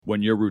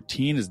when your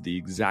routine is the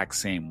exact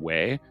same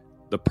way,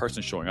 the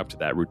person showing up to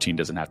that routine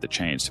doesn't have to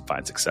change to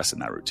find success in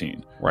that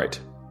routine. Right.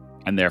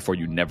 And therefore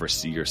you never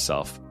see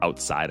yourself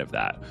outside of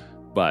that.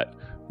 But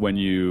when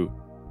you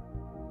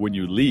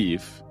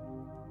leave,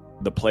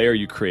 the player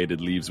you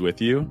created leaves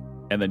with you,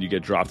 and then you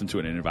get dropped into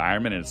an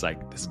environment and it's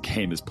like this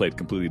game is played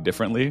completely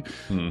differently.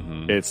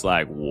 It's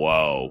like,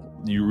 whoa,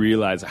 you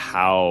realize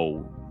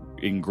how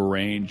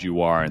ingrained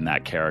you are in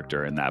that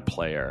character and that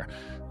player.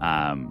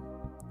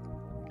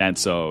 And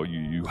so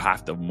you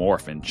have to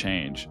morph and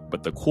change.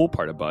 But the cool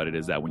part about it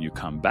is that when you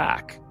come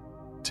back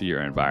to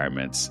your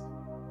environments,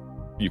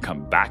 you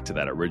come back to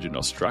that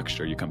original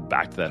structure, you come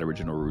back to that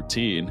original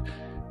routine.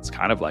 It's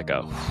kind of like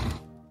a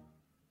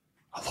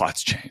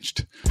lot's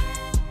changed.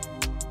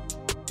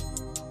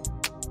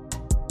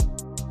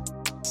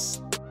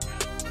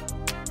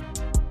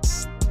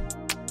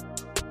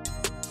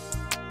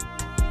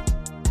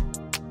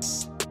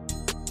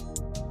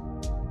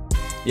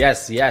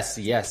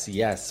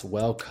 Yes.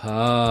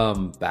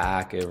 Welcome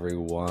back,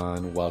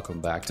 everyone.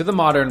 Welcome back to the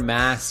Modern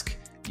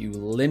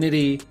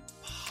Masculinity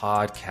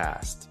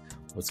Podcast.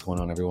 What's going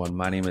on, everyone?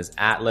 My name is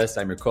Atlas.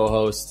 I'm your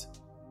co-host.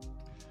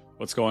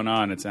 What's going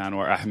on? It's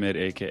Anwar Ahmed,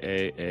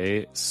 aka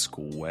A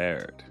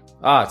Squared.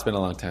 It's been a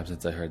long time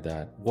since I heard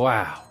that.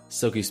 Wow,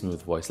 silky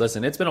smooth voice.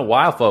 Listen, it's been a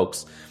while,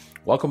 folks.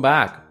 Welcome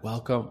back.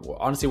 Welcome.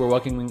 Honestly, we're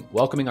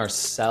welcoming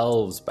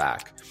ourselves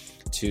back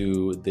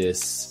to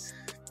this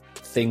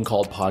thing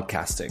called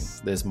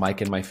podcasting. This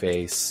mic in my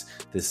face,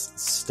 this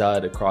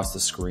stud across the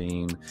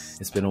screen.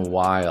 It's been a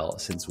while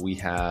since we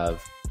have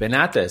been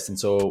at this, and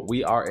so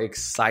we are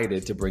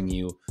excited to bring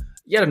you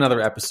yet another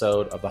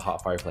episode of the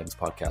Hot Fire Flames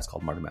podcast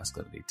called Modern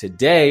Masculinity.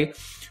 Today,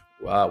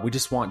 we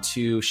just want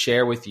to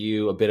share with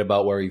you a bit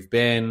about where we've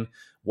been,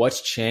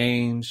 what's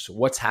changed,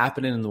 what's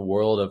happening in the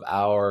world of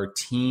our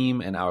team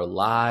and our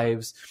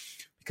lives,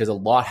 because a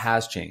lot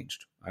has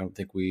changed. I don't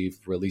think we've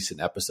released an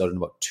episode in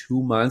about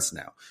 2 months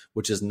now,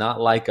 which is not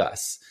like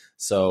us.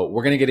 So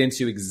we're going to get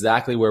into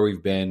exactly where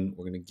we've been.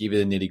 We're going to give you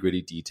the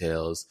nitty-gritty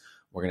details.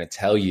 We're going to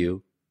tell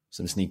you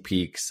some sneak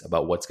peeks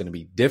about what's going to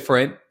be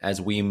different as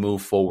we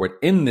move forward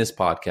in this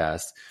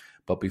podcast.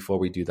 But before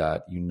we do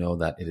that, you know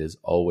that it is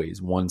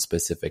always one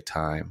specific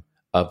time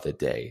of the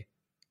day.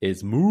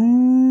 It's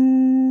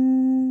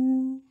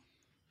Moo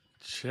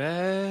Check.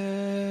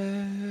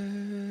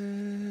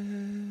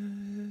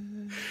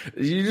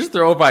 Did you just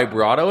throw a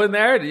vibrato in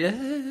there? Yeah.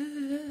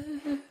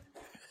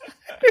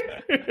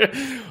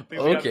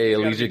 Okay,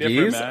 Alicia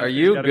Keys, are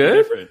you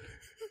good?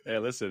 Hey,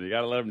 listen, you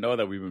got to let them know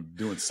that we've been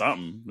doing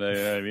something. You know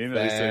what I mean?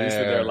 At least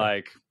they're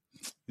like,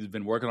 he's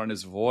been working on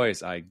his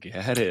voice. I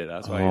get it.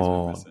 That's why he's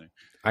been missing.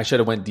 I should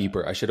have went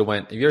deeper. Have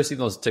you ever seen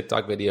those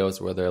TikTok videos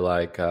where they're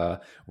like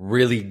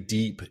really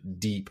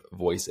deep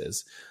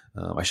voices?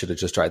 I should have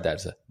just tried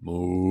that.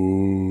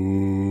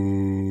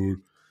 Mood,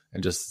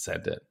 and just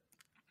said it.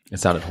 It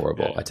sounded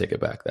horrible. Yeah. I take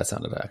it back. That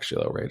sounded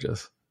actually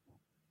outrageous.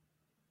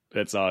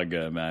 It's all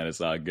good, man.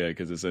 It's all good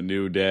because it's a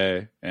new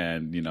day.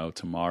 And,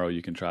 tomorrow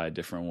you can try a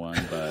different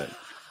one. But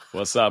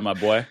what's up, my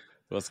boy?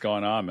 What's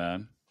going on,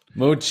 man?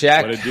 Mood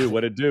check.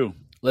 What it do?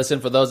 Listen,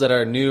 for those that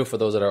are new, for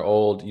those that are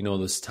old,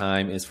 this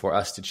time is for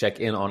us to check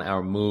in on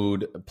our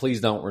mood.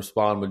 Please don't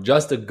respond with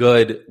just a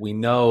good. We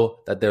know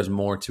that there's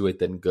more to it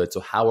than good. So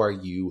how are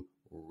you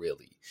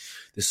really?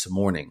 This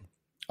morning,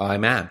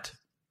 I'm amped.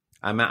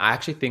 I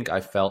actually think I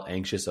felt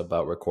anxious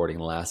about recording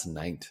last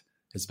night.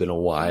 It's been a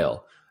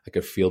while. I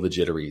could feel the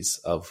jitteries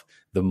of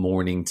the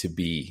morning to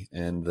be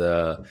and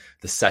the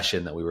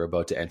session that we were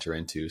about to enter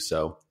into.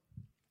 So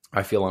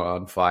I feel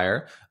on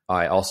fire.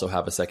 I also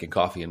have a second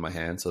coffee in my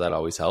hand, so that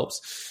always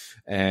helps.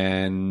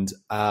 And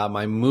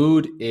my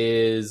mood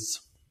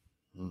is,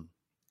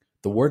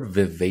 the word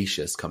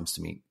vivacious comes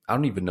to me. I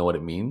don't even know what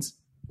it means.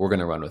 We're going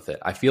to run with it.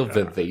 I feel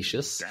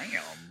vivacious.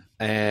 Damn.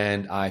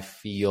 And I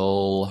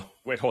feel...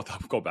 Wait, hold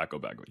up. Go back.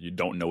 You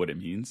don't know what it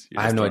means?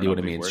 I have no idea what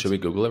it means. Words? Should we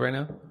Google it right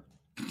now?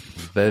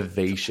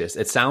 Vivacious.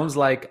 It sounds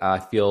like I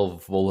feel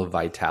full of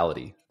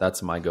vitality.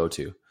 That's my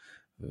go-to.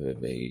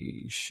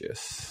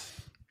 Vivacious.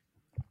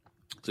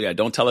 So yeah,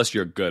 don't tell us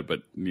you're good,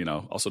 but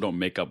also don't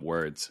make up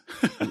words.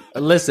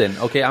 Listen,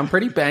 okay, I'm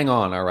pretty bang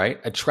on, all right?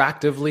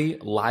 Attractively,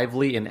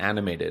 lively, and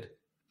animated.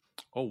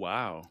 Oh,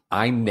 wow.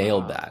 I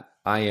nailed that.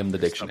 I am the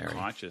dictionary.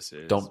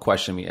 Don't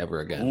question me ever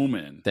again.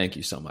 Booming. Thank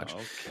you so much.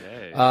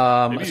 Okay.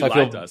 Maybe you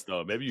liked us,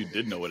 though. Maybe you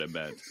did know what it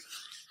meant.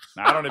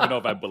 Now, I don't even know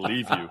if I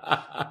believe you.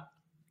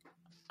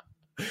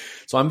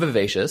 So I'm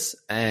vivacious,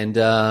 and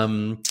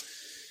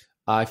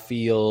I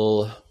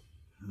feel...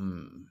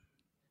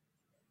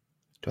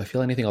 Do I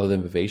feel anything other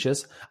than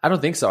vivacious? I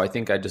don't think so. I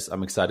think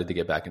I'm excited to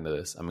get back into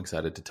this. I'm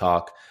excited to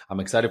talk.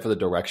 I'm excited for the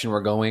direction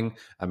we're going.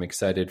 I'm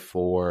excited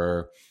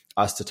for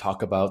us to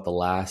talk about the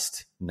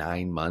last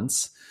 9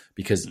 months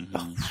because it's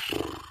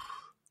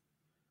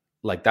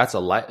a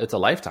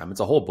lifetime. It's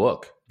a whole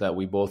book that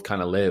we both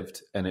kind of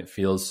lived, and it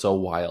feels so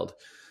wild.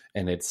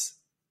 And it's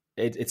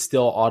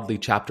still oddly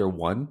chapter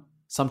 1.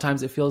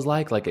 Sometimes it feels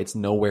like it's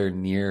nowhere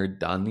near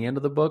done the end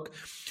of the book.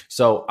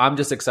 So I'm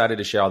just excited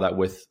to share all that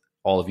with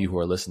all of you who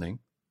are listening.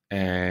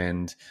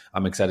 And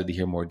I'm excited to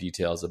hear more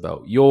details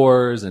about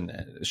yours and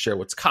share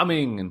what's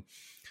coming. And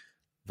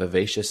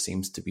vivacious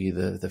seems to be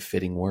the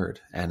fitting word.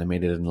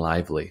 Animated and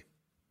lively.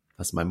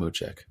 That's my mood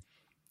check.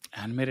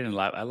 Animated and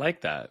live. I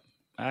like that.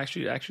 I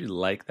actually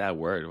like that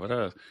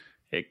word.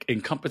 It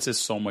encompasses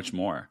so much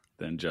more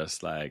than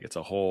just like it's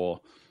a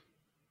whole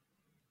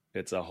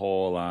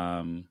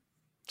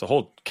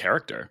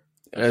character.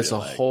 It's a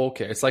whole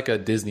character. It's like a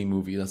Disney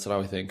movie. That's what I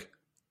would think.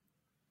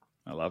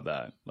 I love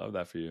that. Love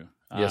that for you.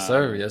 Yes,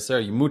 sir. Yes, sir.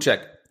 You mood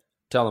check.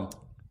 Tell them.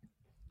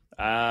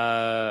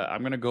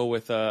 I'm gonna go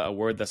with a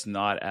word that's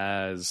not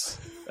as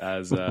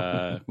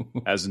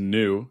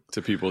new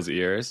to people's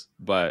ears,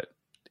 but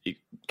it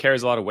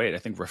carries a lot of weight. I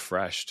think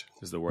refreshed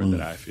is the word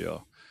that I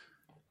feel.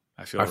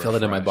 I feel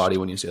it in my body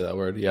when you say that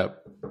word.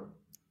 Yep.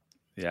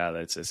 Yeah,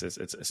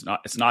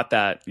 it's not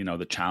that, you know,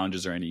 the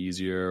challenges are any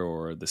easier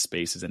or the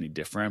space is any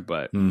different,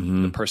 but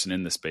the person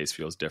in the space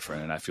feels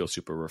different, and I feel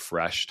super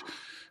refreshed.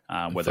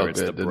 Whether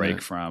it's the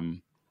break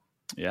from,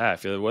 I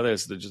feel whether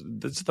it's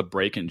the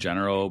break in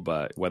general,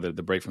 but whether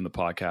the break from the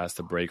podcast,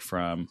 the break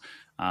from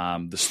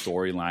the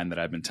storyline that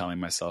I've been telling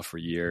myself for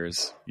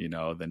years, you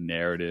know, the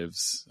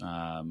narratives.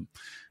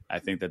 I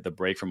think that the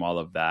break from all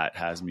of that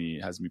has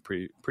me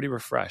pretty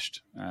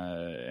refreshed,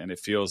 and it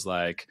feels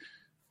like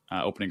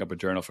opening up a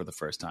journal for the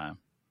first time.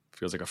 It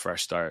feels like a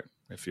fresh start.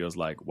 It feels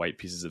like white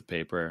pieces of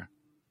paper.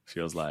 It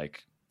feels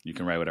like you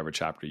can write whatever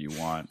chapter you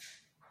want,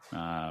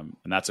 and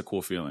that's a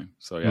cool feeling.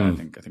 So yeah, I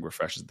think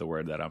refresh is the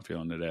word that I'm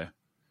feeling today.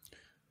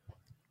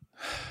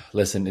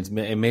 Listen,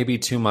 it may be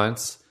 2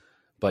 months,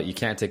 but you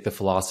can't take the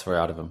philosopher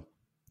out of him.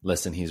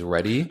 Listen, he's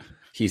ready.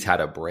 He's had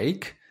a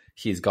break.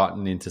 He's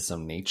gotten into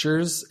some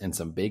natures and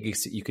some big,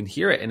 you can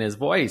hear it in his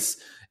voice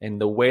and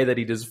the way that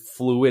he just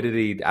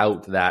fluidity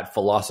out that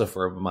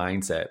philosopher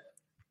mindset.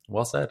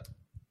 Well said.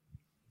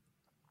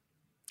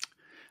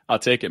 I'll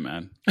take it,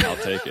 man. I'll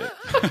take it.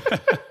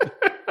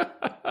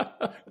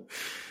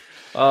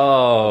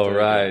 All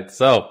right.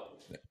 So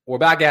we're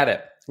back at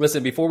it.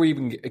 Listen, before we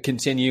even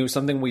continue,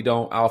 something we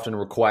don't often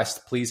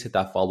request, please hit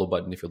that follow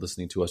button if you're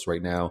listening to us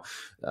right now.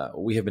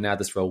 We have been at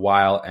this for a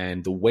while,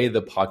 and the way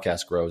the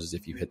podcast grows is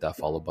if you hit that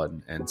follow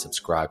button and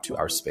subscribe to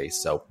our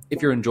space. So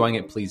if you're enjoying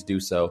it, please do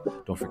so.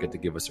 Don't forget to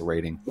give us a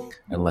rating,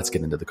 and let's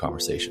get into the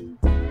conversation.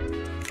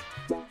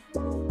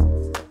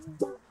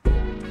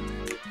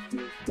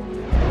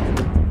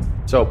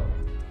 So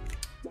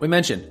we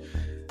mentioned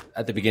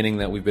at the beginning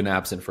that we've been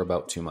absent for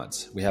about 2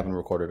 months. We haven't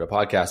recorded a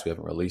podcast. We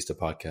haven't released a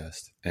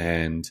podcast.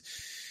 And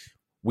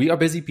we are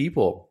busy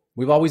people.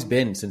 We've always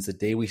been since the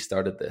day we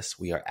started this.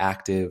 We are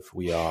active.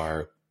 We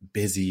are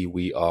busy.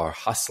 We are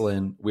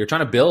hustling. We are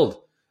trying to build.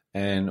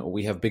 And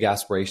we have big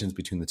aspirations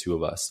between the two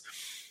of us.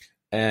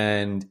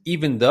 And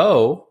even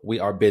though we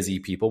are busy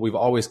people, we've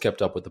always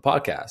kept up with the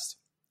podcast.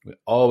 We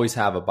always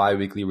have a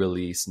bi-weekly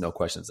release, no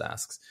questions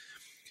asked,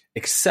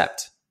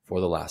 except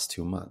for the last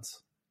 2 months.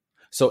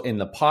 So in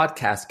the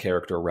podcast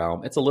character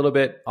realm, it's a little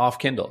bit off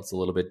Kindle. It's a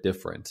little bit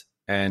different.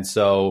 And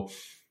so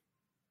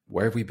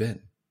where have we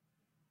been?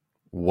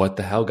 What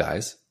the hell,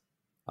 guys?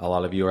 A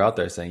lot of you are out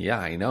there saying, yeah,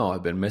 I know.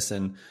 I've been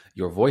missing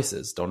your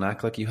voices. Don't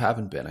act like you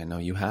haven't been. I know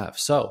you have.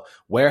 So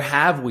where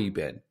have we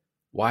been?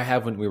 Why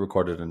haven't we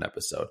recorded an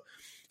episode?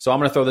 So I'm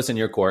going to throw this in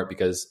your court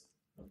because,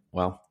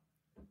 well,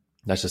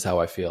 that's just how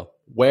I feel.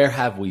 Where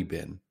have we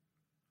been?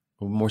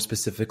 More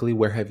specifically,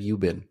 where have you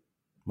been,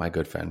 my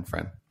good friend?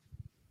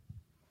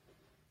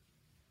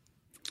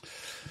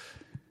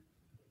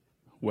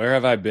 Where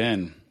have I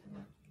been?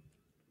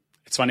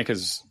 It's funny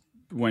because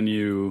when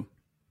you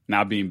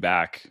now being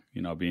back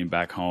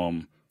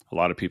home, a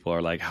lot of people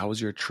are like, how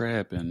was your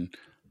trip? And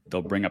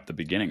they'll bring up the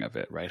beginning of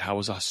it, right? How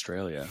was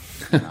Australia?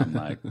 And I'm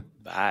like,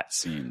 that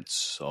seemed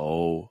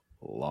so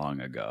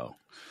long ago,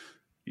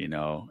 you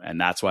know? And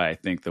that's why I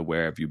think the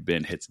where have you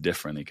been hits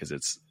differently, because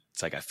it's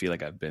like, I feel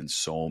like I've been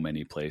so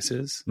many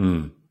places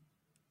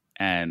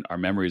and our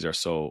memories are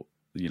so,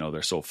 you know,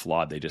 they're so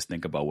flawed. They just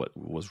think about what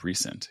was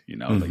recent, you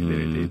know, like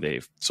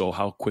they so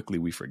how quickly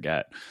we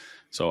forget.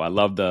 So I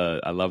love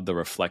the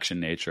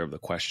reflection nature of the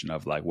question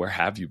of like, where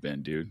have you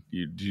been, dude?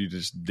 You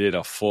just did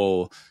a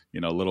full,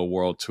 you know, little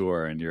world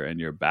tour and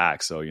you're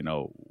back. So, you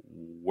know,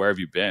 where have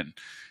you been?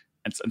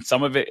 And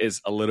some of it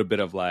is a little bit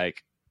of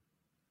like,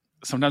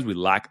 sometimes we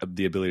lack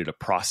the ability to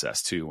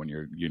process too, when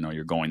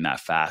you're going that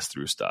fast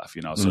through stuff,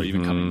 you know? So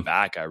even coming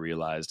back, I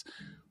realized,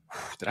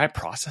 did I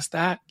process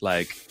that?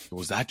 Like,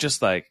 was that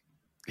just like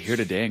here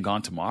today and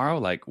gone tomorrow?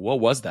 Like, what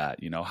was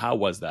that? You know, how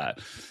was that?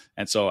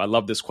 And so I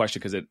love this question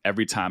because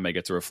every time I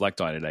get to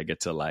reflect on it, I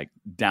get to like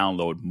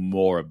download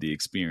more of the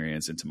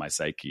experience into my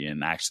psyche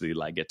and actually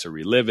like get to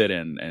relive it.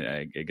 And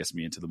it gets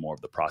me into the more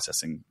of the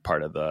processing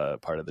part of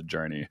the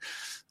journey.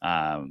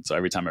 So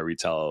every time I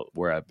retell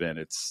where I've been,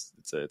 it's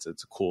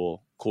a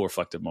cool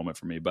reflective moment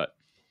for me. But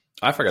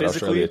I forgot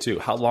Australia too.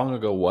 How long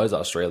ago was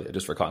Australia,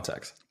 just for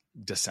context?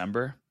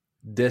 December.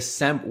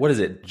 What is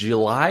it?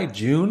 July,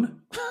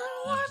 June?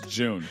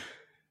 June.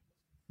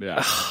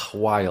 Yeah.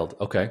 Wild.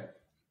 Okay.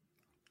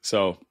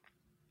 So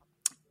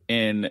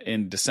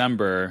in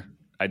December,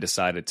 I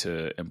decided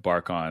to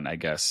embark on, I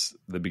guess,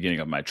 the beginning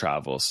of my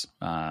travels.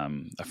 A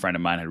friend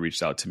of mine had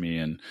reached out to me,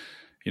 and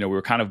we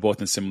were kind of both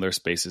in similar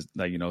spaces,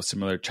 like,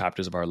 similar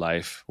chapters of our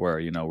life where,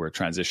 we're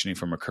transitioning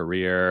from a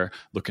career,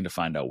 looking to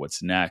find out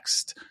what's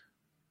next.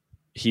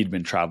 He'd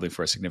been traveling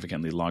for a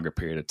significantly longer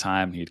period of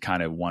time. He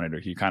kind of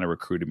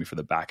recruited me for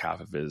the back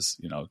half of his,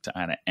 to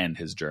kind of end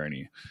his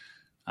journey.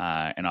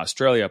 In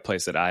Australia, a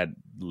place that I had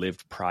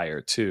lived prior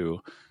to,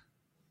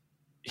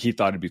 he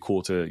thought it'd be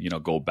cool to,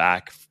 go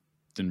back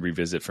and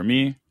revisit for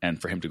me, and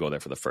for him to go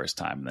there for the first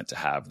time, and then to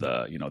have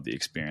the, the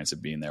experience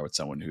of being there with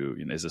someone who,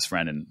 is his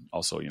friend, and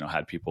also,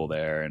 had people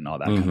there and all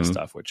that kind of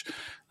stuff, which,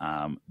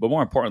 but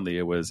more importantly,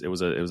 it was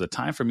a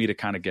time for me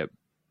to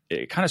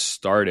it kind of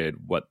started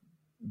what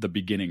the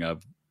beginning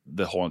of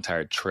the whole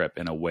entire trip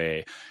in a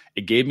way.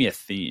 It gave me a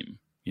theme,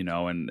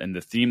 and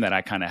the theme that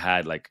I kind of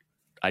had, like,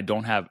 I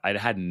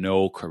had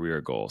no career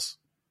goals.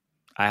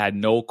 I have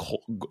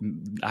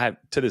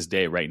to this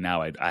day right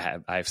now,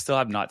 I still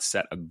have not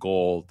set a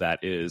goal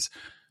that is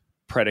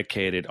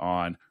predicated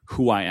on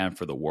who I am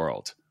for the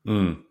world.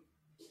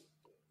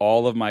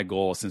 All of my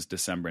goals since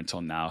December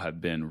until now have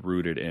been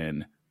rooted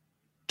in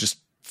just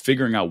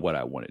figuring out what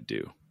I want to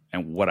do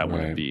and what I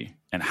want to be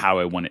and how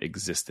I want to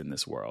exist in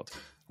this world.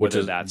 Which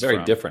is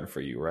very different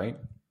for you, right?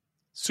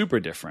 Super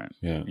different.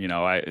 Yeah.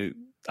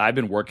 I've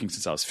been working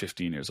since I was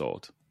 15 years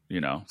old.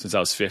 Since I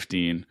was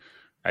 15,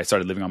 I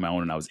started living on my own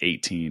when I was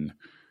 18.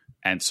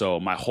 And so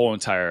my whole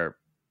entire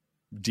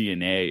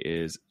DNA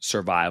is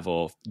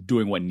survival,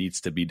 doing what needs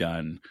to be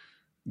done,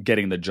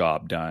 getting the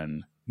job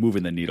done,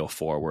 moving the needle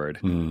forward,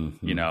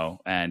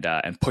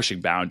 and pushing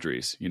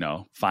boundaries,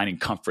 finding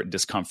comfort,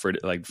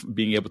 discomfort, like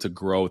being able to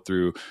grow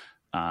through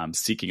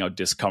seeking out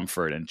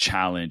discomfort and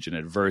challenge and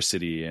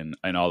adversity and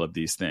all of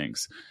these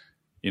things,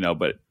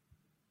 but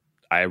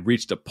I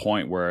reached a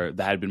point where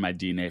that had been my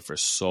DNA for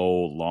so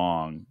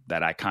long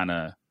that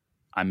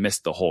I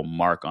missed the whole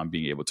mark on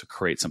being able to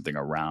create something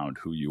around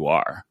who you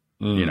are.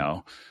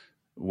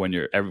 When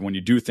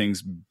you do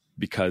things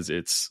because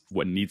it's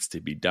what needs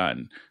to be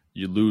done,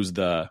 you lose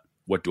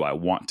what do I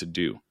want to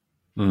do?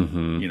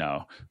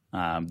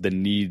 The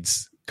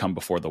needs come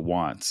before the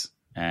wants.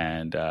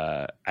 And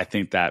I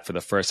think that for the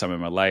first time in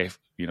my life,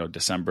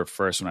 December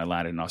 1st, when I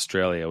landed in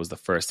Australia, it was the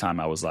first time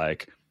I was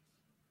like,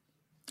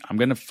 I'm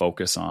going to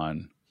focus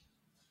on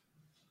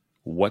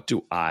what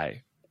do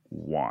I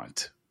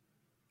want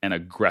and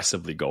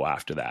aggressively go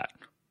after that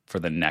for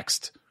the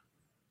next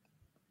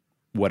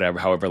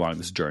however long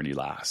this journey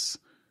lasts,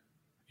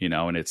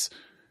 and it's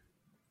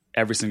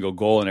every single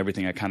goal and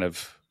everything I kind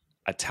of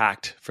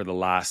attacked for the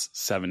last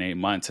 7-8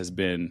 months has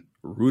been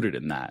rooted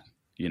in that,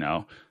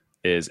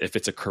 is if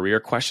it's a career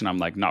question, I'm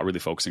like not really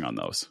focusing on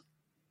those.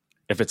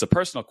 If it's a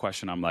personal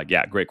question, I'm like,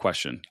 yeah, great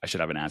question. I should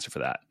have an answer for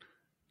that.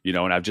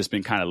 And I've just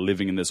been kind of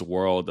living in this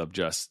world of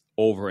just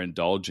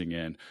overindulging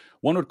in,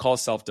 one would call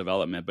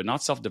self-development, but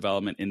not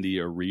self-development in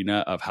the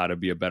arena of how to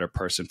be a better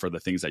person for the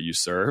things that you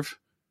serve.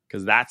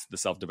 Because that's the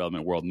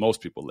self-development world most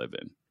people live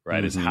in,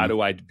 right? Is how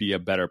do I be a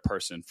better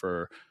person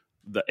for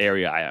the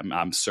area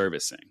I'm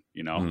servicing?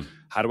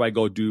 How do I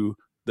go do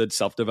the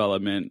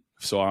self-development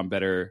so I'm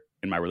better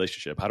in my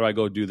relationship? How do I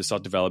go do the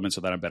self-development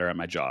so that I'm better at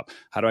my job?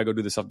 How do I go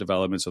do the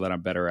self-development so that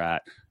I'm better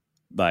at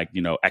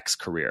X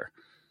career?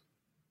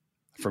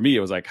 For me,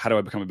 it was like, how do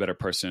I become a better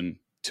person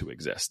to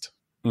exist?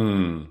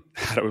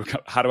 How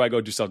do I go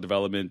do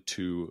self-development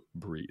to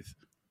breathe,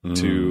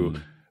 to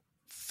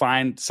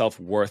find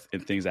self-worth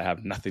in things that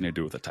have nothing to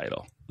do with the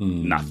title,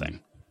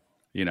 nothing,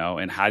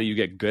 and how do you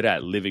get good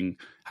at living?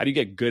 How do you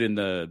get good in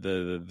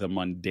the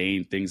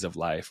mundane things of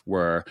life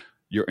where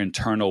your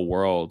internal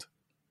world,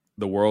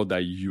 the world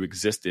that you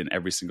exist in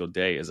every single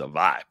day, is a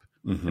vibe?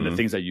 And the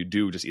things that you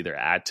do just either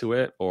add to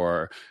it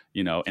or,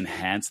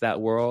 enhance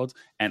that world.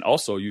 And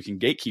also you can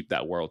gatekeep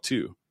that world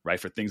too, right?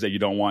 For things that you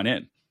don't want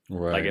in.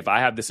 Right. Like if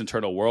I have this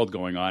internal world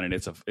going on and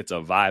it's a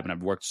vibe and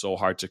I've worked so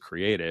hard to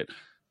create it,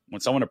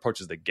 when someone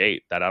approaches the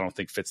gate that I don't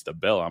think fits the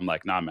bill, I'm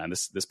like, nah, man,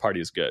 this party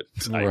is good.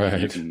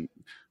 Right.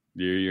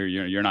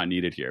 You're not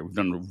needed here.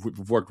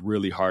 We've worked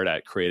really hard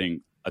at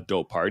creating a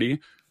dope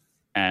party,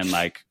 and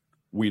like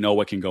we know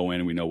what can go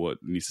in, we know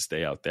what needs to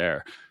stay out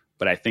there.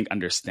 But I think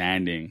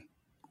understanding,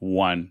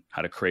 one,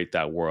 how to create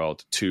that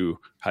world, two,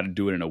 how to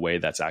do it in a way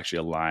that's actually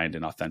aligned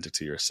and authentic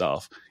to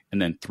yourself,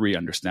 and then three,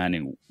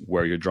 understanding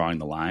where you're drawing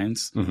the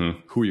lines,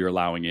 who you're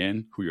allowing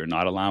in, who you're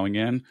not allowing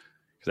in.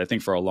 Because I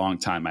think for a long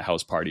time, my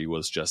house party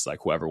was just like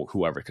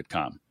whoever could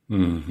come.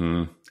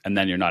 And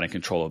then you're not in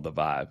control of the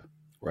vibe,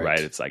 right?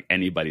 It's like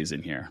anybody's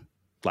in here.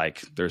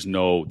 Like there's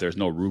no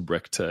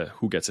rubric to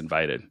who gets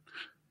invited.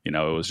 It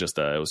was just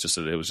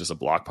a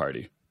block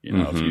party.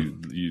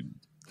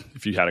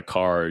 If you had a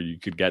car, you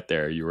could get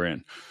there, you were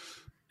in.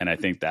 And I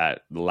think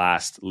that the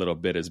last little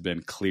bit has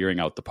been clearing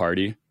out the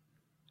party,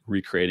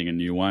 recreating a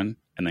new one,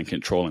 and then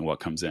controlling what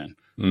comes in.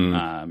 And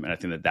I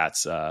think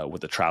that's what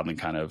the traveling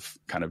kind of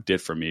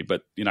did for me.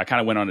 But, I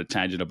kind of went on a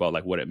tangent about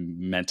like what it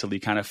mentally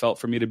kind of felt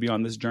for me to be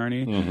on this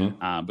journey.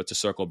 But to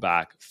circle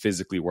back,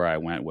 physically where I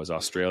went was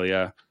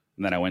Australia,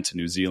 and then I went to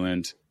New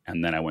Zealand,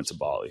 and then I went to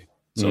Bali.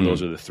 So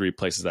those are the 3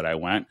 places that I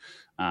went.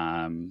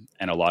 And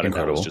a lot of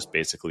that was just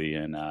basically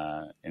in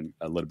a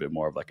little bit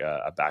more of like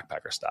a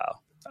backpacker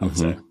style, I would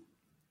say.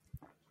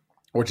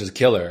 Which is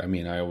killer. I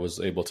mean, I was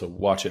able to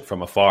watch it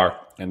from afar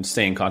and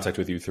stay in contact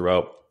with you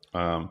throughout.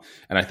 And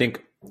I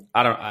think,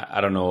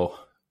 I don't know.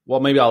 Well,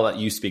 maybe I'll let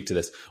you speak to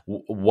this.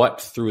 What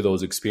through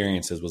those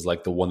experiences was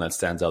like the one that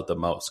stands out the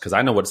most? Because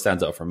I know what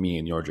stands out for me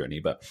in your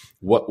journey, but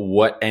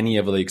what any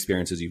of the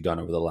experiences you've done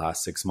over the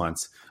last 6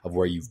 months of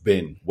where you've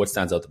been, what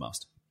stands out the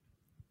most?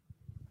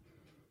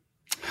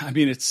 I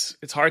mean, it's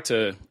hard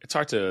to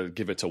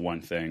give it to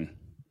one thing.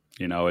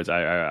 You know,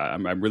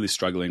 I'm really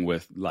struggling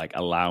with like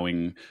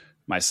allowing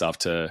myself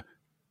to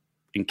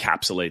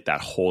encapsulate that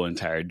whole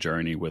entire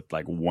journey with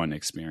like one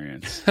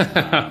experience.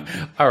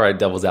 All right,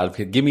 devil's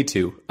advocate, give me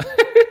 2.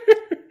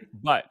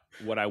 But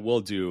what I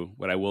will do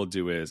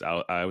is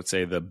I would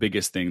say the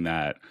biggest thing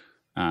that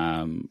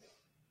one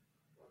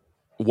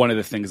of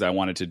the things I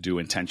wanted to do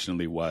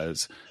intentionally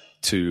was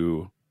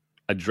to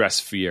address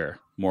fear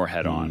more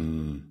head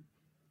on.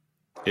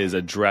 Is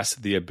address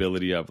the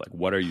ability of like,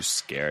 what are you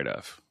scared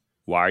of?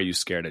 Why are you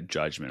scared of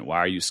judgment? Why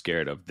are you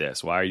scared of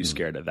this? Why are you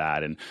scared of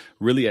that? And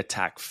really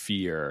attack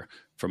fear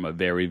from a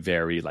very,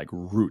 very like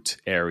root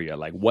area.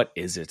 Like, what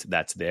is it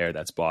that's there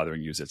that's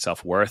bothering you? Is it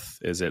self-worth?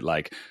 Is it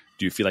like,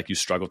 do you feel like you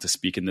struggle to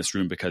speak in this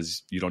room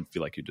because you don't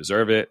feel like you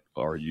deserve it?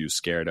 Or are you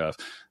scared of?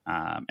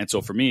 And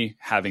so for me,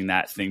 having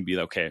that thing be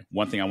like, okay,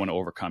 one thing I want to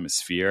overcome is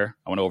fear.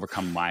 I want to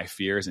overcome my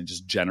fears and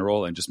just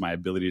general and just my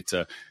ability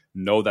to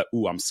know that,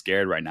 ooh, I'm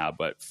scared right now,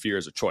 but fear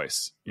is a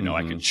choice. You know,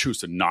 I can choose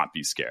to not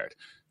be scared.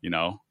 You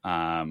know,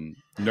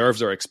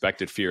 nerves are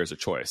expected. Fear is a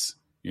choice,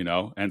 you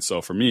know? And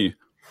so for me,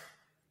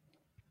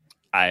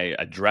 I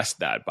addressed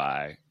that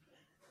by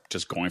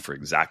just going for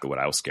exactly what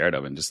I was scared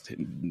of and just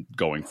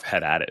going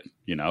head at it,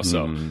 you know?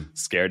 So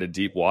scared of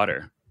deep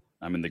water.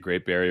 I'm in the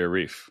Great Barrier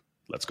Reef.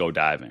 Let's go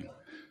diving,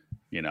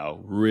 you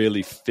know,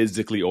 really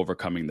physically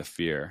overcoming the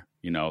fear,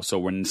 you know? So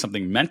when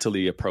something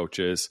mentally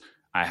approaches,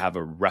 I have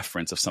a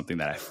reference of something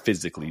that I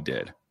physically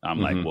did. I'm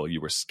like, well,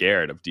 you were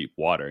scared of deep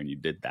water and you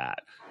did that.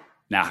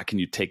 Now, how can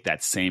you take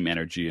that same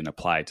energy and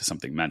apply it to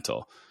something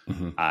mental?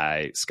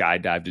 I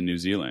skydived in New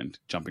Zealand,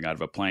 jumping out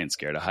of a plane,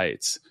 scared of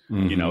heights.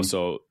 You know,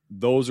 so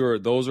that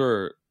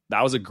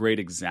was a great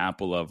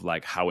example of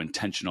like how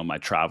intentional my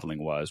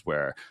traveling was,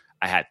 where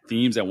I had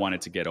themes I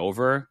wanted to get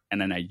over,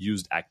 and then I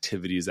used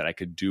activities that I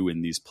could do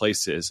in these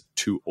places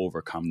to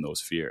overcome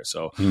those fears.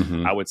 So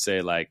I would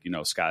say, like, you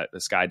know,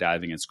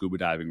 skydiving and scuba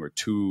diving were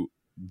 2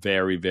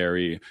 very,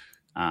 very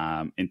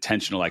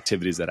intentional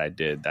activities that I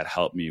did that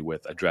helped me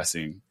with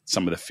addressing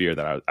some of the fear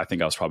that I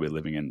think I was probably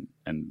living in,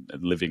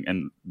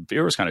 and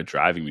fear was kind of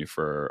driving me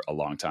for a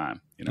long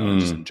time, you know,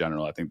 just in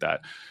general. I think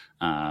that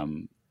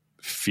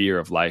fear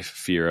of life,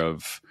 fear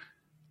of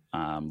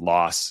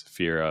loss,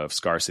 fear of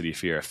scarcity,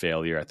 fear of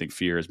failure. I think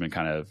fear has been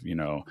kind of, you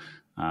know,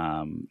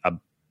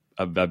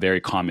 a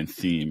very common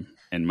theme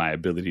in my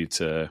ability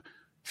to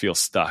feel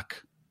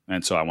stuck.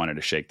 And so I wanted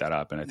to shake that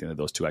up. And I think that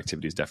those 2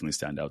 activities definitely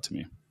stand out to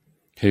me.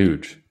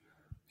 Huge.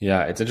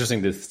 Yeah. It's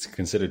interesting to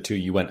consider too.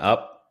 You went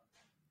up,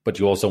 but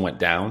you also went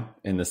down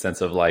in the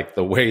sense of like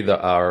the way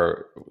that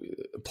our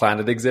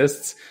planet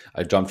exists.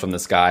 I jumped from the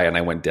sky and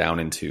I went down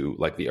into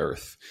like the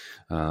earth.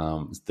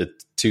 The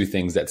 2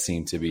 things that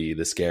seem to be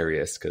the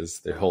scariest because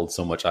they hold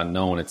so much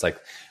unknown. It's like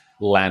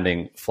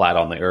landing flat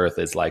on the earth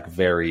is like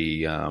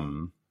very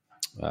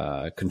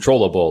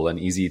controllable and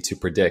easy to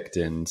predict.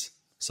 And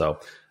so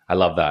I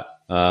love that.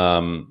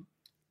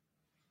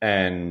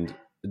 And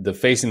the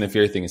facing the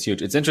fear thing is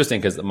huge. It's interesting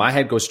because my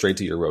head goes straight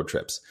to your road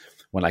trips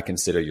when I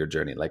consider your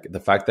journey. Like the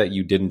fact that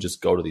you didn't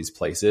just go to these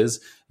places,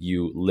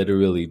 you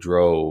literally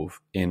drove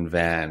in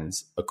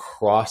vans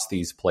across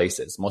these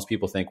places. Most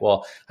people think,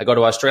 well, I go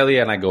to Australia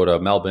and I go to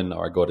Melbourne,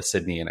 or I go to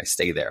Sydney and I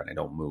stay there and I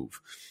don't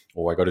move.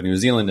 Or I go to New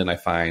Zealand and I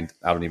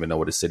don't even know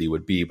what a city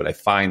would be, but I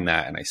find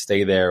that and I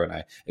stay there and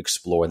I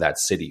explore that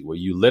city, where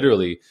you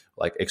literally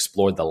like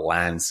explored the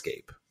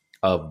landscape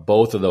of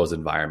both of those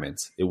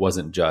environments. It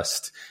wasn't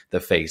just the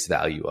face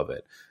value of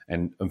it.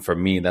 And for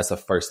me, that's the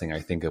first thing I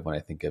think of when I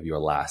think of your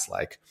last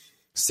like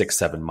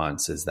 6-7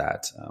 months, is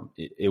that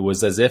it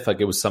was as if like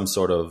it was some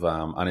sort of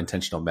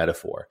unintentional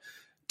metaphor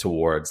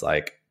towards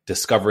like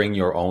discovering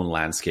your own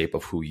landscape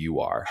of who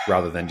you are,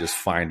 rather than just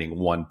finding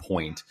one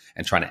point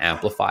and trying to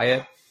amplify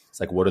it. It's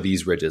like, what are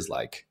these ridges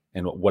like?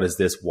 And what is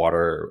this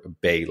water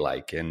bay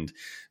like? And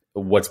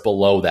what's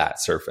below that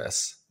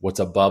surface?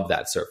 What's above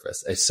that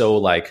surface? It's so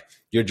like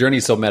your journey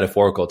is so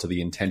metaphorical to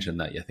the intention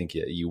that you think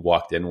you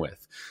walked in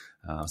with.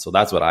 So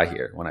that's what I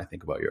hear when I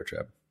think about your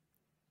trip.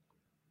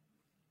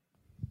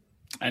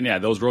 And yeah,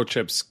 those road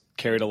trips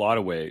carried a lot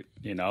of weight,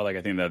 you know, like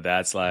I think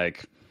that's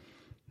like,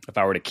 if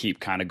I were to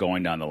keep kind of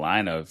going down the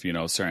line of, you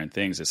know, certain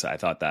things, I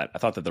thought that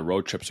the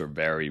road trips were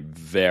very,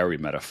 very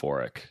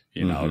metaphoric,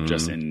 you know,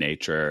 just in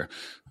nature.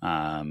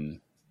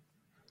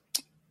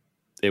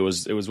 It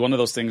was one of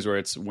those things where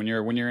it's when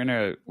you're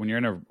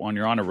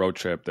on a road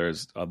trip,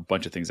 there's a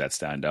bunch of things that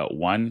stand out.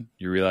 One,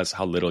 you realize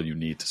how little you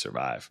need to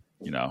survive.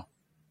 You know,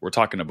 we're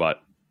talking about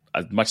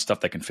as much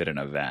stuff that can fit in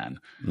a van.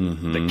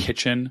 The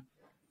kitchen,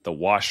 the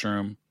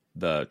washroom,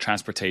 the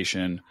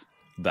transportation,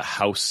 the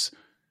house,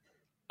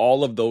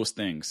 all of those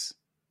things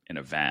in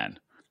a van,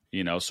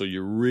 you know, so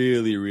you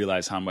really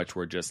realize how much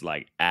we're just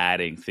like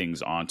adding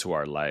things onto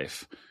our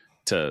life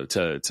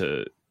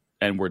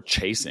and we're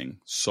chasing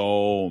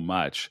so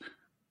much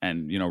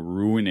and, you know,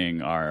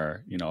 ruining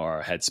our, you know,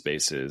 our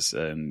headspaces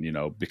and, you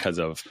know, because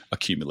of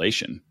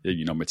accumulation,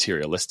 you know,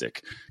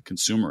 materialistic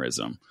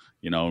consumerism.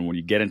 You know, and when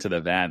you get into the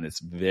van,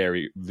 it's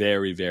very,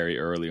 very, very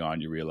early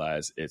on, you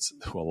realize it's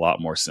a lot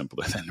more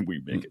simpler than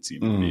we make it seem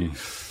to be.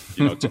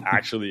 You know, to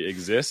actually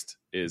exist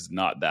is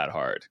not that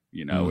hard.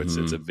 You know, it's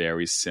a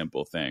very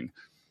simple thing.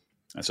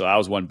 And so that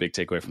was one big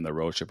takeaway from the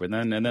road trip. And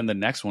then the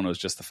next one was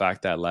just the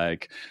fact that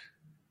like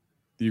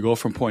you go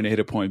from point A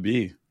to point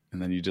B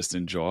and then you just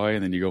enjoy,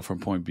 and then you go from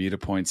point B to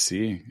point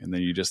C and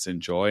then you just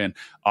enjoy. And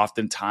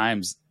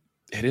oftentimes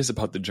it is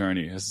about the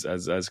journey,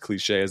 as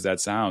cliche as that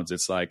sounds.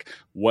 It's like,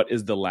 what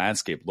is the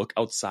landscape? Look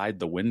outside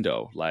the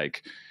window.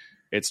 Like,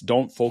 it's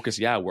don't focus.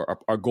 Yeah,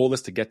 our goal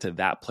is to get to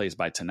that place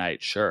by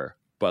tonight, sure.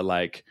 But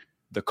like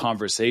the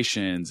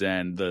conversations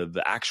and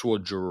the actual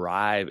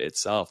drive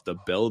itself, the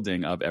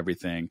building of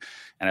everything.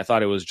 And I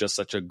thought it was just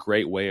such a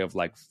great way of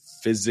like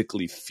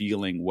physically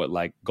feeling what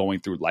like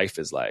going through life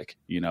is like.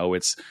 You know,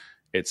 it's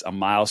a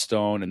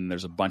milestone and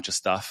there's a bunch of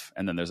stuff,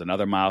 and then there's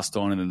another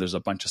milestone and then there's a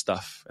bunch of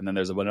stuff, and then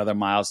there's another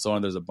milestone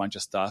and there's a bunch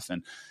of stuff.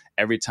 And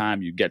every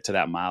time you get to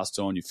that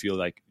milestone, you feel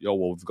like, yo,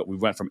 well, we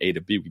went from A to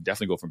B. We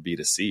definitely go from B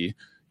to C,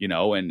 you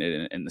know,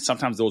 and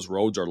sometimes those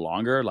roads are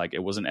longer. Like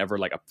it wasn't ever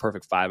like a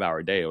perfect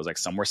 5-hour day. It was like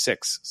somewhere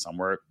 6,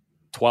 somewhere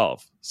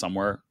 12,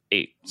 somewhere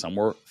 8,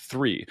 somewhere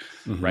 3,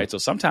 right? So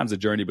sometimes the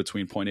journey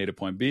between point A to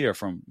point B or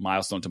from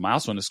milestone to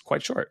milestone is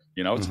quite short.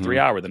 You know, it's 3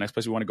 hours. The next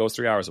place we want to go is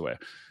 3 hours away.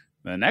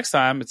 And the next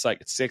time it's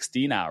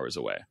 16 hours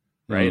away,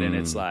 right? And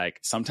it's like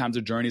sometimes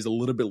the journey is a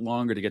little bit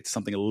longer to get to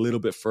something a little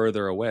bit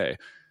further away,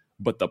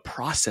 but the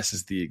process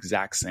is the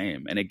exact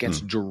same, and it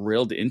gets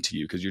drilled into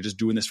you because you're just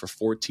doing this for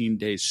 14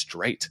 days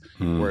straight,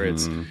 where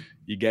it's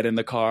you get in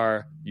the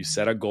car, you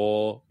set a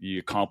goal, you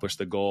accomplish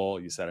the goal,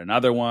 you set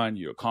another one,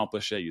 you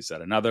accomplish it, you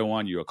set another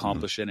one, you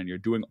accomplish it, and you're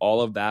doing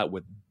all of that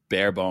with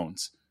bare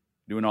bones,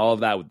 doing all of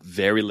that with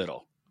very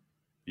little,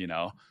 you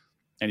know.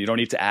 And you don't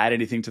need to add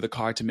anything to the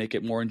car to make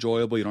it more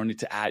enjoyable. You don't need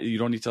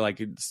to like,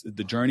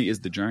 the journey is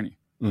the journey,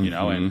 you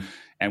know?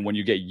 And when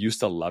you get used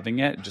to loving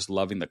it, just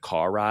loving the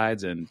car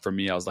rides. And for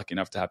me, I was lucky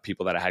enough to have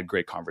people that I had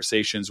great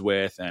conversations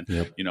with. And,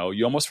 you know,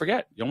 you almost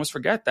forget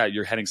that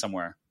you're heading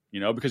somewhere, you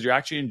know, because you're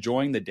actually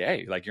enjoying the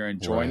day. Like you're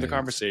enjoying the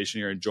conversation,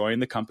 you're enjoying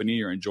the company,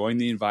 you're enjoying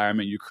the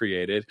environment you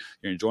created,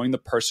 you're enjoying the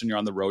person you're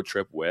on the road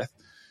trip with.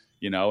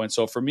 You know, and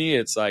so for me,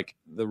 it's like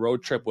the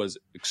road trip was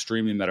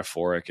extremely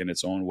metaphoric in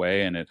its own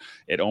way. And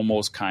it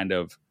almost kind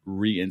of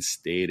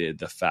reinstated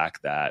the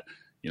fact that,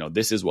 you know,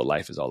 this is what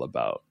life is all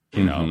about,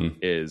 you know,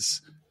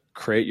 is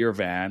create your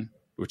van,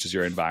 which is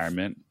your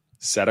environment,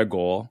 set a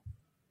goal,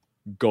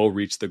 go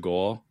reach the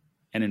goal,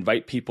 and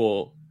invite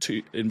people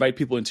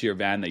into your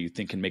van that you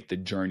think can make the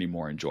journey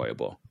more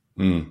enjoyable.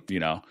 You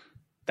know,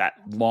 that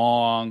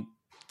long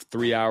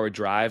 3-hour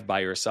drive by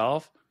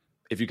yourself,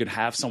 if you could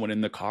have someone in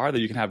the car that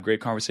you can have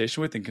great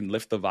conversation with and can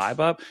lift the vibe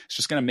up, it's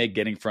just going to make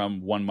getting from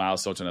one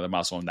milestone to another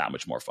milestone that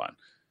much more fun.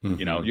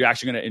 You know, you're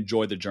actually going to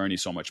enjoy the journey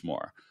so much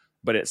more,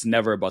 but it's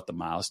never about the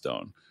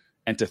milestone.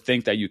 And to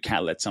think that you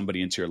can't let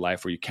somebody into your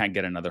life, or you can't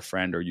get another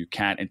friend, or you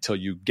can't until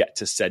you get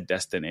to said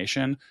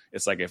destination.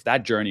 It's like, if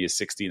that journey is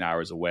 16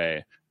 hours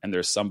away and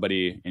there's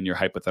somebody in your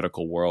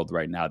hypothetical world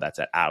right now that's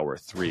at hour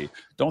 3,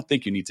 don't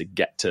think you need to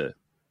get to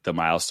the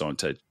milestone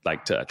to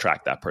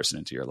attract that person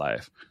into your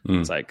life.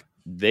 It's like,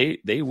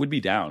 they would be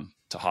down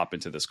to hop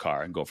into this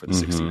car and go for the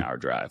 16-hour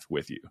drive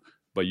with you,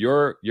 but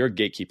you're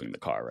gatekeeping the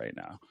car right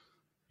now.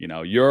 You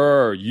know,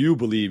 you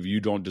believe you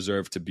don't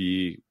deserve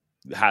to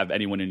have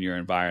anyone in your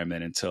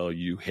environment until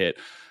you hit.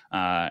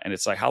 And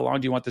it's like, how long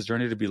do you want this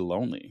journey to be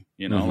lonely?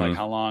 You know, like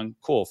how long?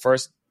 Cool.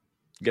 First,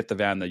 get the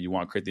van that you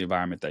want, create the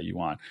environment that you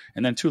want,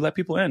 and then 2, let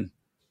people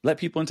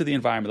into the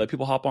environment, let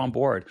people hop on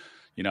board.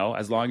 You know,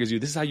 as long as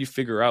this is how you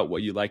figure out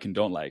what you like and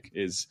don't like,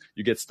 is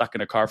you get stuck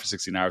in a car for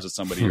 16 hours with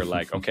somebody. You're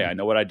like, okay, I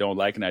know what I don't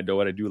like and I know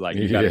what I do like.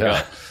 You gotta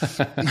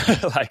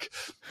go. Like,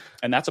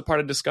 and that's a part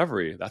of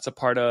discovery. That's a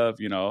part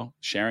of, you know,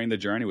 sharing the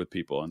journey with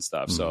people and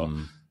stuff. So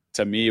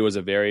to me, it was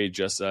a very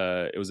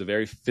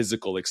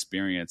physical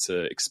experience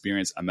to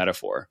experience a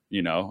metaphor,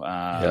 you know?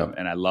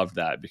 And I loved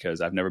that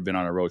because I've never been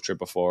on a road trip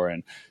before,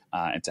 and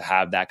to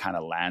have that kind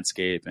of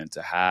landscape and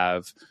to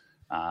have,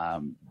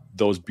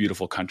 those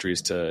beautiful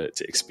countries to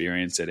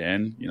experience it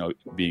in, you know,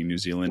 being New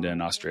Zealand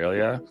and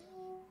Australia,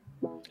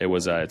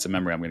 it's a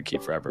memory I'm going to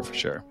keep forever for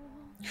sure.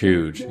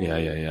 Huge.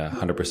 Yeah.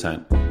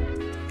 100%.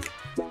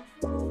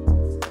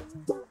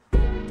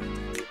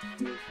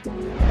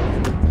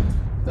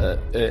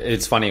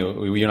 It's funny.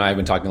 You and I have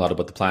been talking a lot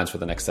about the plans for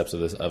the next steps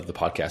of the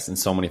podcast, and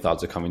so many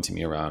thoughts are coming to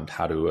me around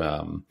how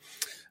to,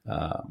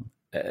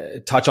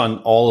 touch on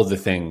all of the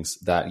things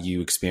that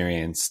you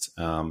experienced.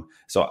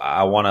 So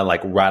I want to like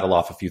rattle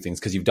off a few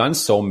things, because you've done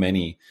so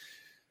many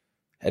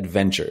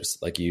adventures,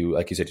 like you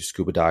said, you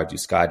scuba dived, you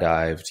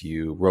skydived,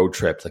 you road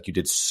tripped, like you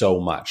did so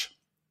much.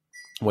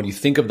 When you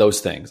think of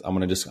those things, I'm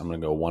gonna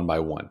go one by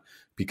one,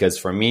 because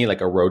for me,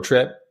 like a road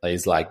trip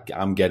is like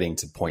I'm getting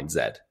to point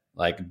Z.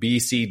 Like B,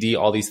 C, D,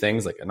 all these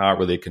things, like, are not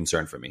really a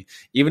concern for me.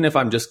 Even if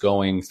I'm just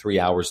going 3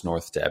 hours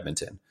north to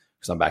Edmonton,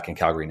 because I'm back in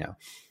Calgary now.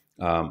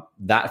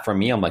 That for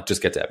me, I'm like,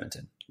 just get to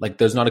Edmonton. Like,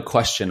 there's not a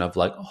question of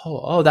like,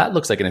 oh, that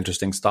looks like an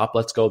interesting stop.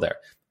 Let's go there.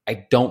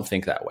 I don't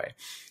think that way.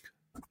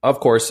 Of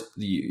course,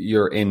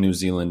 you're in New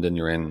Zealand and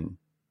you're in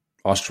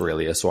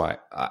Australia, so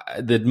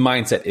the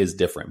mindset is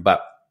different.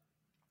 But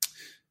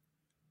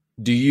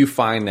do you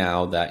find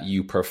now that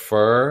you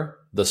prefer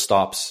the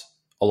stops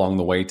along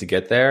the way to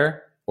get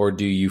there? Or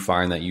do you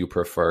find that you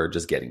prefer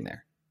just getting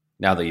there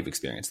now that you've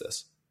experienced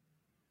this?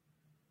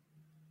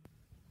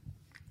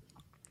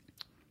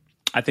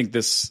 I think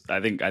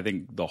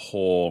the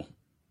whole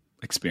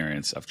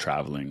experience of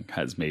traveling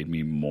has made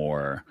me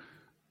more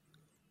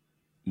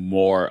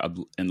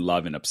in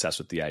love and obsessed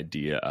with the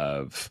idea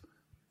of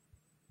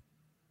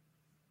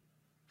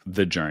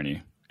the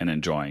journey and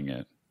enjoying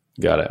it.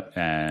 Got it.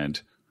 And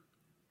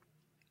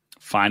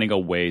finding a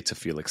way to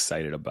feel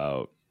excited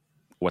about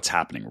what's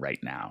happening right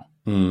now.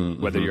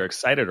 Mm-hmm. Whether you're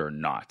excited or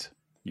not,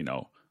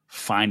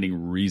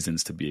 finding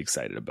reasons to be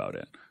excited about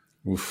it.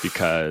 Oof.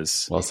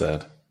 Because well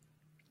said.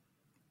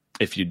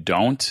 If you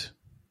don't,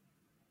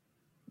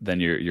 then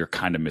you're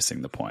kind of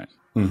missing the point.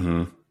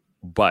 Mm-hmm.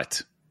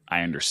 But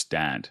I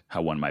understand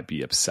how one might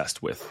be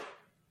obsessed with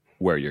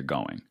where you're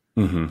going.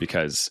 Mm-hmm.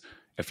 Because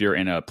if you're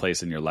in a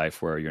place in your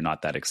life where you're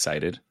not that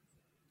excited,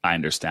 I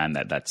understand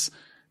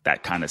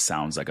that kind of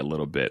sounds like a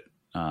little bit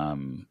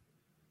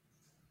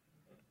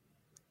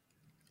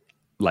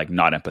like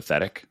not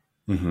empathetic.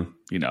 Mm-hmm.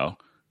 If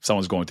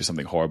someone's going through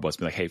something horrible, it's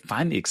be like, hey,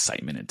 find the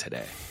excitement in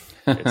today.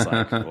 It's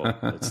like, well,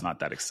 it's not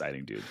that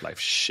exciting, dude.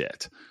 Life's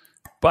shit.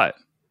 But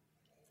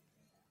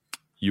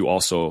you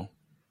also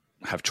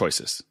have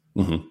choices.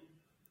 Mm-hmm.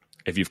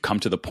 If you've come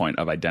to the point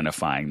of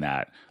identifying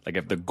that, like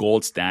if the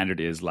gold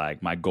standard is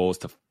like, my goal is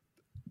to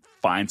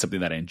find something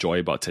that I enjoy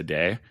about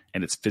today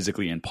and it's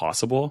physically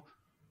impossible,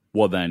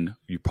 well, then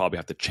you probably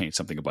have to change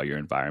something about your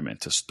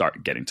environment to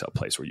start getting to a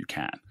place where you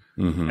can.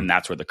 Mm-hmm. And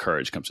that's where the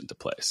courage comes into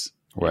place.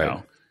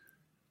 Right.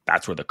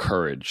 That's where the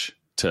courage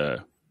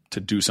to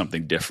do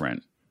something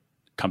different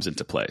comes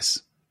into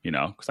place,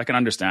 because I can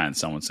understand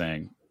someone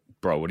saying,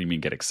 bro, what do you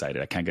mean get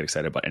excited? I can't get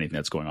excited about anything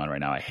that's going on right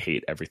now. I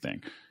hate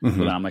everything. Mm-hmm.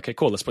 But then I'm like, okay,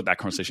 cool. Let's put that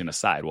conversation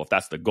aside. Well, if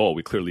that's the goal,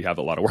 we clearly have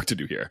a lot of work to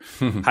do here.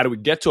 How do we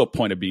get to a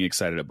point of being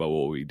excited about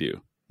what we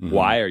do? Mm-hmm.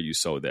 Why are you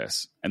so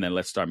this? And then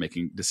let's start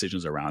making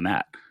decisions around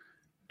that.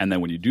 And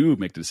then when you do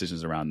make the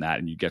decisions around that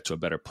and you get to a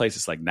better place,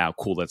 it's like, now,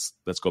 cool,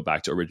 let's go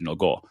back to original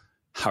goal.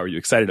 How are you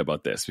excited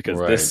about this? Because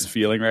this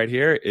feeling right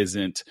here it's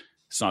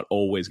not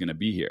always going to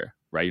be here,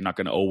 right? You're not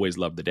going to always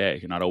love the day.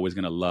 You're not always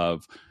going to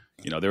love,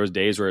 there was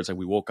days where it's like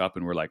we woke up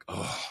and we're like,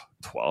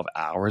 12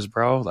 hours,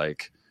 bro.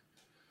 Like,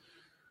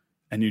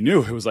 and you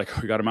knew it was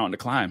like, we got a mountain to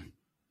climb.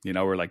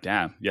 We're like,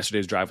 damn,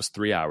 yesterday's drive was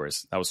 3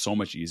 hours. That was so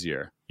much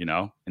easier,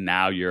 and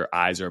now your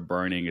eyes are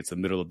burning. It's the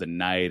middle of the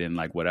night and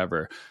like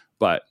whatever,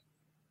 but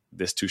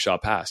this too shall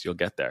pass. You'll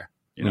get there,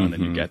 mm-hmm. And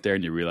then you get there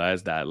and you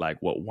realize that like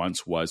what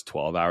once was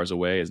 12 hours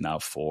away is now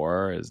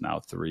 4, is now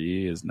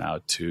 3, is now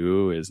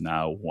 2, is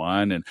now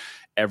 1. And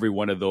every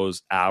one of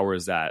those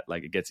hours that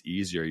like it gets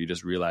easier, you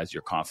just realize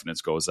your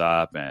confidence goes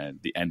up and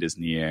the end is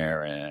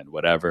near and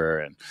whatever.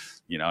 And,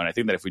 and I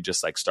think that if we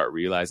just like start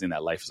realizing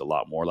that life is a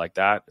lot more like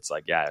that, it's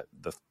like, yeah,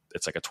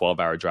 it's like a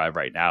 12-hour drive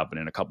right now, but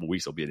in a couple of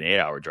weeks, it'll be an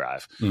 8-hour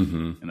drive. Mm-hmm.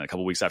 And then a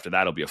couple of weeks after that,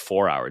 it'll be a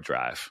 4-hour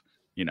drive.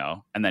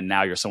 And then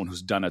now you're someone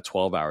who's done a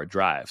 12-hour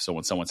drive. So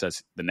when someone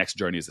says the next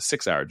journey is a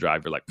 6-hour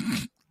drive, you're like,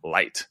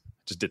 light,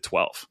 just did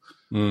 12,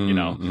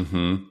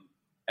 Mm-hmm.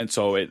 And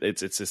so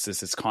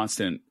it's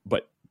constant.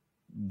 But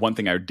one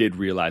thing I did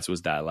realize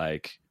was that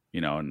like,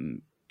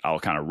 and I'll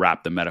kind of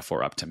wrap the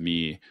metaphor up to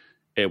me.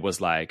 It was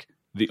like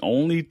the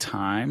only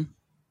time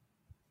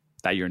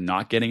that you're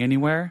not getting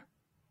anywhere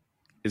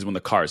is when the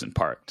car isn't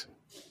parked.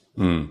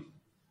 Mm.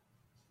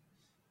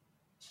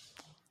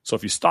 So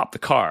if you stop the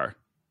car,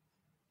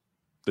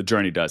 the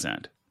journey does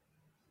end.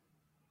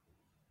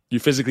 You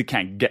physically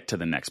can't get to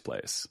the next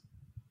place.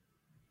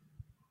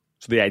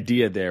 So the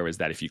idea there is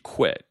that if you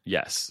quit,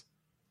 yes.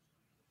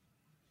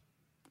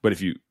 But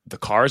if the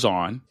car's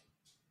on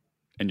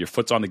and your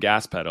foot's on the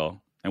gas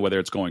pedal, and whether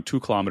it's going 2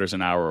 kilometers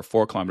an hour or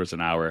 4 kilometers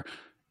an hour,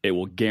 it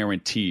will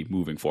guarantee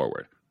moving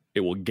forward.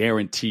 It will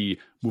guarantee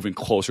moving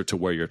closer to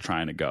where you're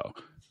trying to go.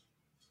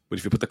 But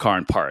if you put the car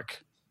in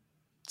park,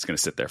 it's going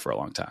to sit there for a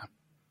long time.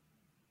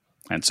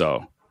 And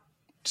so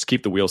just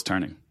keep the wheels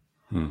turning.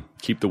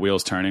 Keep the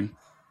wheels turning,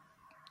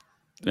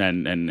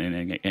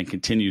 and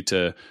continue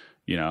to,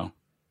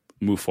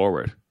 move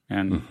forward.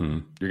 And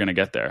you're going to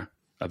get there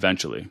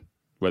eventually.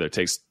 Whether it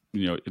takes,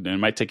 it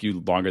might take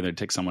you longer than it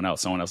takes someone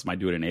else. Someone else might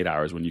do it in 8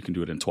 hours when you can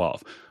do it in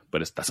 12.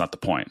 But that's not the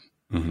point.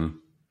 Mm-hmm.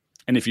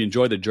 And if you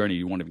enjoy the journey,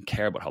 you won't even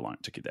care about how long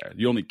it took you there.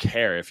 You only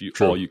care if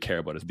all you care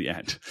about is the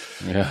end.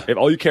 Yeah. If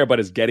all you care about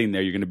is getting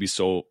there, you're going to be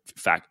so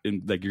you're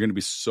going to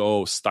be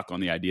so stuck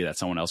on the idea that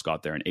someone else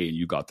got there in 8 and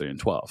you got there in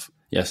 12.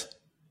 Yes.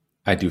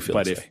 I do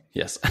feel this way.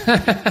 Yes.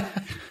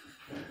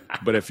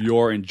 But if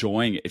you're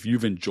enjoying it, if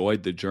you've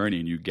enjoyed the journey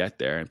and you get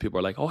there and people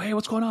are like, oh, hey,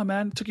 what's going on,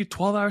 man? It took you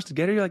 12 hours to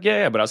get here. You're like,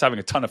 yeah, but I was having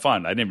a ton of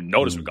fun. I didn't even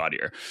notice we got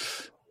here.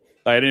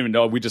 I didn't even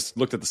know. We just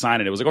looked at the sign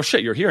and it was like, oh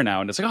shit, you're here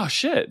now. And it's like, oh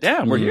shit,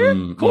 damn, we're here.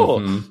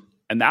 Cool.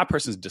 And that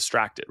person's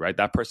distracted, right?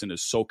 That person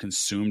is so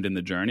consumed in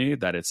the journey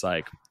that it's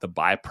like the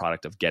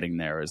byproduct of getting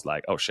there is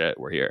like, oh shit,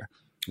 we're here.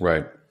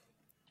 Right.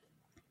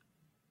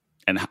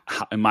 And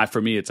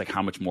for me, it's like,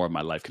 how much more of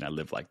my life can I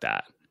live like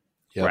that?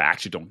 Yep. Where I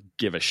actually don't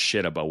give a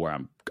shit about where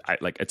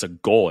like, it's a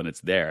goal and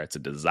it's there. It's a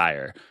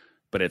desire,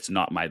 but it's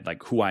not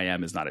like who I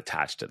am is not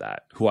attached to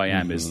that. Who I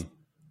am is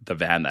the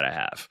van that I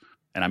have.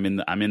 And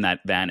I'm in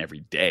that van every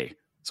day.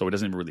 So it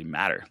doesn't even really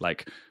matter.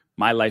 Like,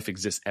 my life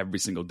exists every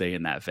single day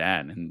in that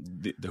van,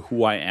 and the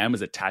who I am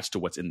is attached to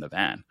what's in the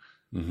van,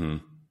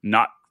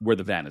 not where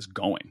the van is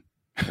going.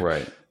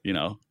 Right.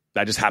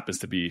 That just happens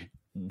to be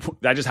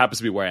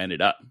where I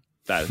ended up.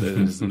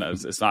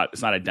 It's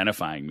not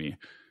identifying me,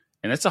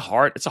 and it's a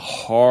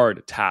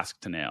hard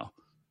task to nail.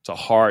 It's a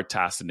hard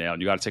task to nail,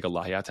 and you got to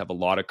you have to have a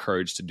lot of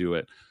courage to do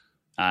it,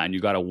 and you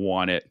got to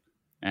want it,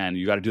 and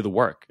you got to do the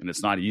work, and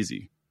it's not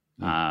easy.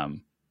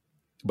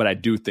 But I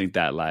do think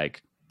that,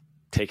 like,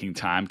 taking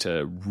time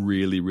to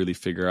really, really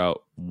figure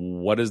out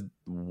what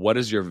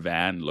does your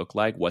van look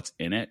like, what's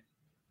in it,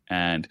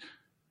 and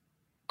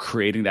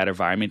creating that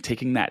environment,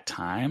 taking that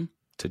time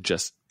to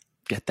just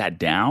get that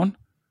down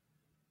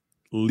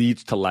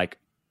leads to like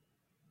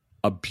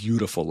a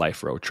beautiful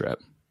life road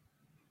trip,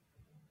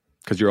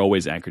 because you're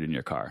always anchored in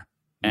your car,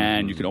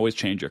 and you can always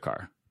change your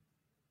car.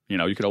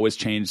 You could always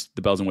change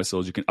the bells and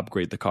whistles. You can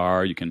upgrade the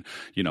car. You can,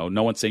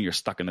 no one's saying you're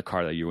stuck in the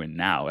car that you're in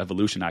now.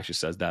 Evolution actually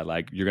says that,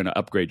 like, you're going to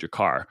upgrade your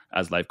car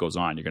as life goes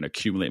on. You're going to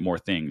accumulate more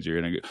things. You're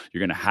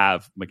going to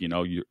have, like, a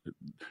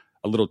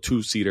little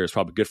 2-seater is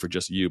probably good for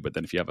just you. But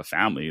then if you have a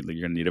family, you're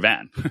going to need a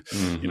van.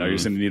 You're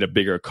just going to need a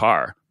bigger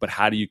car. But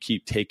how do you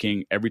keep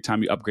taking, every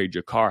time you upgrade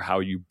your car, how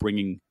are you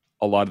bringing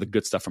a lot of the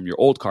good stuff from your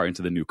old car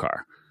into the new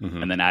car,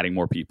 and then adding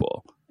more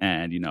people?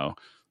 And,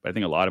 but I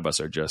think a lot of us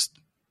are just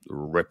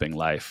ripping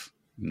life.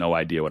 No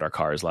idea what our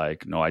car is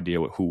like, no idea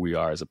who we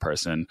are as a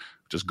person,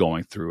 just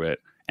going through it.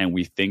 And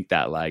we think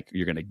that, like,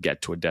 you're going to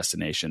get to a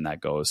destination that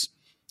goes,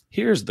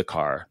 here's the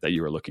car that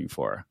you were looking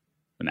for.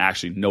 And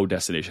actually, no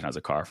destination has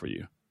a car for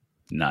you.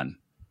 None.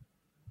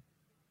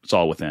 It's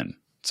all within.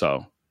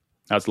 So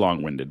that's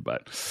long-winded,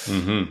 but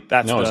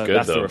that's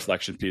the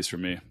reflection piece for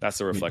me. That's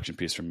the reflection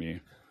piece for me.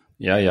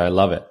 Yeah, I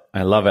love it.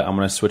 I'm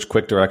going to switch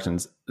quick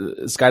directions.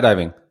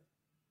 Skydiving,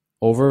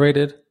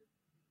 overrated,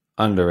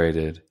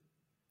 underrated,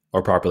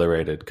 or properly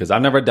rated? Because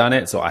I've never done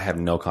it, so I have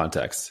no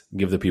context.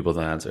 Give the people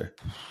the answer.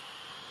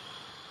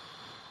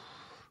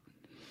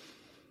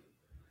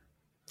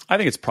 I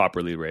think it's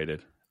properly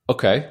rated.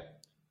 Okay.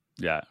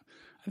 Yeah.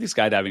 I think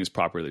skydiving is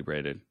properly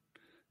rated.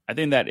 I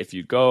think that if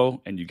you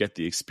go and you get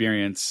the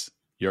experience,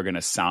 you're going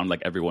to sound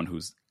like everyone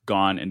who's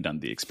gone and done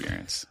the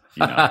experience.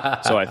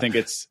 So I think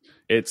it's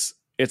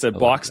a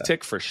box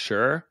tick for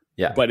sure.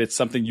 Yeah. But it's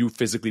something you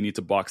physically need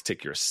to box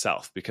tick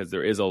yourself, because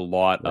there is a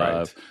lot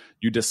of,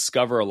 you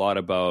discover a lot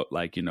about,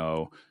 like, and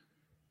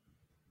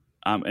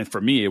for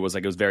me, it was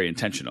very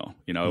intentional.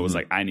 It was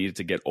like, I needed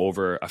to get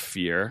over a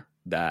fear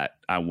that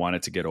I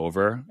wanted to get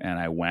over, and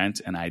I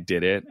went and I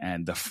did it.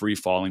 And the free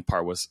falling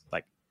part was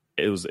like,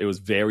 it was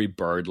very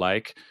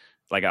bird-like.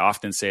 Like, I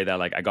often say that,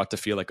 like, I got to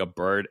feel like a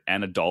bird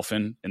and a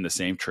dolphin in the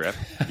same trip.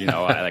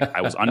 I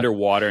was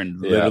underwater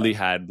and literally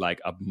had like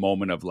a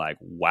moment of like,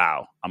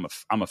 wow, I'm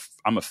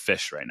a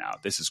fish right now.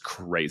 This is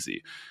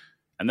crazy.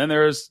 And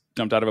then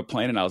jumped out of a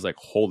plane and I was like,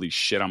 holy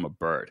shit, I'm a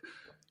bird.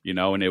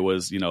 And it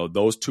was,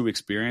 those two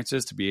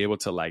experiences, to be able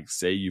to, like,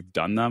 say you've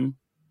done them,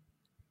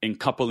 and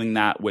coupling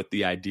that with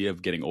the idea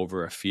of getting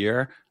over a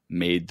fear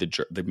made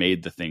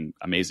the thing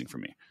amazing for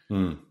me.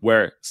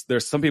 Where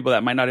there's some people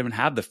that might not even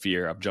have the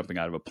fear of jumping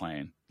out of a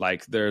plane.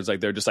 Like, they're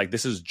just like,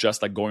 this is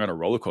just like going on a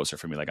roller coaster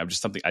for me. Like, I'm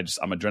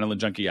adrenaline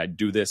junkie. I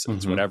do this.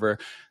 It's whatever.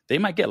 They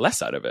might get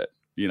less out of it,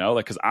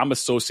 like, cause I'm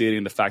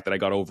associating the fact that I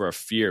got over a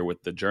fear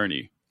with the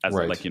journey as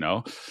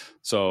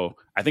so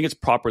I think it's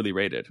properly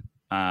rated.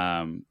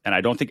 And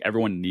I don't think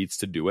everyone needs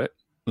to do it.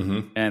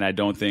 And I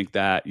don't think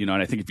that, and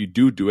I think if you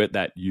do it,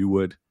 that you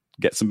would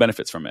get some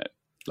benefits from it,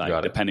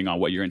 like, depending on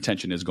what your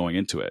intention is going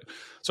into it.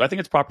 So I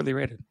think it's properly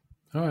rated.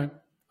 All right.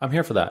 I'm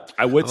here for that.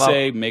 I would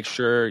say make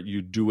sure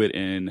you do it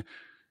in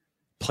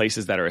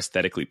places that are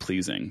aesthetically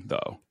pleasing,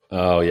 though.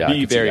 Oh, yeah.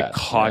 Be very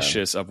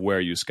cautious of where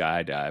you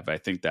skydive. I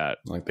think that,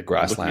 like, the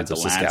grasslands of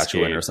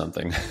Saskatchewan or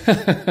something.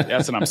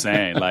 That's what I'm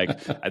saying. Like,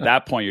 at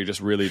that point, you're just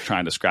really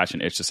trying to scratch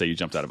an itch to say you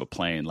jumped out of a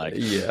plane. Like,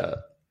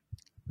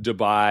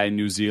 Dubai,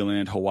 New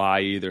Zealand,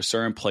 Hawaii, there's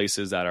certain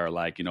places that are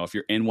like, you know, if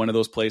you're in one of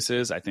those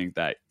places, I think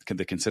that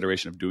the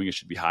consideration of doing it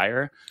should be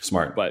higher.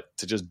 Smart. But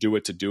to just do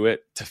it,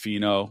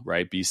 Tofino,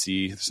 right?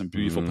 BC, there's some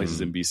beautiful places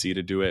in BC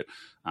to do it.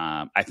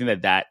 I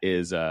think that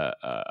is an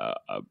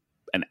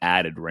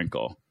added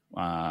wrinkle.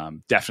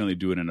 Definitely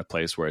do it in a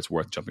place where it's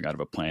worth jumping out of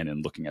a plane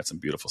and looking at some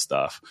beautiful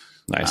stuff.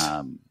 Nice.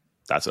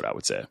 That's what I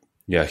would say.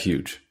 Yeah,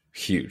 huge.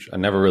 I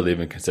never really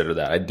even considered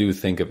that. I do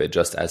think of it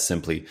just as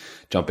simply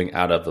jumping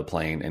out of the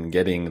plane and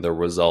getting the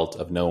result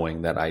of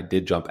knowing that I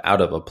did jump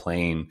out of a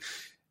plane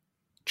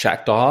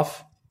checked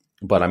off.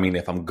 But I mean,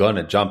 if I'm going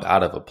to jump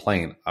out of a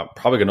plane, I'm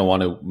probably going to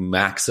want to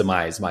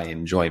maximize my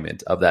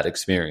enjoyment of that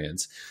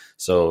experience.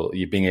 So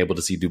you being able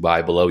to see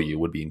Dubai below you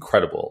would be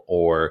incredible,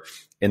 or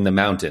in the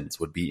mountains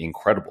would be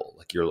incredible.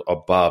 Like you're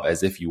above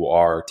as if you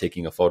are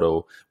taking a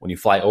photo when you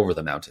fly over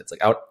the mountains.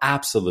 Like I would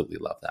absolutely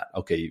love that.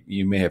 Okay,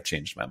 you may have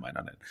changed my mind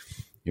on it.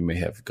 You may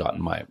have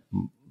gotten my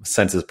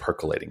senses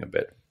percolating a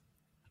bit.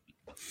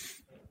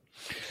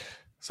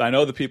 So I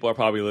know the people are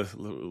probably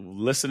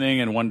listening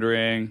and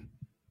wondering,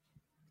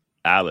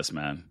 Alice,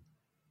 man,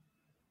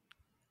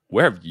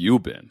 where have you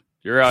been?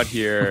 You're out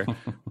here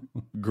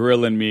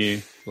grilling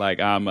me like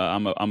I'm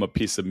a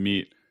piece of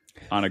meat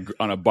on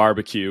a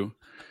barbecue.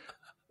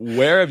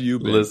 Where have you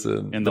been?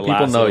 Listen, in the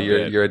people know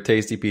you're a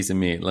tasty piece of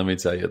meat. Let me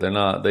tell you, they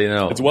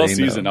know it's well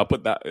seasoned. I'll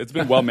put that. It's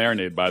been well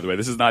marinated, by the way.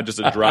 This is not just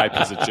a dry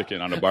piece of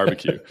chicken on a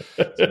barbecue.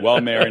 It's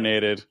well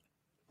marinated.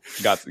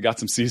 Got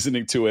some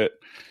seasoning to it.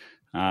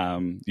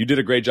 You did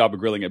a great job of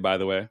grilling it, by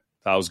the way.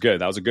 That was good.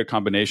 That was a good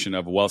combination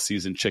of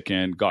well-seasoned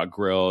chicken, got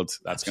grilled.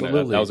 That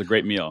was a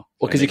great meal.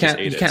 Well, because you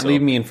can't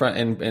leave me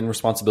in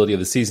responsibility of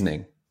the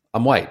seasoning.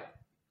 I'm white.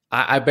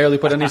 I barely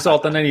put any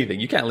salt on anything.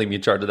 You can't leave me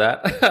in charge of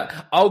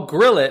that. I'll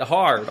grill it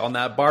hard on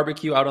that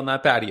barbecue out on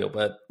that patio,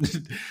 but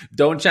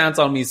don't chance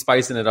on me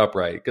spicing it up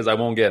right because I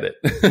won't get it.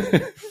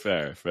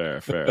 Fair.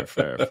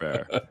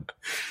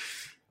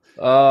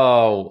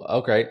 Oh,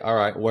 okay. All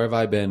right. Where have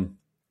I been?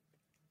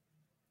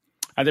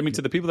 I mean,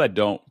 to the people that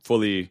don't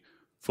fully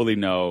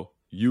know,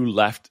 you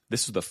left.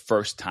 This was the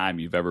first time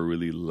you've ever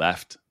really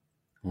left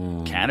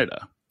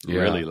Canada.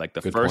 Yeah, really, like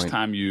the first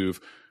time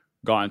you've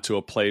gone to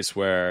a place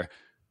where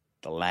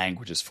the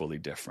language is fully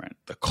different,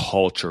 the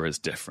culture is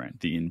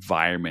different, the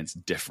environment's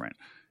different,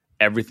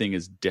 everything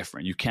is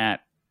different. You can't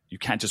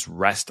just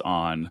rest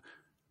on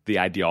the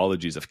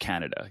ideologies of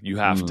Canada. You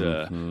have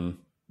to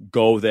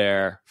go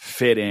there,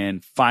 fit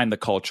in, find the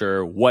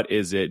culture. What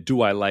is it?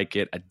 Do I like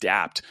it?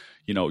 Adapt.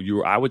 You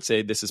know, I would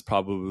say this has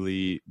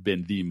probably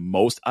been the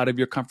most out of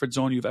your comfort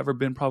zone you've ever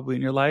been probably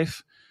in your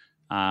life.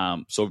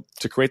 So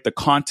to create the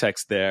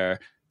context there,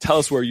 tell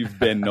us where you've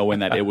been, knowing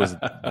that it was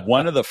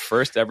one of the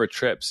first ever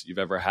trips you've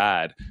ever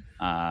had.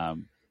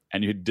 And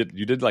you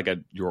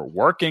were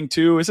working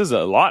too. This is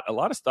a lot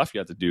of stuff you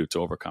had to do to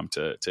overcome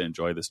to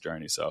enjoy this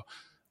journey. So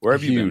where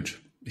have you been?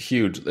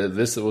 Huge.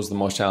 This was the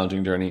most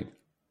challenging journey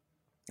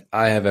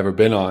I have ever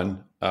been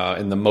on,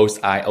 and the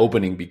most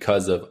eye-opening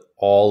because of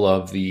all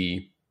of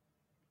the,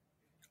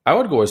 I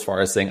would go as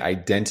far as saying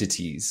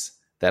identities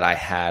that I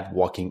had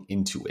walking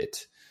into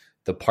it.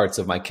 The parts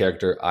of my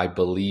character I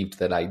believed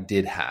that I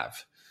did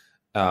have.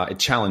 It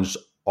challenged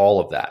all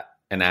of that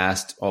and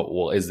asked, oh,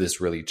 well, is this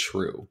really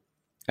true?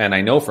 And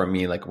I know for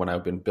me, like when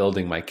I've been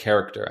building my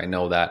character, I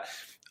know that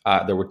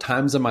there were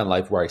times in my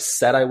life where I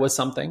said I was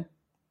something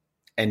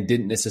and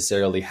didn't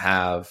necessarily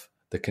have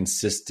the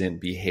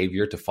consistent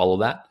behavior to follow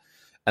that.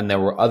 And there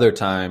were other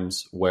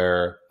times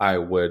where I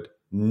would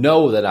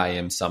know that I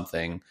am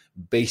something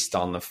based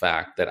on the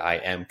fact that I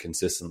am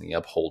consistently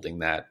upholding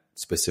that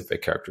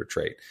specific character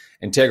trait.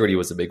 Integrity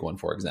was a big one,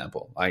 for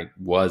example. I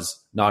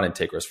was not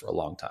integrous for a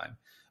long time,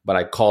 but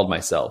I called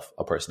myself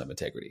a person of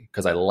integrity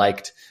because I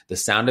liked the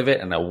sound of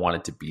it and I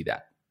wanted to be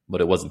that,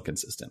 but it wasn't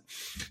consistent.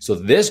 So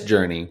this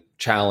journey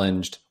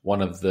challenged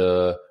one of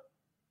the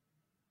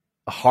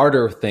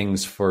harder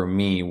things for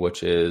me,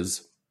 which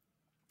is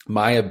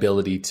my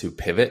ability to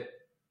pivot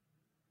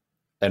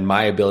and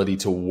my ability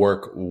to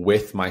work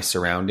with my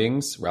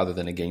surroundings rather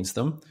than against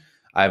them.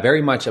 I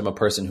very much am a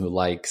person who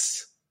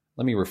likes,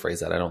 let me rephrase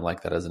that. I don't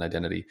like that as an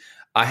identity.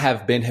 I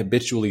have been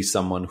habitually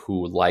someone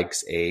who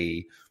likes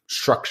a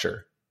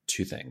structure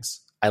to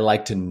things. I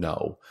like to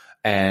know.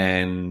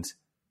 And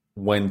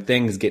when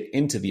things get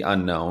into the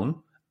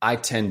unknown, I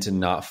tend to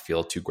not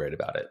feel too great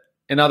about it.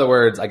 In other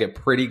words, I get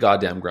pretty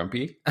goddamn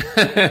grumpy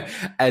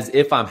as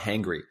if I'm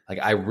hangry. Like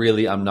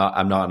I'm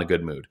not in a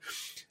good mood.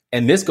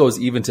 And this goes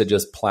even to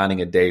just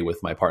planning a day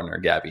with my partner,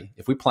 Gabby.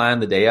 If we plan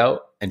the day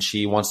out and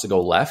she wants to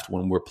go left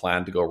when we're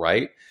planned to go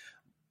right,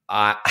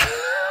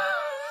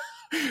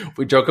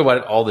 we joke about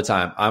it all the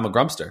time. I'm a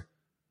grumpster.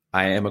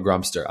 I am a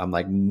grumpster. I'm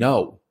like,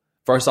 no.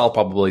 First, I'll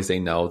probably say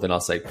no. Then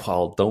I'll say,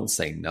 well, don't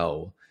say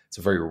no. It's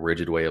a very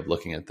rigid way of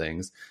looking at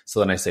things. So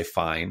then I say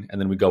fine. And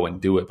then we go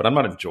and do it. But I'm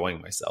not enjoying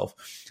myself.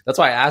 That's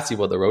why I asked you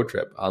about the road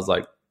trip. I was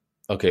like,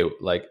 okay,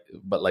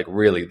 but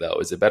really though,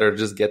 is it better to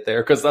just get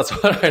there? Because that's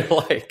what I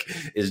like,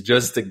 is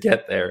just to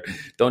get there.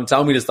 Don't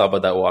tell me to stop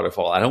at that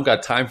waterfall. I don't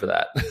got time for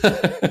that.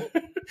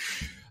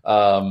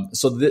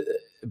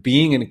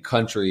 being in a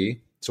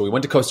country, so we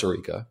went to Costa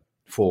Rica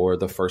for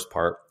the first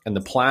part, and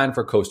the plan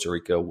for Costa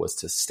Rica was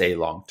to stay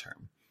long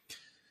term.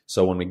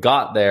 So when we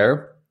got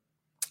there,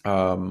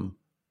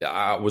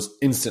 I was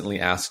instantly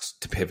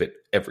asked to pivot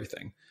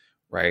everything,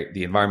 right?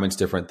 The environment's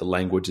different. The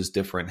language is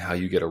different. How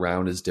you get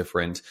around is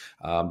different.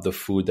 The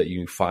food that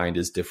you find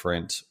is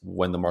different.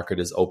 When the market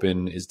is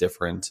open is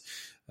different.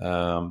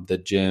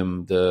 The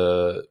gym,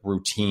 the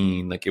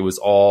routine, like it was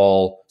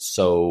all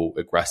so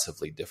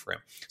aggressively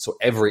different. So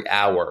every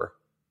hour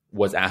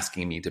was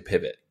asking me to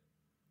pivot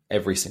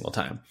every single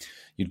time.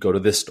 You'd go to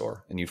this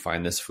store and you'd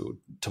find this food.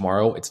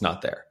 Tomorrow, it's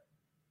not there.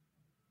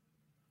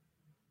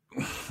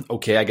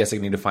 Okay, I guess I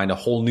need to find a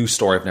whole new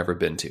store I've never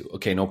been to.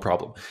 Okay, no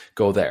problem.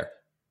 Go there.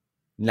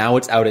 Now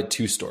it's out at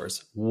 2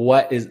 stores.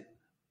 I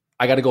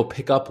got to go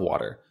pick up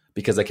water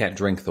because I can't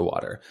drink the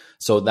water.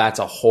 So that's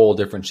a whole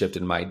different shift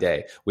in my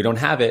day. We don't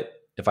have it.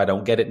 If I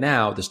don't get it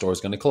now, the store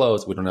is going to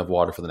close. We don't have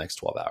water for the next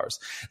 12 hours.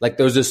 Like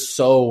there's just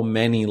so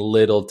many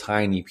little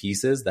tiny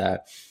pieces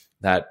that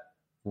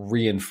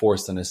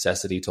reinforce the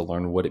necessity to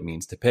learn what it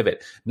means to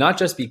pivot. Not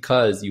just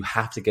because you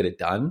have to get it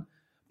done,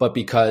 but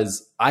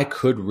because I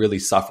could really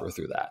suffer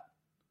through that.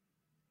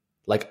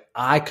 Like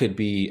I could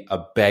be a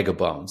bag of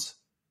bones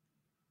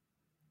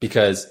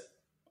because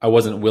I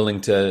wasn't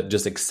willing to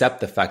just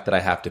accept the fact that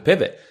I have to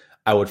pivot.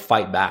 I would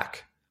fight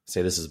back,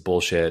 say, this is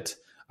bullshit.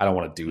 I don't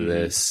want to do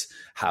this.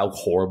 How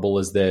horrible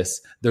is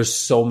this? There's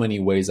so many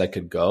ways I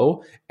could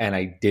go and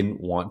I didn't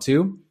want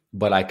to,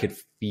 but I could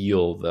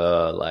feel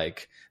the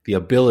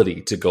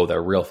ability to go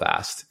there real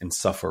fast and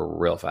suffer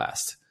real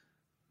fast.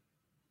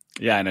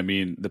 Yeah, and I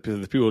mean, the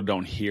people who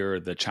don't hear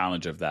the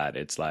challenge of that,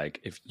 it's like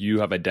if you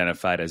have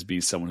identified as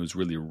being someone who's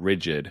really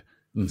rigid,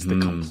 it's the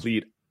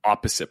complete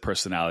opposite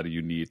personality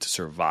you need to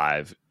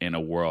survive in a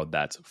world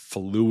that's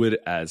fluid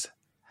as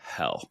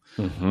hell.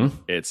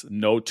 It's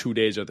no 2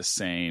 days are the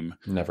same.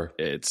 Never.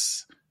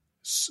 It's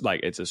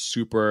a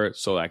super,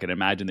 so I can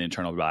imagine the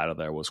internal battle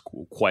there was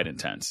quite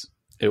intense.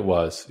 It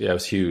was. Yeah, it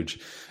was huge.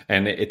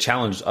 And it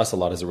challenged us a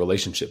lot as a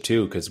relationship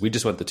too, because we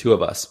just went the 2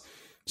 of us.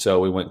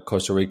 So we went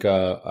Costa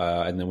Rica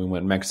and then we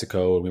went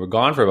Mexico, and we were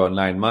gone for about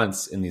 9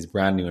 months in these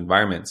brand new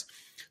environments.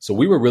 So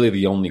we were really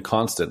the only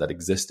constant that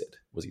existed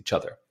was each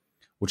other,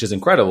 which is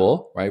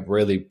incredible, right?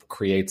 Really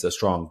creates a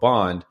strong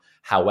bond.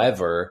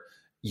 However,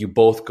 you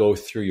both go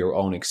through your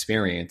own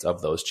experience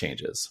of those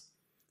changes.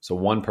 So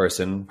one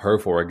person, her,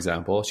 for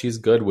example, she's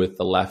good with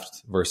the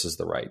left versus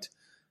the right.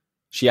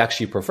 She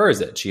actually prefers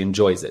it. She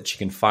enjoys it. She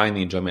can find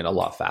the enjoyment a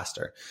lot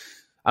faster.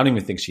 I don't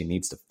even think she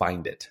needs to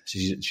find it.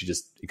 She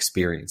just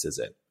experiences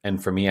it.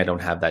 And for me, I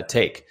don't have that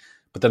take.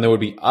 But then there would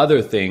be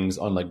other things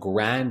on a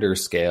grander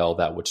scale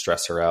that would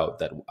stress her out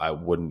that I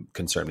wouldn't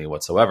concern me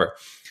whatsoever.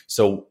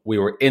 So we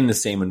were in the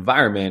same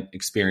environment,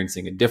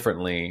 experiencing it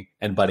differently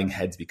and butting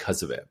heads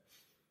because of it,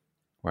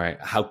 right?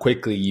 How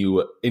quickly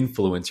you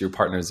influence your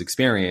partner's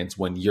experience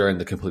when you're in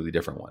the completely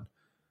different one.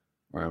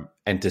 Right?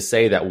 And to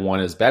say that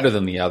one is better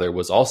than the other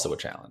was also a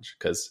challenge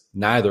because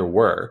neither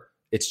were.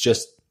 It's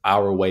just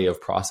our way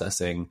of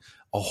processing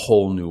a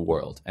whole new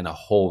world and a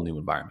whole new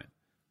environment.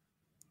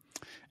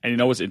 And you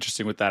know what's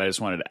interesting with that? I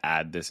just wanted to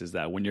add this is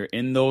that when you're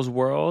in those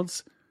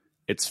worlds,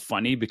 it's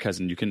funny because,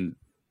 and you can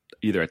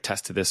either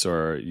attest to this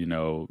or,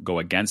 go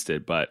against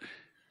it, but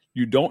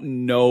you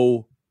don't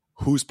know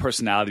whose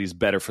personality is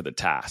better for the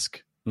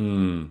task.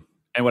 And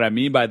what I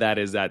mean by that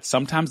is that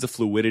sometimes the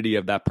fluidity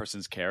of that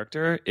person's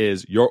character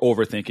is you're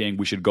overthinking,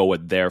 we should go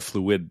with their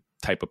fluid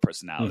type of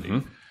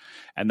personality.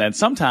 And then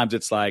sometimes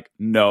it's like,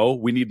 no,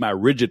 we need my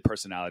rigid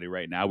personality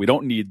right now. We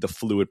don't need the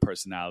fluid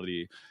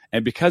personality.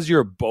 And because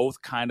you're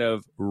both kind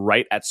of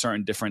right at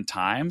certain different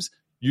times,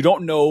 you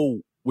don't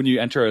know when you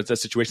enter a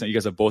situation that you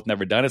guys have both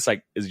never done. It's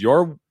like, is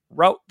your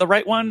route the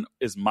right one?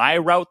 Is my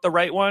route the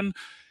right one?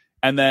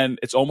 And then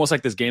it's almost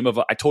like this game of,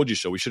 I told you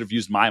so. We should have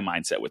used my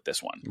mindset with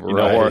this one.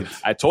 Or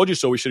I told you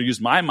so. We should have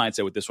used my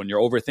mindset with this one. You're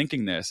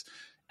overthinking this.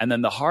 And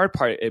then the hard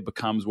part, it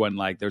becomes when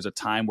there's a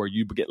time where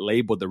you get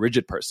labeled the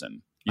rigid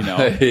person,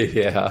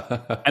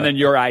 Yeah. And then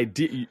your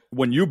idea,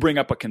 when you bring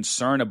up a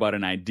concern about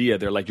an idea,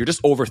 they're like, you're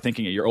just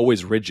overthinking it. You're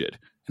always rigid.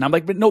 And I'm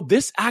like, but no,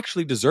 this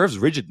actually deserves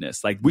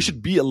rigidness. Like we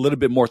should be a little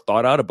bit more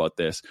thought out about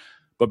this.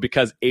 But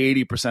because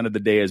 80% of the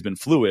day has been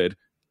fluid,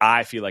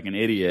 I feel like an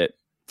idiot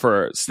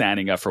for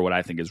standing up for what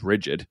I think is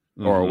rigid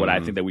or what I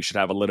think that we should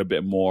have a little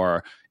bit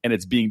more. And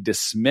it's being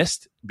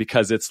dismissed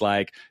because it's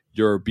like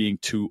you're being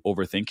too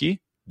overthinky.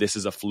 This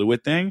is a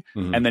fluid thing.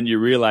 And then you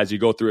realize you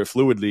go through it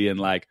fluidly and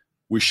like,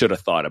 we should have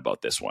thought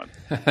about this one,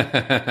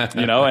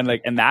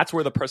 and that's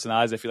where the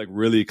personalities I feel like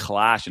really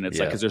clash. And it's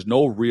like, cause there's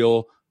no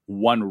real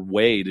one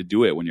way to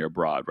do it when you're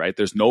abroad, right?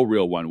 There's no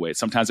real one way.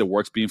 Sometimes it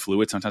works being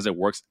fluid. Sometimes it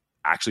works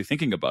actually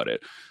thinking about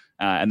it.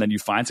 And then you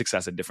find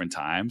success at different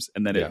times.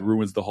 And then it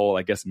ruins the whole,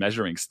 I guess,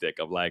 measuring stick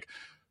of like,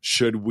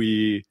 should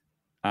we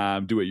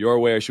do it your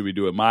way or should we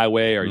do it my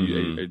way? Or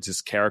you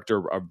just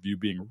character of you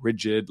being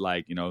rigid,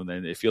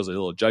 then it feels a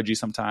little judgy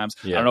sometimes.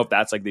 I don't know if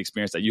that's like the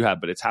experience that you have,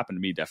 but it's happened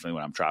to me definitely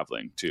when I'm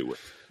traveling too,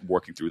 with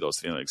working through those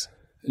feelings.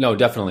 No,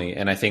 definitely.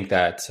 And I think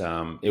that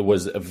it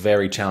was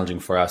very challenging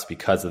for us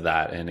because of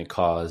that. And it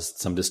caused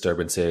some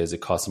disturbances. It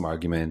caused some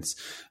arguments.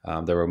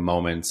 There were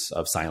moments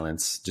of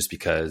silence just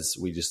because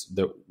we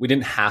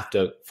didn't have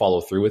to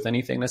follow through with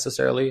anything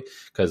necessarily.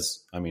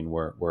 Because, I mean,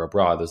 we're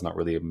abroad. There's not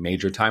really a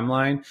major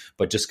timeline.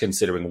 But just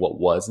considering what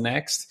was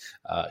next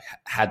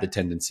had the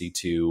tendency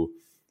to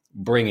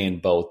bring in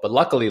both. But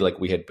luckily, like,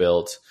 we had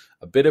built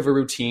a bit of a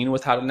routine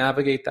with how to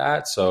navigate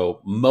that.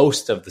 So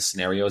most of the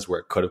scenarios where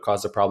it could have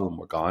caused a problem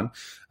were gone.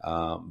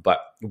 But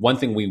one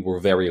thing we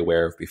were very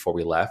aware of before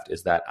we left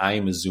is that I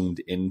am a zoomed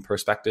in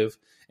perspective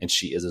and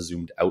she is a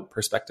zoomed out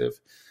perspective.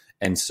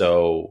 And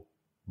so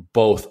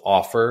both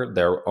offer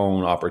their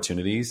own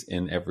opportunities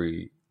in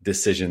every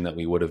decision that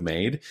we would have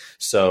made.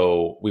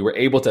 So we were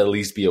able to at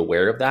least be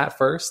aware of that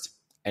first.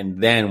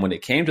 And then when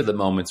it came to the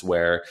moments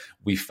where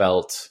we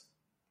felt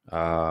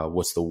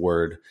what's the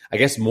word? I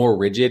guess more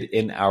rigid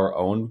in our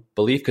own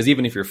belief. Because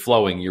even if you're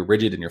flowing, you're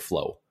rigid in your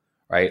flow,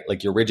 right?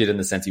 Like, you're rigid in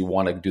the sense you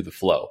want to do the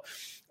flow.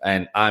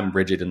 And I'm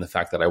rigid in the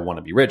fact that I want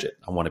to be rigid.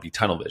 I want to be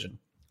tunnel vision.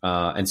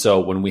 And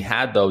so when we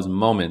had those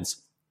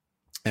moments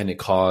and it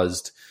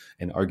caused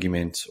an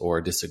argument or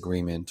a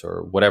disagreement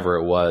or whatever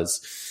it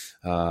was,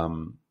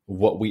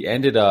 what we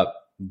ended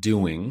up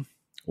doing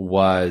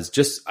was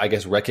just, I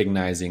guess,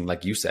 recognizing,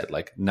 like you said,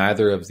 like,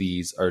 neither of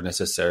these are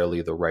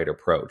necessarily the right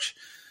approach.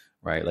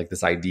 Right? Like,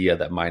 this idea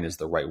that mine is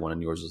the right one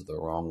and yours is the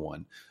wrong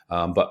one.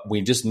 But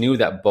we just knew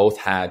that both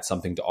had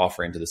something to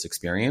offer into this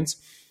experience.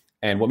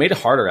 And what made it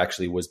harder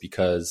actually was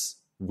because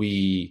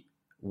we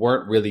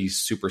weren't really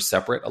super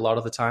separate a lot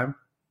of the time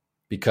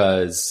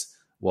because,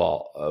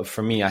 well,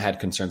 for me, I had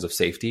concerns of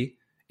safety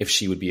if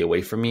she would be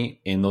away from me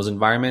in those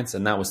environments.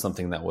 And that was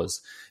something that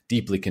was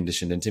deeply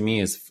conditioned into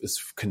me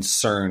is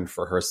concern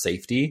for her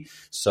safety.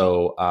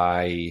 So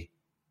I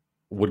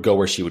would go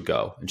where she would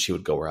go and she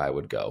would go where I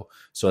would go.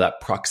 So that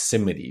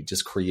proximity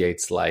just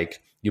creates,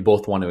 like, you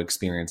both want to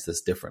experience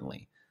this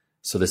differently.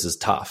 So this is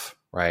tough,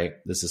 right?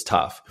 This is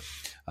tough.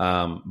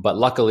 But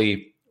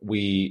luckily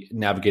we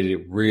navigated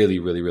it really,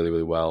 really, really,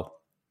 really well.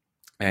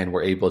 And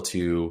we're able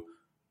to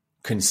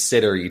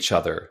consider each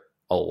other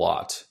a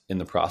lot in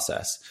the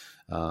process.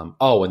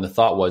 And the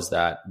thought was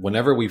that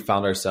whenever we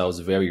found ourselves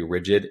very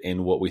rigid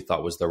in what we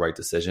thought was the right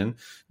decision,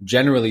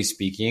 generally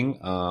speaking,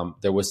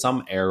 there was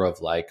some air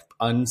of, like,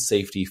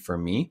 unsafety for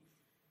me.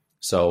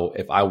 So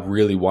if I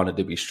really wanted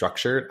to be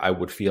structured, I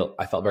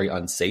felt very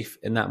unsafe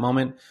in that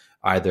moment,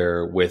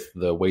 either with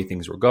the way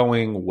things were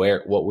going,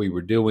 what we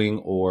were doing,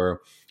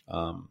 or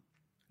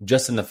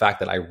just in the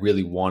fact that I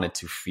really wanted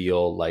to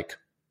feel like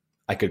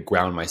I could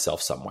ground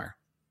myself somewhere,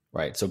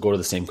 right? So go to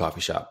the same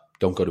coffee shop.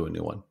 Don't go to a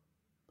new one.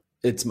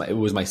 It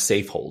was my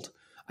safe hold.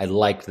 I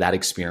liked that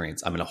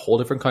experience. I'm in a whole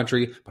different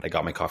country, but I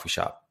got my coffee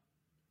shop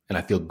and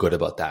I feel good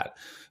about that.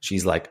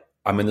 She's like,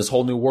 I'm in this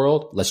whole new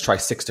world. Let's try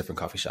 6 different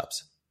coffee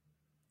shops.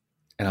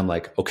 And I'm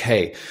like,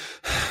 okay,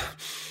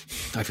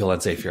 I feel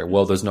unsafe here.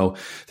 Well, there's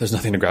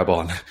nothing to grab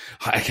on.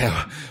 I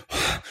can't,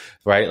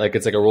 right? Like,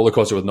 it's like a roller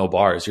coaster with no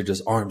bars.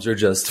 Arms are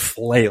just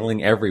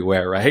flailing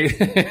everywhere, right?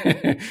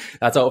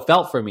 That's how it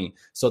felt for me.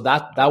 So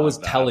that was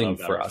telling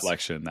for us.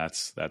 Reflection.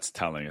 That's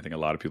telling. I think a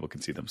lot of people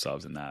can see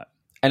themselves in that.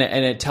 And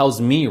it tells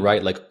me,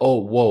 right? Like,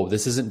 oh, whoa,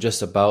 this isn't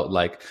just about,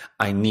 like,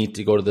 I need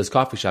to go to this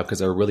coffee shop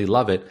because I really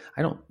love it.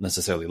 I don't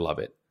necessarily love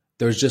it.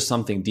 There's just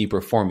something deeper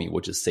for me,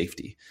 which is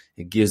safety.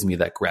 It gives me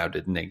that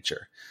grounded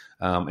nature.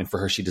 And for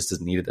her, she just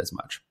doesn't need it as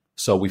much.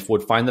 So we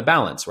would find the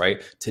balance,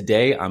 right?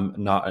 Today, I'm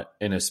not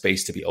in a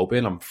space to be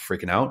open. I'm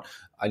freaking out.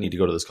 I need to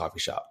go to this coffee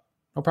shop.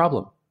 No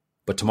problem.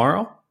 But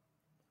tomorrow,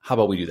 how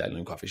about we do that in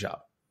a coffee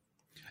shop?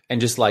 And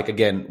just, like,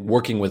 again,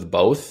 working with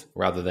both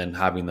rather than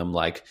having them,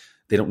 like,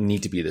 they don't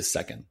need to be this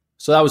second.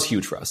 So that was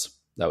huge for us.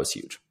 That was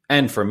huge.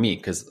 And for me,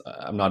 because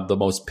I'm not the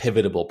most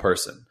pivotal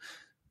person.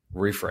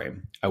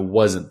 Reframe. I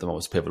wasn't the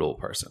most pivotal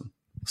person.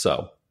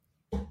 So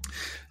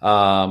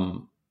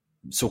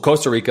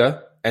Costa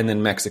Rica and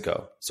then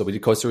Mexico. So we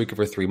did Costa Rica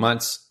for 3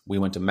 months. We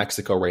went to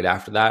Mexico right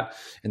after that.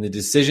 And the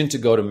decision to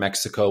go to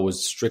Mexico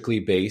was strictly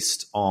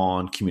based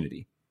on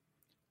community.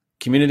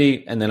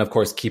 And then, of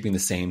course, keeping the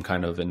same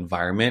kind of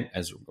environment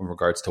as in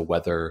regards to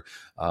weather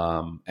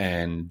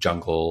and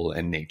jungle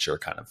and nature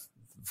kind of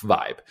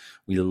vibe.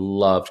 We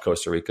loved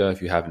Costa Rica.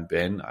 If you haven't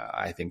been,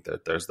 I think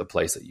that there's the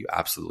place that you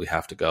absolutely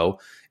have to go.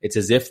 It's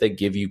as if they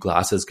give you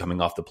glasses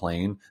coming off the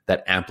plane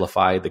that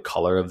amplify the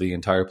color of the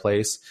entire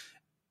place.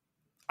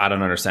 I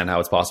don't understand how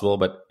it's possible,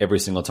 but every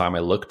single time I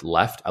looked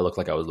left, I looked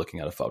like I was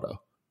looking at a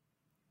photo.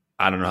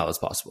 I don't know how that's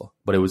possible,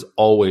 but it was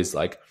always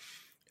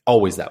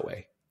that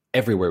way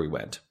everywhere we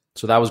went.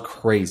 So that was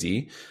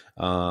crazy.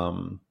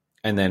 And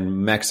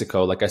then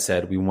Mexico, like I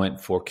said, we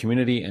went for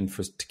community and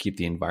to keep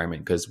the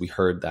environment because we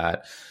heard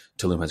that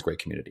Tulum has great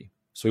community.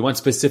 So we went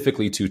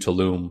specifically to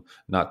Tulum,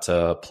 not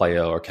to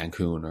Playa or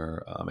Cancun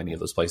or any of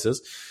those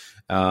places.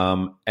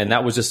 And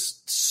that was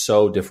just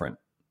so different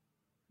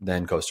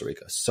than Costa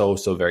Rica. So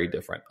very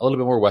different. A little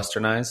bit more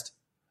westernized.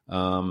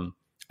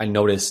 I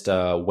noticed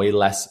way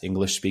less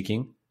English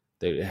speaking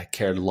They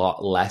cared a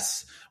lot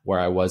less where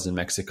I was in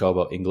Mexico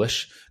about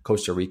English.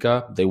 Costa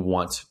Rica, they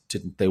want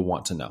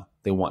to know,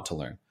 they want to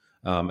learn,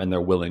 and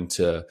they're willing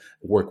to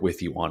work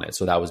with you on it.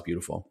 So that was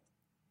beautiful,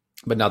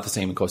 but not the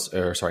same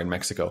in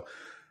Mexico.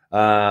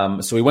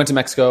 So we went to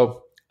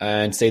Mexico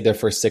and stayed there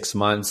for 6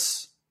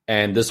 months.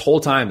 And this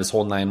whole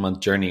 9-month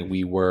journey,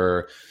 we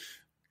were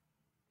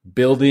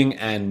building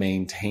and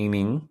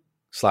maintaining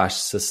 /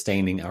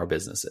 sustaining our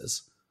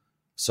businesses.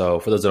 So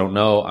for those that don't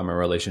know, I'm a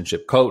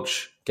relationship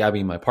coach.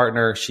 Gabby, my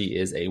partner, she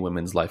is a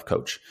women's life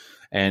coach.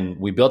 And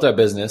we built our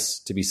business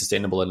to be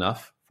sustainable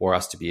enough for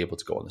us to be able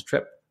to go on this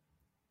trip.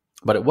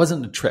 But it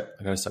wasn't a trip.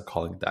 I got to start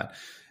calling it that.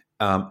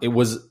 It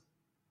was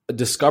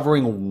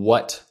discovering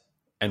what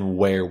and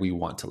where we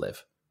want to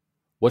live.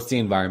 What's the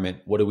environment?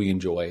 What do we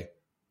enjoy?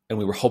 And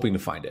we were hoping to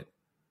find it.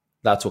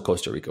 That's what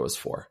Costa Rica was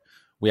for.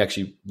 We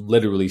actually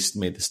literally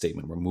made the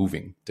statement, we're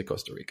moving to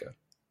Costa Rica.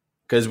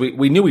 Because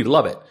we knew we'd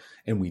love it,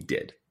 and we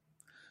did.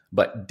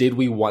 But did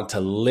we want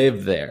to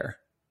live there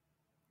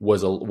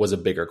was a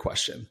bigger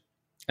question.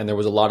 And there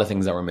was a lot of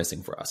things that were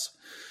missing for us.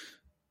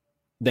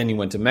 Then you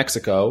went to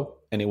Mexico,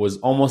 and it was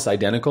almost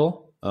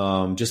identical,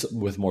 just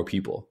with more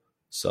people.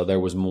 So there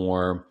was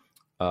more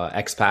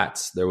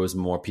expats. There was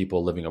more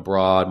people living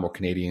abroad, more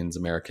Canadians,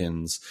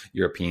 Americans,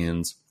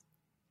 Europeans.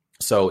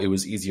 So it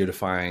was easier to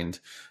find,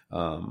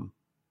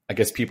 I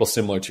guess, people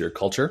similar to your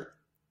culture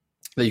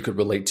that you could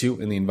relate to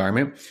in the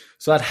environment.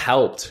 So that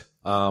helped.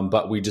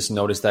 But we just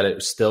noticed that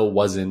it still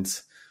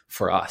wasn't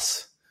for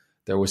us.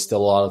 There was still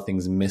a lot of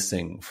things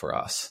missing for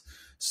us.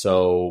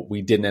 So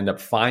we didn't end up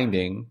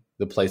finding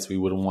the place we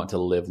would want to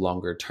live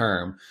longer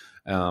term.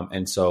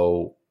 And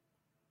so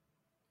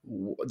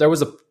there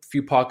was a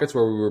few pockets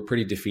where we were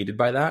pretty defeated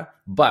by that.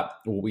 But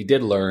what we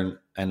did learn,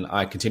 and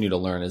I continue to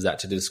learn, is that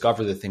to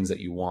discover the things that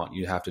you want,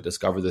 you have to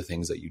discover the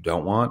things that you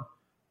don't want.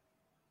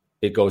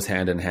 It goes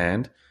hand in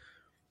hand.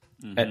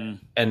 Mm-hmm.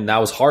 And that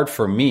was hard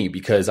for me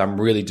because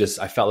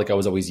I felt like I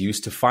was always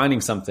used to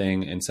finding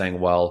something and saying,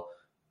 well,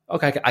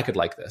 okay, I could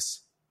like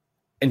this.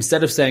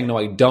 Instead of saying, no,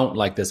 I don't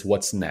like this,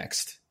 what's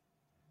next?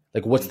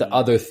 Like, what's the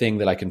other thing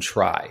that I can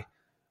try,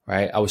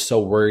 right? I was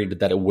so worried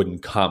that it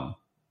wouldn't come.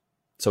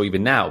 So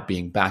even now,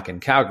 being back in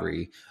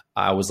Calgary,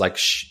 I was like,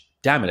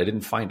 damn it, I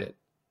didn't find it.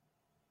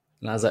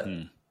 And I was like,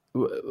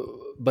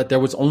 but there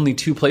was only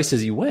 2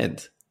 places you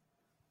went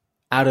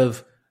out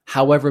of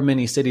however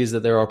many cities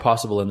that there are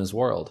possible in this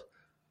world.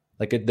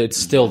 Like it's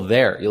still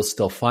there. You'll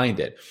still find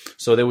it.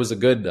 So there was a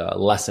good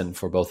lesson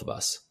for both of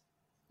us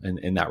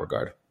in that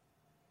regard.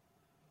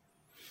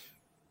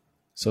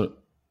 So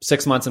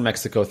 6 months in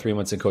Mexico, 3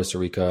 months in Costa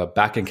Rica,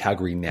 back in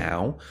Calgary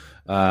now.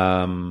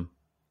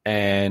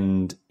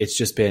 And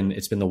it's been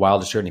the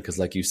wildest journey. Cause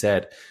like you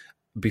said,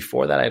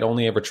 before that, I'd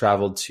only ever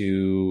traveled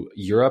to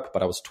Europe,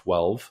 but I was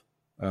 12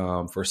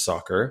 for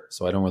soccer.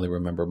 So I don't really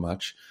remember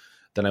much.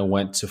 Then I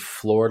went to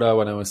Florida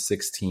when I was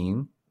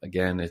 16.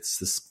 Again,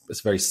 it's a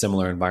very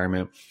similar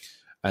environment.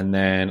 And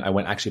then I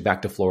went actually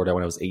back to Florida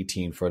when I was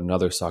 18 for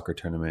another soccer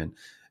tournament.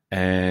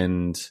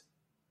 And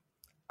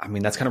I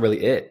mean, that's kind of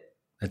really it.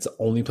 It's the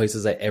only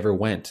places I ever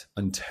went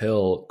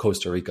until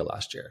Costa Rica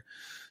last year.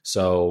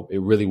 So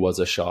it really was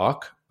a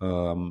shock.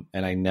 And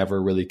I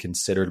never really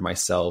considered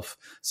myself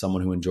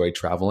someone who enjoyed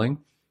traveling,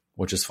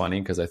 which is funny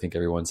because I think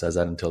everyone says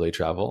that until they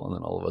travel. And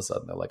then all of a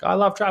sudden they're like, I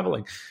love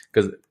traveling,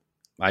 because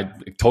I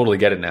totally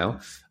get it now.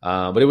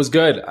 But it was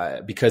good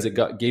because it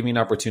gave me an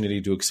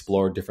opportunity to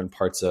explore different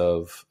parts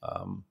of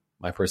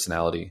my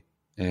personality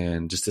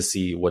and just to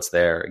see what's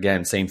there.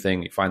 Again, same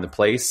thing. You find the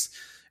place.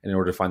 And in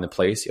order to find the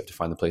place, you have to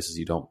find the places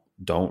you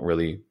don't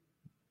really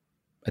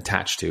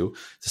attach to.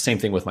 It's the same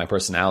thing with my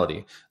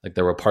personality. Like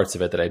there were parts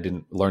of it that I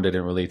didn't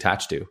really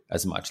attach to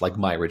as much, like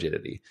my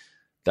rigidity.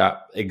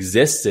 That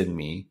exists in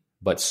me,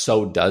 but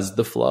so does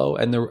the flow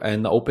and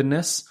the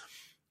openness.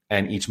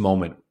 And each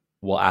moment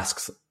will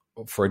ask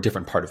for a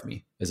different part of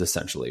me is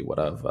essentially what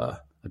I've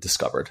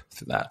discovered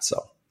through that.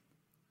 So.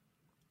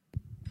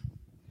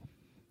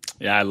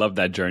 Yeah, I love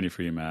that journey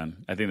for you,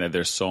 man. I think that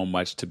there's so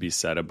much to be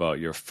said about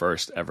your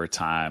first ever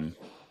time,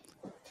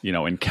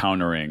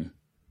 encountering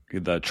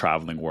the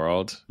traveling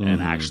world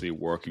and actually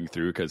working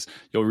through, because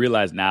you'll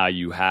realize now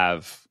you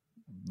have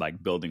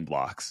like building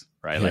blocks,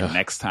 right? Yeah. Like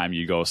next time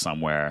you go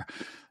somewhere,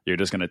 you're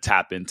just going to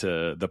tap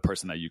into the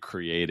person that you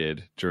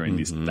created during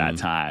that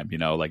time,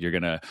 like you're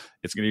going to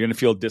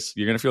feel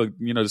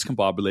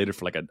discombobulated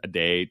for like a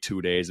day,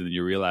 2 days. And then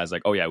you realize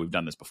like, oh yeah, we've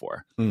done this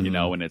before,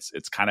 and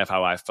it's kind of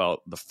how I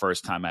felt the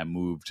first time I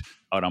moved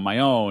out on my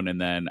own.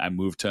 And then I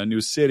moved to a new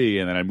city,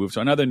 and then I moved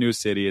to another new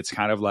city. It's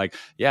kind of like,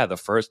 yeah, the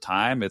first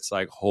time it's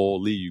like,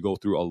 holy, you go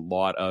through a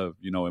lot of,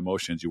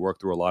 emotions, you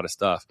work through a lot of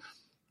stuff.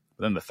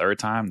 Then the third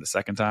time, the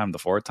second time, the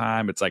fourth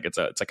time, it's like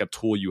a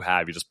tool you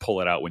have. You just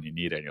pull it out when you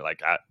need it. And you're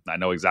like, I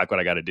know exactly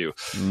what I got to do.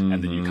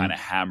 And then you kind of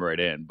hammer it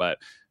in. But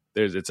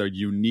it's a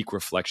unique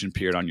reflection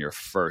period on your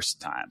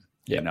first time,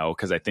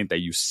 because I think that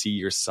you see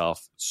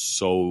yourself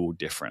so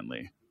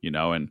differently,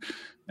 and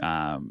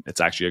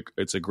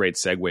it's a great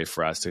segue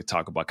for us to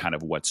talk about kind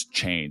of what's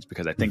changed,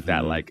 because I think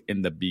that like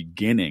in the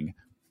beginning,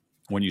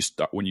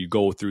 when you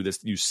go through this,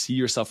 you see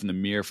yourself in the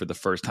mirror for the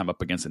first time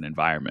up against an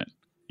environment,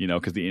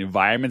 because the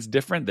environment's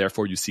different.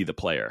 Therefore, you see the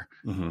player,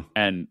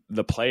 and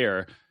the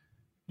player,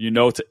 in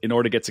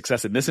order to get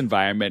success in this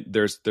environment,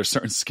 there's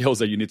certain skills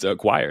that you need to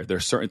acquire.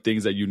 There's certain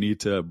things that you need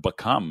to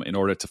become in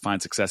order to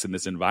find success in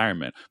this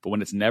environment. But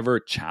when it's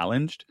never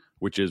challenged,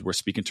 which is, we're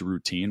speaking to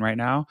routine right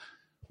now,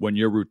 when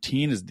your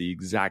routine is the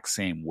exact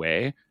same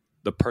way,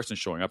 the person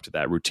showing up to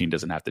that routine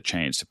doesn't have to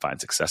change to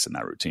find success in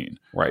that routine.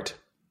 Right.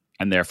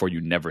 And therefore you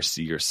never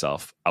see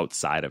yourself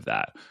outside of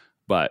that.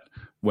 But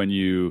when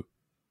you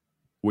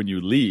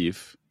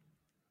leave,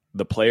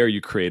 the player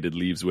you created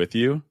leaves with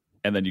you,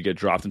 and then you get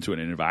dropped into an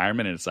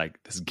environment and it's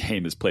like, this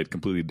game is played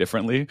completely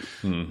differently.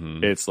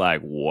 It's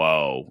like,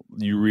 whoa,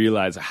 you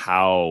realize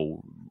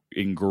how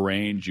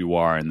ingrained you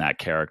are in that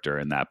character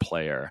and that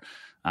player.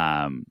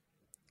 And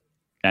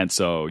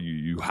so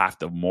you have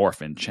to morph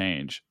and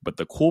change. But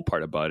the cool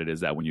part about it is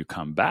that when you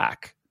come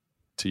back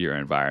to your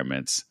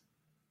environments,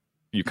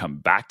 you come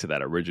back to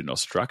that original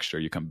structure,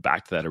 you come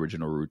back to that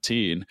original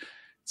routine.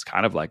 It's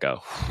kind of like a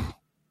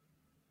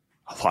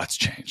lot's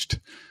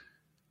changed,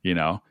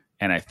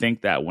 And I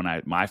think that when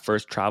my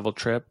first travel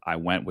trip, I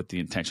went with the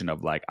intention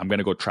of like, I'm going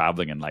to go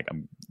traveling and like,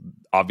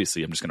 I'm just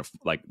going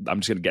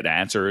to get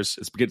answers.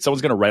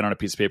 Someone's going to write on a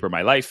piece of paper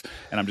my life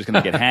and I'm just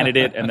going to get handed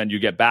it. And then you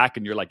get back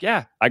and you're like,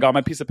 yeah, I got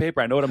my piece of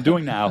paper. I know what I'm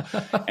doing now.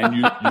 And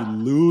you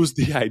lose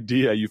the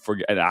idea. You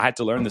forget. And I had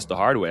to learn this the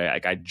hard way.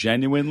 Like I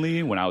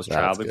genuinely, when I was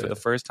traveling for the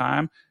first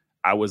time,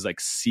 I was like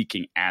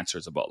seeking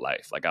answers about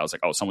life. Like I was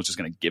like, oh, someone's just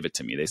going to give it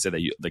to me. They said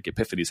that like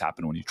epiphanies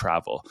happen when you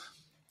travel.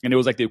 And it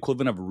was like the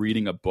equivalent of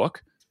reading a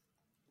book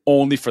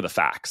only for the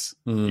facts,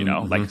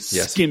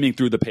 skimming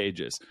through the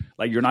pages.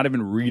 Like you're not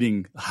even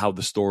reading how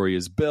the story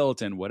is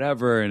built and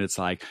whatever. And it's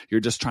like, you're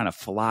just trying to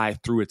fly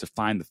through it to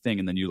find the thing.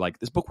 And then you like,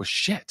 this book was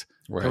shit.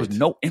 Right. There was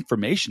no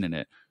information in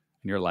it.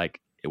 And you're like,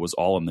 it was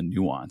all in the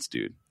nuance,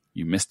 dude.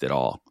 You missed it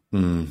all.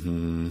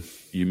 You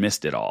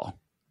missed it all,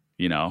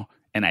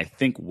 And I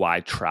think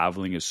why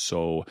traveling is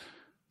so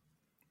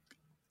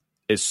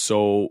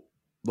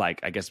like,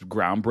 I guess,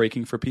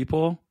 groundbreaking for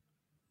people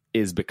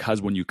is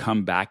because when you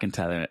come back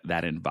into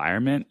that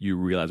environment, you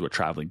realize what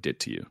traveling did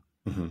to you.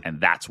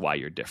 And that's why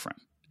you're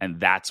different. And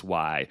that's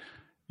why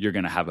you're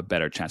going to have a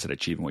better chance at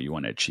achieving what you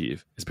want to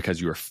achieve. Is because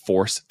you are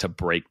forced to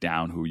break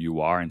down who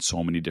you are in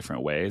so many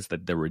different ways.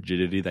 That the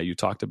rigidity that you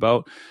talked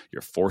about,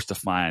 you're forced to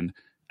find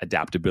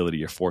adaptability.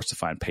 You're forced to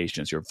find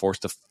patience. You're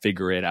forced to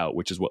figure it out,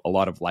 which is what a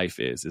lot of life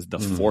is the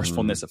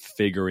forcefulness of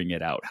figuring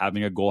it out,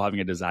 having a goal,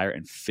 having a desire,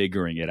 and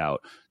figuring it out,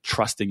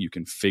 trusting you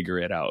can figure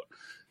it out.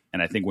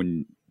 And I think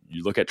when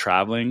you look at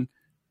traveling,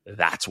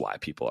 that's why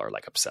people are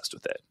like obsessed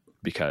with it,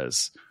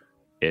 because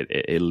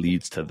it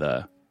leads to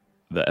the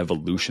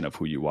evolution of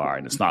who you are.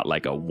 And it's not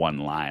like a one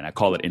line. I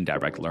call it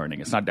indirect learning.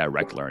 It's not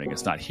direct learning.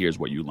 It's not here's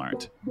what you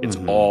learned. It's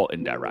all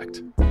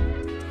indirect.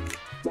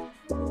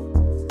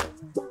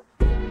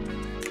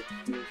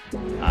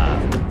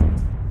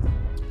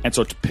 And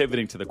so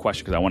pivoting to the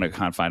question, because I want to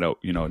kind of find out,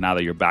 now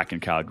that you're back in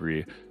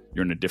Calgary,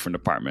 you're in a different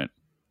department.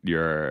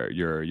 You're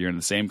in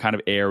the same kind of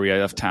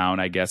area of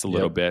town, I guess, a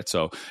little bit.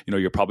 So,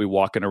 you're probably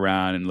walking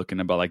around and looking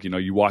about like,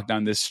 you walk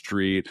down this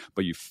street,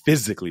 but you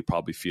physically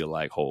probably feel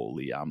like,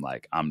 holy, I'm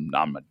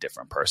a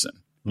different person,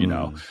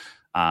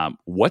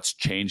 what's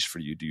changed for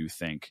you, do you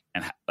think?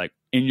 And like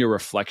in your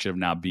reflection of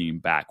now being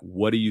back,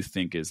 what do you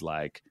think is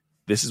like,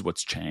 this is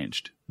what's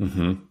changed?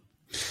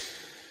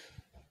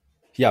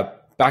 Yeah.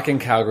 Back in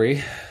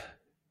Calgary,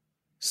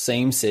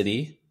 same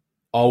city,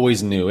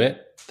 always knew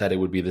it, that it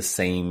would be the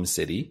same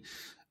city.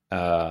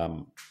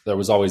 There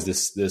was always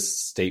this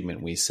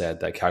statement we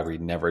said that Calgary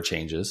never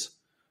changes,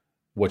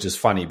 which is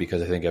funny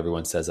because I think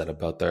everyone says that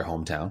about their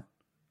hometown,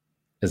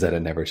 is that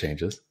it never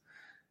changes.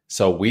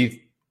 So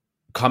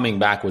coming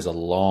back was a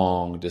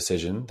long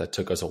decision that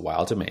took us a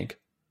while to make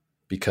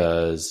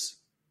because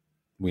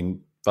we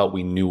felt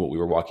we knew what we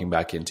were walking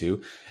back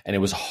into. And it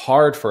was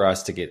hard for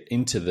us to get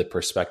into the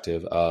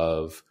perspective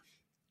of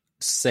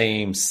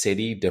same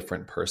city,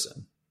 different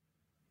person.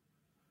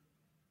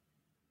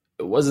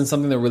 It wasn't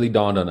something that really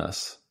dawned on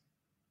us.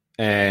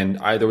 And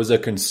there was a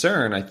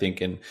concern, I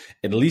think,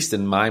 at least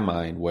in my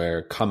mind,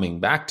 where coming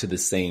back to the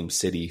same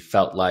city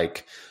felt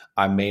like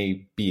I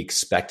may be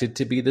expected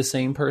to be the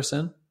same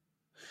person.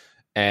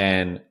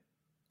 And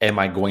am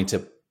I going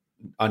to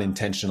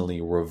unintentionally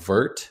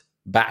revert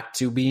back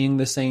to being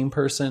the same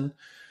person?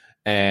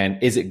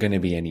 And is it going to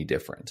be any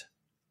different?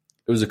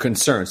 It was a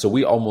concern. So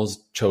we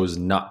almost chose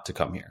not to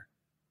come here.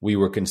 We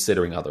were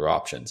considering other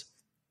options.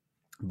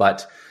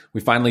 But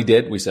we finally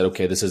did. We said,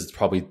 okay, this is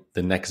probably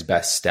the next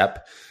best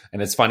step.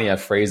 And it's funny, I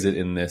phrased it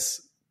in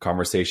this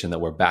conversation that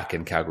we're back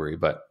in Calgary,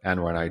 but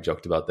Anwar and I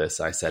joked about this.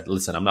 I said,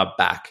 listen, I'm not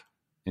back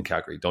in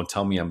Calgary. Don't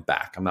tell me I'm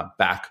back. I'm not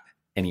back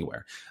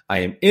anywhere. I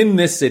am in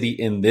this city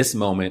in this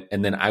moment,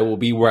 and then I will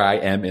be where I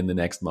am in the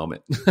next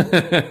moment.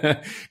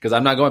 Because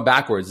I'm not going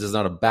backwards. This is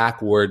not a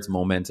backwards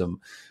momentum.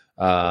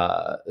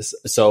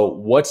 So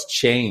what's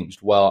changed?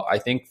 Well, I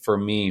think for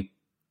me,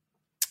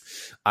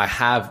 I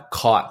have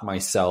caught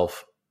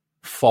myself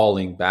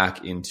falling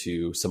back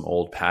into some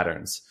old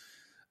patterns.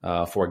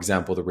 For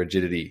example, the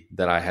rigidity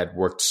that I had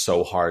worked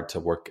so hard to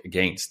work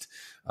against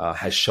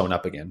has shown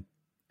up again.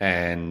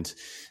 And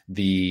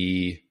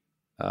the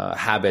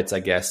habits, I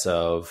guess,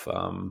 of,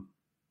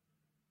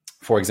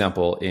 for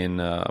example, in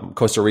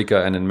Costa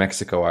Rica and in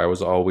Mexico, it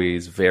was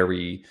always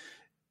very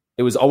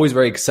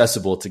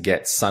accessible to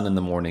get sun in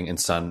the morning and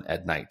sun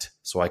at night.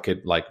 So I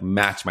could like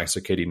match my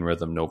circadian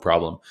rhythm, no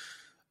problem.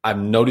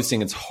 I'm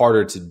noticing it's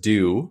harder to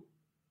do.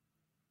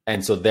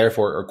 And so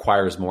therefore it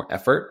requires more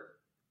effort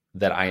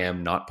that I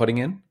am not putting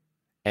in,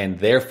 and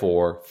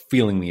therefore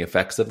feeling the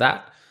effects of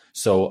that.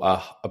 So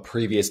a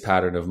previous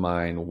pattern of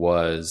mine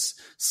was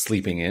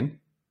sleeping in.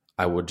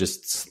 I would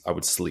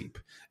sleep,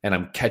 and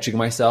I'm catching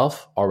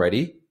myself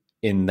already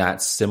in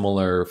that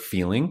similar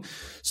feeling.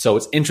 So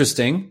it's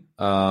interesting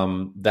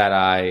that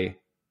I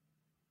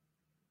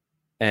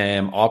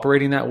am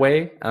operating that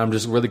way. And I'm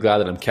just really glad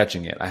that I'm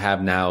catching it. I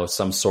have now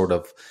some sort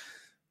of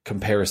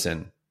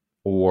comparison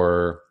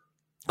or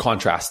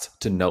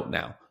contrast to note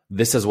now.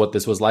 This is what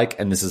this was like,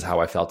 and this is how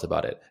I felt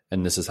about it,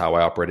 and this is how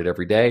I operated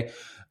every day.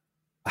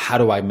 How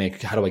do I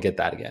get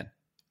that again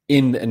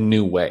in a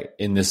new way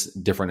in this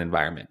different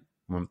environment?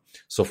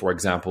 So for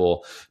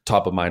example,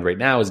 top of mind right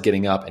now is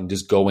getting up and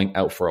just going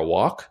out for a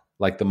walk,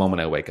 like the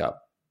moment I wake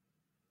up.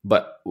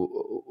 But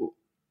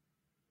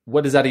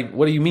what does that even,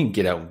 what do you mean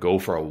get out and go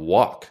for a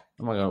walk?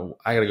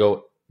 I gotta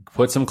go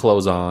put some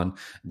clothes on,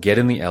 get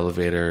in the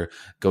elevator,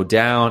 go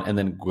down, and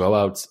then go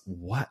out.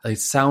 What? It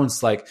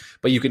sounds like,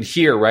 but you can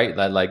hear, right?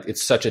 That like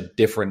it's such a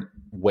different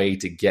way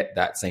to get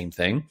that same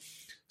thing.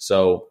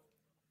 So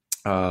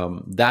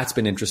that's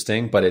been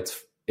interesting, but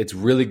it's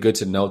really good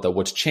to note that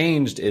what's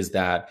changed is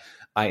that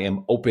I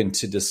am open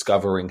to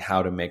discovering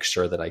how to make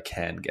sure that I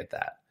can get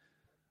that.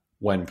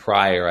 When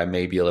prior, I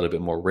may be a little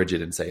bit more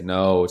rigid and say,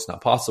 no, it's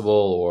not possible,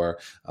 or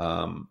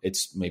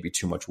it's maybe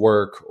too much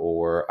work,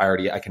 or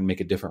I can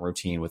make a different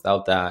routine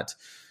without that.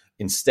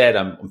 Instead,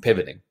 I'm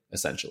pivoting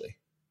essentially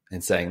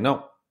and saying,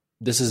 no,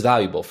 this is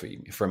valuable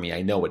for me.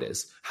 I know it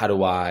is. How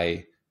do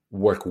I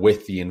work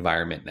with the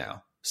environment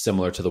now?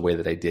 Similar to the way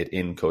that I did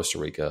in Costa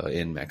Rica,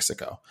 in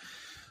Mexico.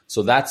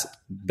 So that's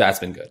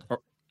been good.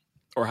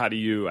 Or how do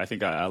you, I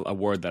think a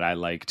word that I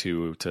like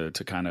to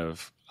kind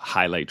of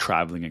highlight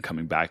traveling and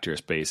coming back to your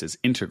space is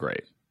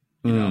integrate.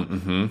 You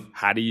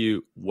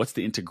know, what's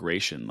the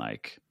integration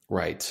like?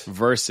 Right.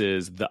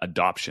 Versus the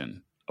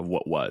adoption of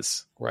what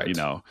was. Right. You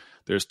know,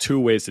 there's two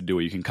ways to do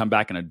it. You can come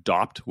back and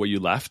adopt what you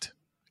left,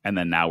 and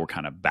then now we're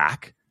kind of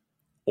back.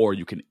 Or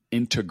you can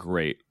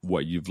integrate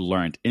what you've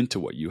learned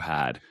into what you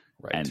had.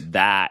 Right. And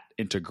that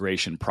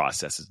integration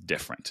process is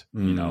different.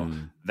 You know,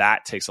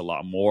 that takes a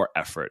lot more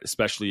effort,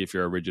 especially if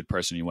you're a rigid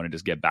person. You want to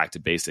just get back to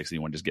basics and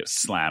you want to just get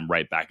slammed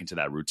right back into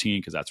that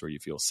routine because that's where you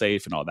feel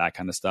safe and all that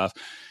kind of stuff.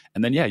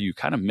 And then, yeah, you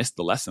kind of miss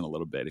the lesson a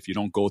little bit if you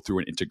don't go through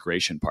an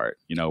integration part,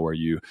 you know, where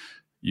you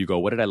go,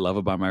 what did I love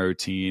about my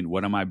routine?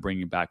 What am I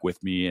bringing back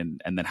with me? And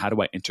then how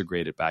do I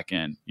integrate it back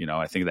in? You know,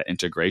 I think that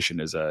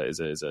integration is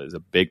a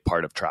big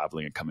part of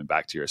traveling and coming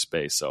back to your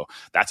space. So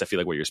that's, I feel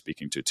like, what you're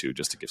speaking to too,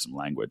 just to give some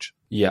language.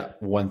 Yeah,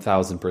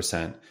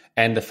 1000%.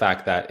 And the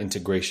fact that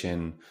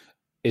integration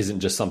isn't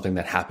just something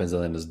that happens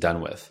and then is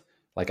done with.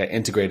 Like I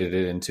integrated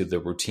it into the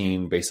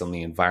routine based on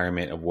the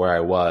environment of where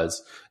I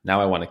was.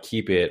 Now I want to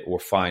keep it or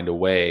find a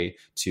way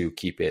to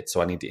keep it.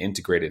 So I need to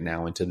integrate it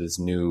now into this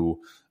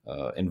new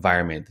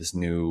environment, this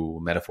new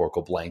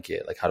metaphorical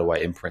blanket. Like how do I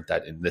imprint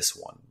that in this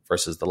one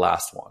versus the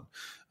last one?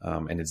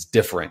 And it's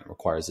different,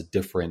 requires a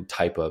different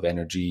type of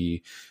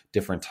energy,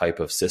 different type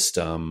of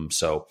system.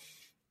 So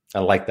I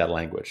like that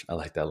language. And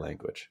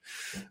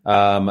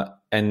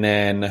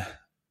then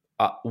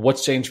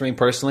what's changed for me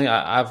personally?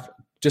 I've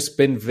just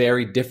been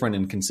very different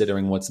in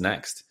considering what's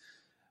next.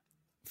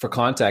 For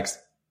context,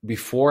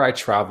 before I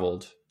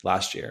traveled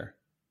last year,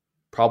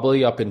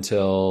 probably up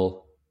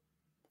until,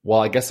 well,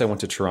 I guess I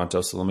went to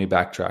Toronto, so let me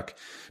backtrack.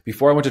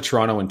 Before I went to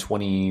Toronto in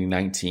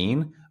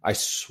 2019, I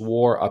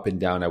swore up and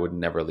down I would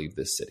never leave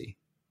this city.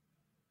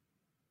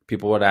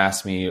 People would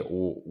ask me,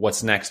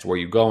 what's next? Where are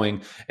you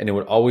going? And it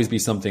would always be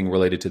something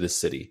related to this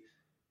city.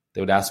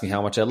 They would ask me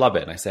how much I love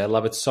it. And I say, I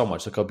love it so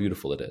much. Look how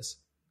beautiful it is.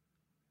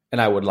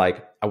 And I would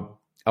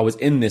I was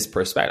in this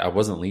perspective. I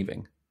wasn't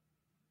leaving.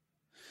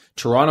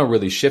 Toronto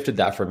really shifted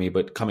that for me,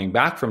 but coming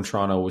back from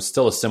Toronto was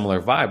still a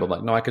similar vibe. I'm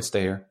like, no, I could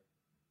stay here.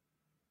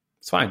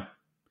 It's fine.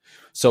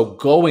 So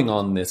going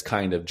on this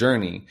kind of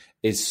journey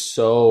is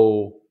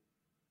so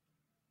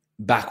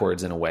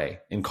backwards in a way,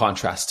 in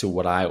contrast to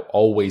what I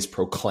always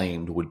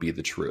proclaimed would be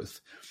the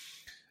truth.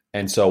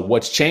 And so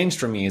what's changed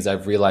for me is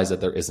I've realized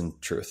that there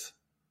isn't truth.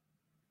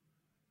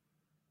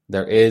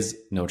 There is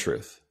no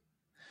truth.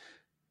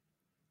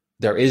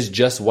 There is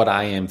just what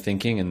I am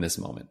thinking in this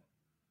moment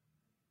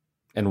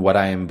and what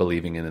I am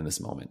believing in this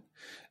moment.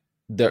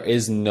 There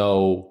is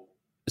no,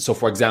 so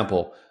for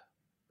example,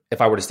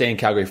 if I were to stay in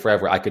Calgary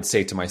forever, I could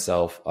say to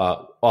myself,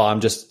 well, I'm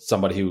just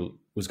somebody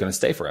who's going to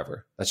stay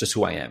forever. That's just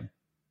who I am.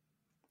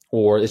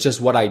 Or it's just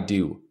what I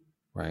do,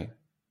 right?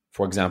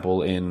 For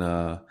example,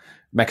 in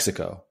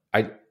Mexico,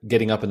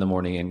 Getting up in the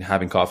morning and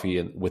having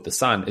coffee with the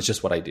sun is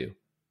just what I do.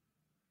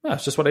 Yeah,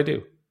 it's just what I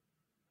do.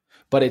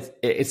 But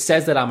it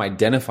says that I'm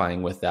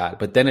identifying with that,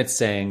 but then it's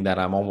saying that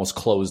I'm almost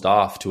closed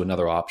off to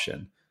another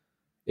option.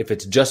 If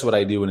it's just what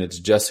I do and it's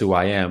just who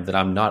I am, then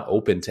I'm not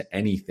open to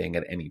anything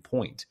at any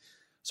point.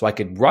 So I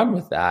could run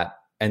with that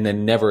and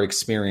then never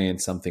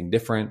experience something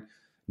different,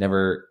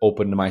 never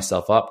open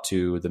myself up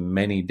to the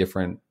many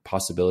different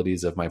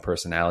possibilities of my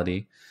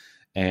personality.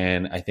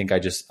 And I think I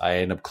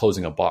end up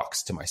closing a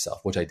box to myself,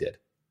 which I did.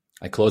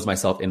 I closed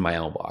myself in my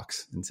own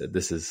box and said,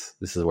 this is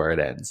where it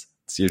ends.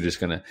 So you're just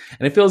going to,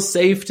 and it feels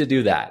safe to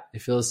do that.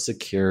 It feels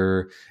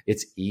secure.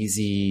 It's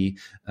easy.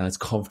 It's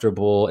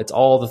comfortable. It's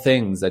all the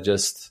things that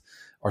just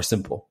are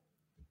simple.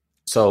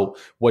 So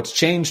what's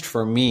changed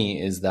for me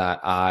is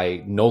that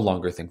I no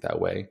longer think that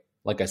way.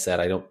 Like I said,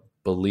 I don't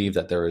believe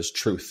that there is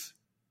truth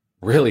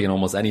really in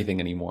almost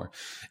anything anymore.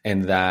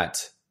 And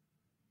that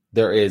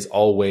there is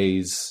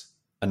always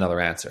another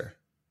answer.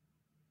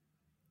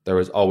 There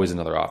is always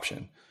another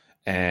option.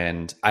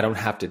 And I don't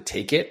have to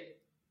take it.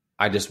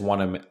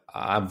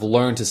 I've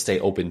learned to stay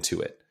open to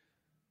it.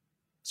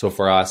 So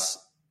for us,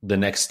 the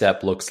next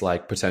step looks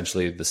like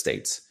potentially the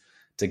States.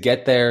 To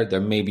get there, there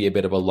may be a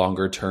bit of a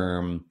longer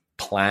term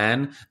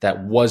plan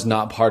that was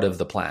not part of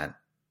the plan.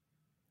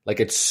 Like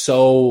it's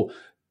so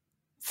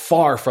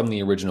far from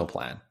the original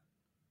plan.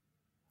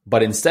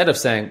 But instead of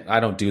saying,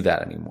 I don't do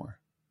that anymore,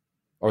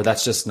 or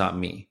that's just not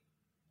me,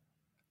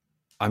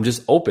 I'm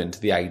just open to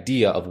the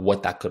idea of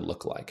what that could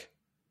look like.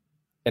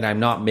 And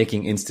I'm not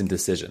making instant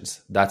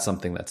decisions. That's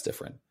something that's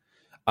different.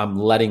 I'm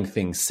letting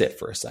things sit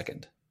for a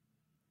second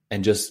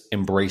and just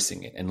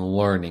embracing it and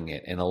learning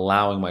it and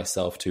allowing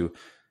myself to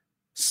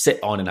sit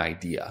on an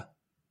idea,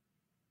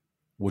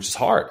 which is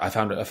hard.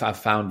 I've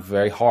found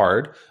very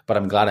hard, but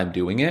I'm glad I'm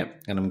doing it.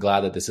 And I'm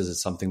glad that this is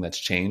something that's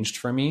changed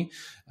for me.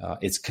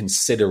 It's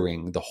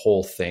considering the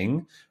whole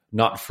thing,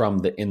 not from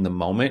the in the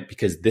moment,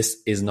 because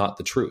this is not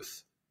the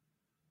truth.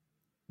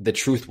 The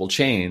truth will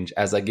change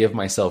as I give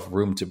myself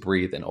room to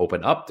breathe and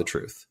open up the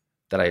truth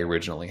that I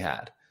originally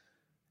had.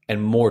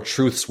 And more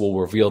truths will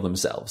reveal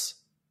themselves.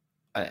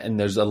 And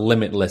there's a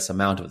limitless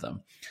amount of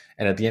them.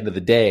 And at the end of the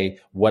day,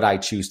 what I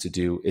choose to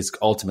do is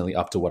ultimately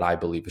up to what I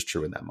believe is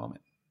true in that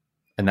moment.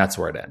 And that's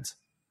where it ends.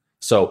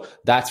 So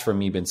that's for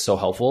me been so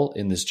helpful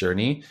in this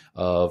journey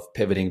of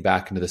pivoting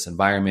back into this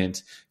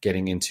environment,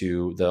 getting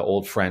into the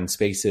old friend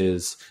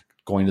spaces,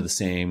 going to the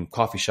same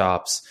coffee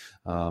shops.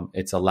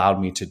 It's allowed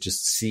me to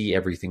just see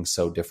everything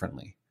so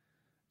differently.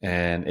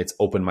 And it's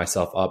opened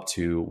myself up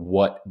to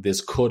what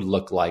this could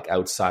look like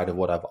outside of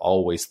what I've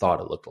always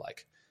thought it looked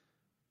like.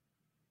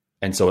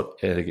 And so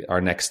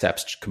our next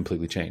steps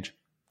completely change.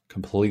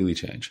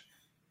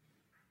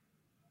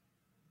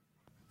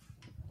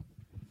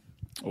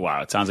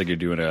 Wow. It sounds like you're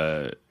doing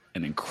an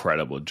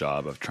incredible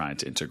job of trying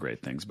to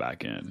integrate things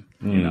back in,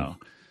 you know?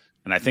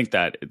 And I think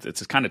that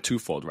it's kind of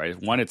twofold,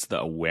 right? One, it's the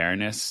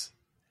awareness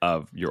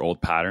of your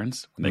old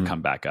patterns when they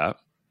come back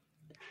up.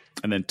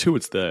 And then two,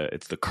 it's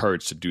the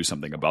courage to do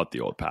something about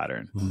the old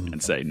pattern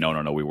and say,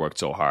 no, we worked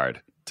so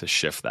hard to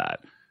shift that.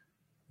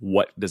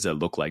 What does it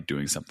look like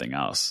doing something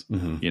else?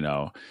 You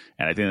know?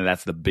 And I think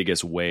that's the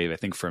biggest wave. I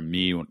think for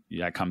me, when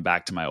I come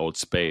back to my old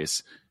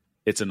space,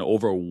 it's an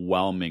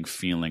overwhelming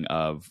feeling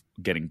of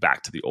getting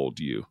back to the old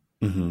you,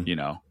 you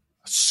know,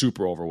 a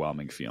super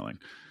overwhelming feeling.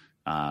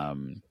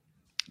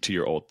 To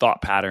your old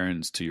thought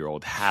patterns, to your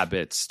old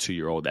habits, to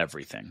your old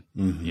everything,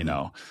 you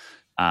know.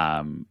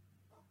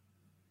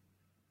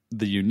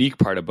 The unique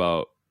part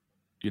about,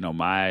 you know,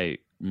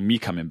 me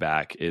coming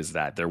back is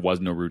that there was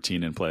no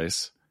routine in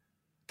place.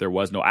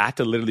 I had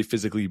to literally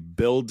physically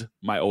build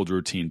my old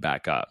routine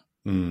back up.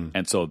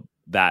 And so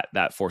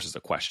that forces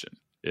a question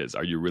is,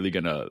 are you really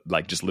going to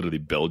like just literally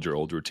build your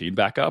old routine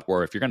back up?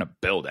 Or if you're going to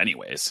build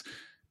anyways,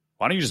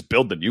 why don't you just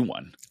build the new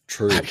one?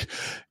 True. Like,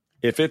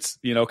 if it's,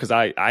 you know, because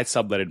I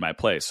subletted my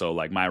place. So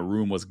like my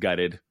room was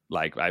gutted.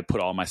 Like I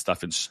put all my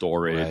stuff in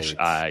storage.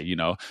 Right. You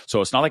know,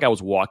 so it's not like I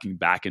was walking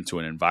back into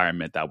an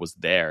environment that was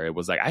there. It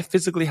was like I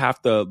physically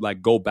have to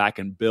like go back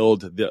and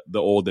build the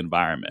old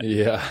environment.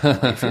 Yeah.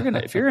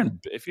 if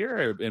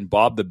you're in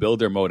Bob the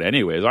Builder mode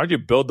anyways, aren't you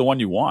build the one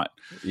you want?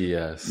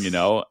 Yes. You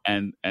know,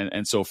 and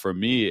so for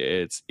me,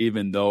 it's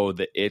even though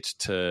the itch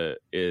to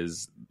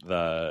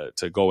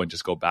go and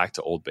just go back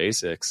to old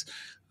basics,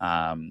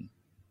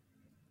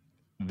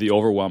 the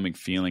overwhelming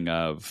feeling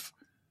of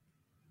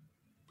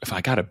if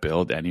I got to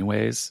build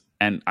anyways,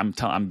 and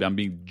I'm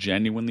being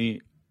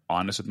genuinely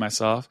honest with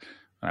myself.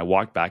 When I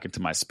walked back into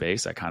my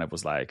space, I kind of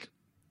was like,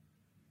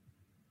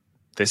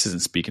 this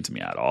isn't speaking to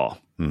me at all.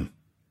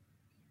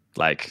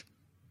 Like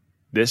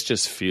this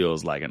just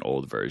feels like an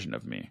old version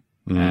of me.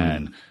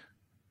 And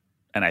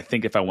I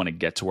think if I want to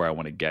get to where I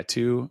want to get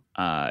to,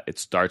 it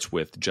starts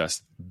with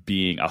just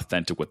being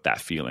authentic with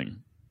that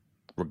feeling,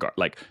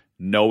 like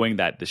knowing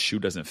that the shoe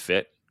doesn't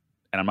fit.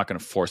 And I'm not going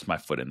to force my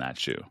foot in that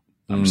shoe.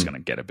 I'm just going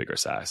to get a bigger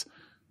size.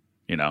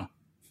 You know,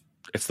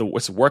 it's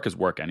work is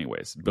work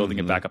anyways. Building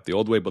it back up the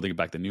old way, building it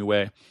back the new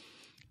way.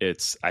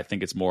 I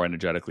think it's more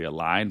energetically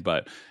aligned.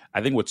 But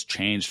I think what's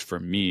changed for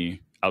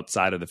me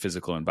outside of the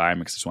physical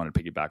environment, because I just wanted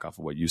to piggyback off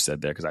of what you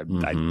said there, because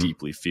I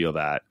deeply feel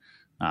that.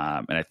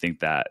 And I think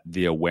that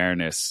the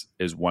awareness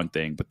is one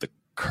thing, but the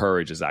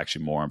courage is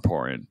actually more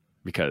important,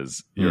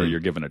 because you're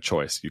given a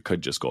choice. You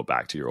could just go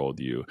back to your old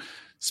you,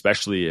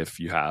 especially if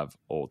you have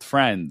old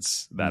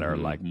friends that are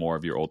like more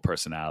of your old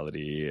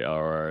personality,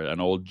 or an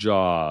old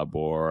job,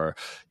 or,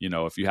 you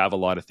know, if you have a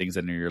lot of things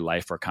that in your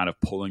life are kind of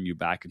pulling you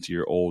back into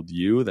your old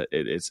you, that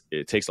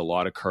it takes a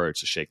lot of courage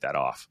to shake that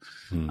off.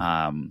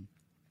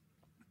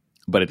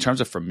 But in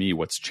terms of, for me,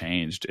 what's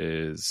changed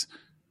is,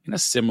 in a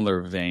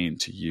similar vein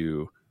to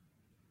you,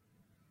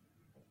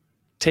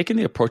 taking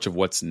the approach of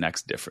what's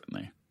next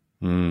differently.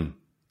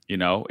 You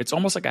know, it's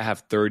almost like I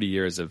have 30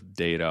 years of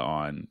data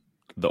on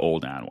the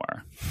old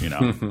Anwar. You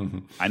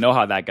know, I know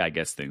how that guy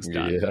gets things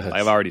done. Yes.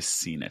 I've already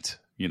seen it.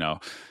 You know,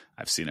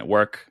 I've seen it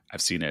work.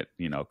 I've seen it,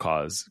 you know,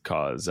 cause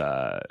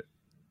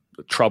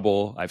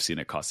trouble. I've seen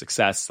it cause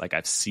success. Like,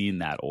 I've seen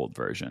that old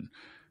version,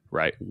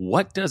 right?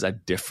 What does a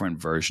different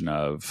version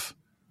of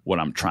what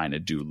I'm trying to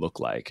do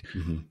look like?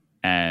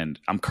 And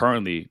I'm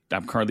currently,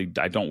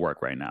 I don't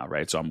work right now,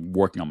 right? So I'm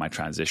working on my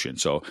transition.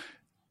 So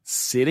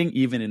sitting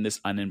even in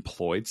this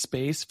unemployed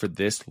space for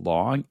this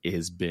long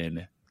has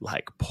been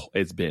like,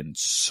 it's been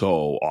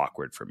so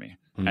awkward for me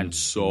and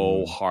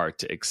so hard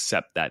to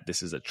accept that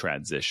this is a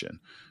transition.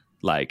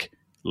 Like,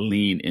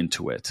 lean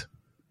into it.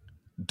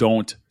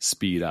 Don't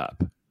speed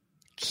up.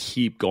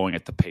 Keep going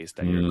at the pace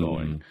that you're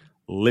going.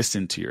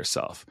 Listen to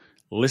yourself.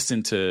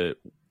 Listen to,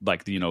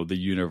 like, you know, the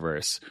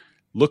universe.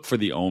 Look for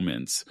the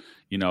omens.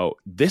 You know,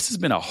 this has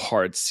been a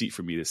hard seat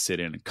for me to sit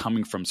in,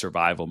 coming from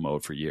survival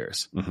mode for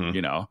years,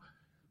 you know?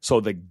 So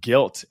the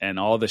guilt and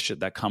all the shit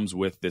that comes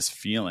with this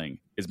feeling,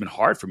 it's been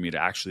hard for me to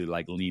actually,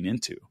 like, lean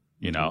into,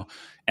 you know?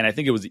 And I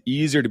think it was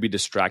easier to be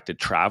distracted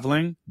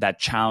traveling. That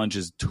challenge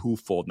is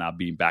twofold now,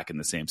 being back in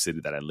the same city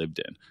that I lived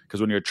in.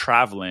 Because when you're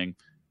traveling,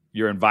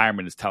 your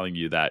environment is telling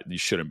you that you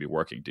shouldn't be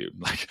working, dude.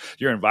 Like,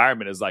 your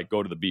environment is like,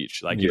 go to the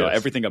beach. Like, you know,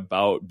 everything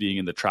about being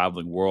in the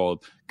traveling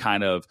world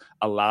kind of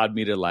allowed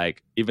me to,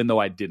 like, even though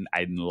I didn't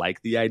like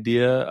the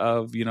idea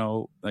of, you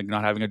know, like,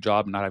 not having a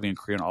job, not having a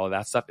career and all of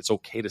that stuff, it's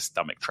okay to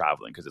stomach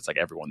traveling, because it's like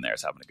everyone there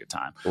is having a good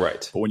time.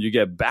 Right. But when you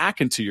get back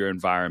into your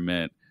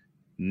environment,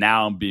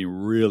 now I'm being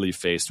really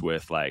faced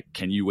with, like,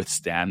 can you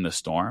withstand the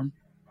storm?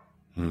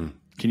 Can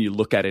you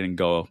look at it and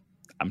go,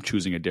 I'm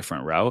choosing a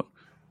different route,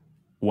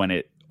 when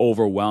it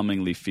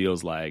overwhelmingly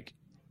feels like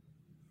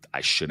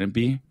I shouldn't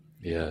be?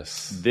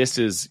 Yes. This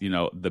is, you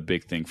know, the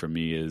big thing for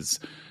me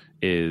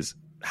is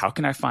how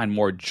can I find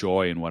more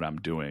joy in what I'm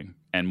doing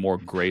and more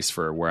grace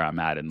for where I'm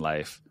at in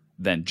life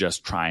than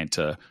just trying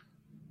to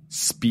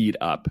speed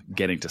up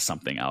getting to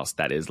something else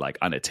that is, like,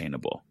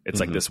 unattainable. It's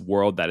like this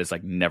world that is,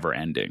 like, never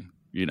ending,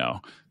 you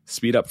know.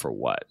 Speed up for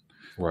what?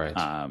 Right.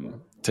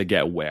 To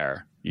get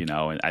where? You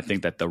know, and I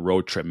think that the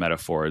road trip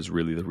metaphor is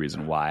really the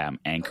reason why I'm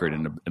anchored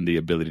in the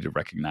ability to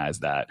recognize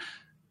that.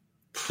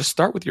 Just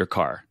start with your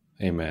car.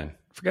 Amen.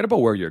 Forget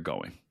about where you're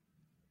going.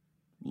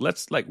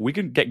 We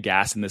can get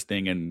gas in this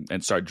thing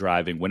and start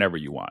driving whenever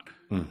you want.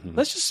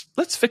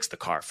 Let's fix the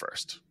car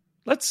first.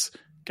 Let's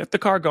get the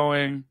car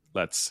going.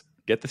 Let's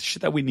get the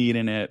shit that we need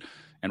in it.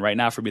 And right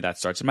now, for me, that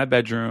starts in my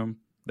bedroom.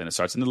 Then it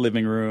starts in the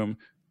living room.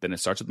 Then it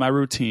starts with my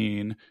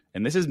routine.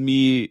 And this is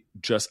me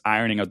just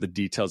ironing out the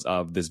details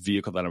of this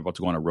vehicle that I'm about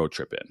to go on a road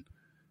trip in.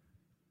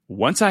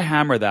 Once I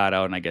hammer that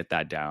out and I get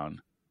that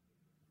down,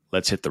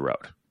 let's hit the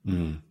road.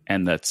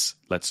 And let's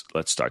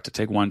start to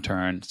take one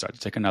turn, start to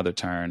take another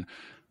turn.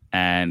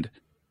 And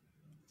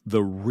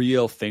the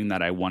real thing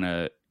that I want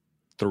to,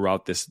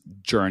 throughout this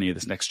journey,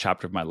 this next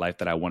chapter of my life,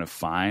 that I want to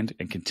find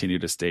and continue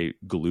to stay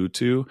glued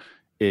to,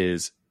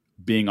 is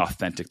being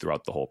authentic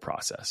throughout the whole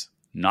process.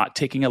 Not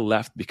taking a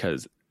left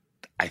because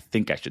I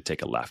think I should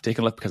take a left. Take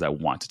a left because I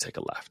want to take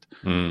a left.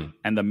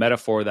 And the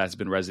metaphor that's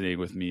been resonating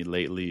with me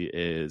lately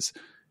is,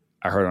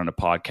 I heard on a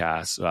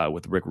podcast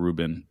with Rick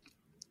Rubin.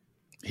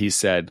 He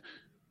said,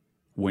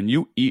 when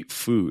you eat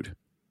food,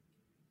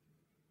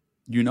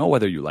 you know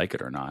whether you like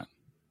it or not.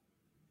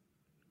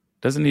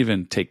 It doesn't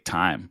even take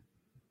time.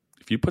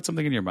 If you put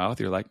something in your mouth,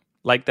 you're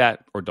like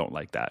that or don't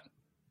like that,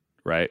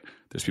 right?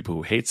 There's people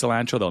who hate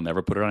cilantro. They'll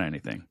never put it on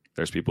anything.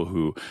 There's people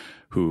who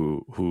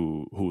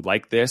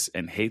like this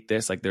and hate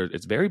this. Like,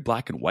 it's very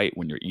black and white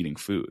when you're eating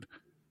food.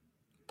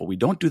 But we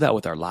don't do that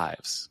with our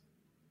lives.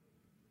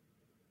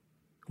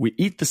 We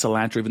eat the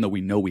cilantro even though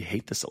we know we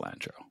hate the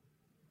cilantro.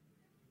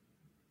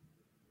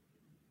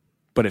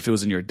 But if it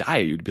was in your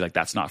diet, you'd be like,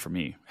 that's not for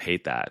me.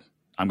 Hate that.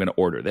 I'm going to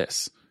order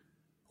this.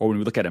 Or when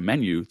we look at a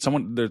menu,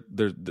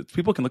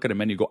 people can look at a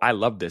menu and go, I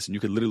love this. And you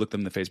could literally look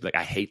them in the face and be like,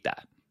 I hate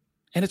that.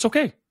 And it's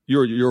okay.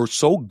 You're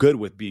so good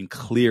with being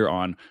clear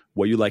on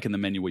what you like in the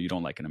menu, what you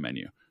don't like in a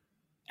menu.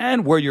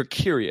 And where you're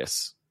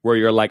curious, where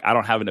you're like, I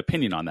don't have an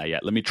opinion on that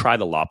yet. Let me try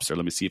the lobster.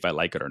 Let me see if I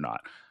like it or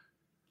not.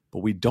 But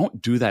we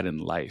don't do that in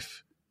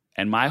life.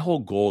 And my whole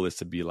goal is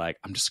to be like,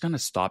 I'm just going to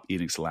stop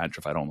eating cilantro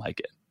if I don't like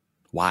it.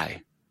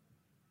 Why?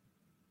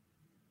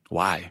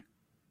 Why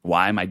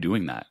am I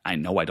doing that? I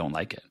know I don't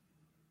like it.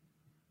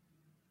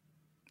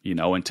 you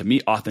know? And to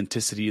me,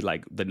 authenticity,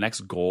 like the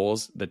next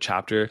goals, the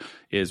chapter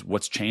is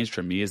what's changed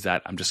for me is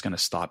that I'm just going to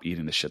stop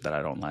eating the shit that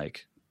I don't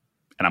like.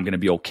 And I'm going to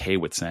be okay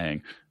with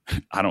saying,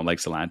 I don't like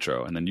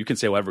cilantro. And then you can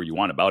say whatever you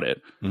want about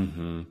it.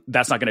 Mm-hmm.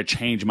 That's not going to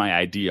change my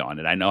idea on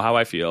it. I know how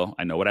I feel.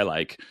 I know what I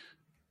like.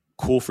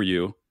 Cool for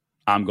you.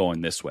 I'm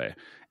going this way.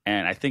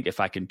 And I think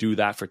if I can do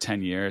that for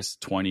 10 years,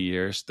 20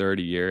 years,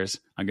 30 years,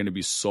 I'm going to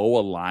be so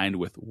aligned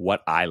with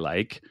what I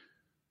like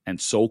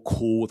and so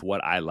cool with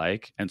what I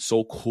like and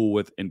so cool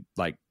with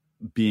like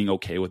being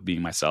okay with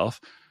being myself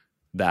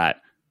that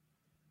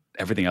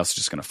everything else is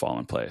just going to fall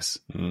in place,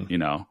 you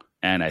know?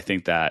 And I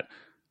think that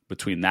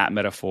between that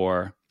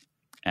metaphor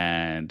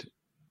and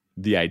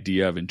the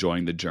idea of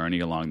enjoying the journey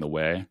along the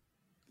way,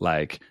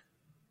 like,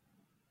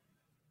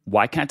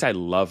 why can't I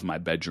love my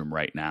bedroom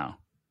right now?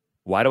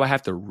 Why do I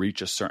have to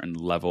reach a certain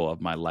level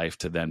of my life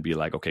to then be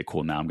like, okay,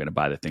 cool, now I'm going to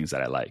buy the things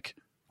that I like?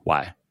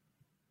 Why?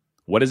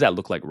 What does that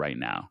look like right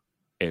now?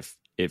 If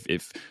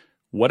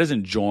what does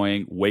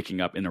enjoying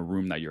waking up in a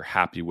room that you're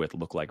happy with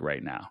look like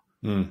right now?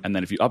 And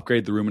then if you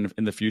upgrade the room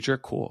in the future,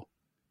 cool.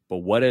 But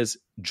what does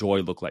joy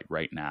look like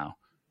right now?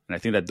 And I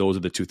think that those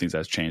are the two things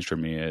that's changed for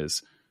me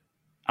is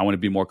I want to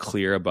be more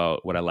clear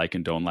about what I like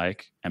and don't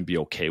like and be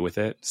okay with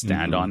it,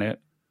 stand on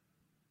it,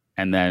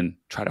 and then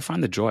try to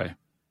find the joy.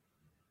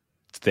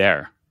 It's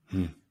there.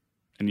 And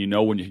you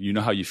know when you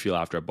know how you feel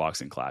after a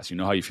boxing class. You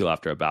know how you feel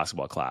after a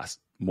basketball class.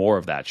 More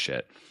of that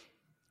shit.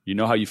 You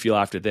know how you feel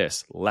after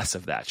this. Less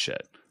of that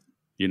shit.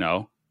 You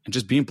know? And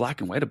just being black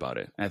and white about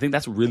it. And I think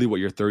that's really what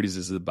your 30s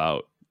is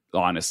about,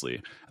 honestly.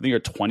 I think your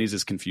 20s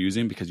is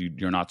confusing because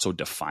you're not so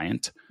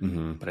defiant.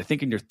 But I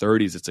think in your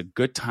 30s, it's a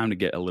good time to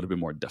get a little bit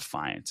more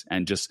defiant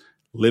and just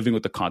living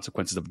with the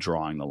consequences of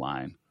drawing the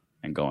line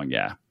and going,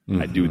 yeah,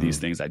 I do these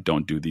things. I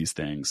don't do these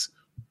things.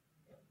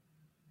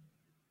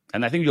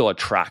 And I think you'll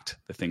attract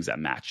the things that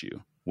match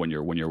you when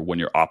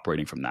you're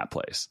operating from that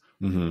place.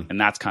 And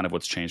that's kind of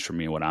what's changed for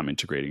me and what I'm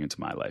integrating into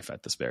my life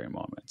at this very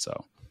moment.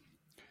 So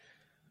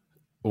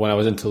when I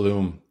was in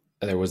Tulum,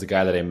 there was a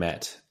guy that I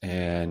met,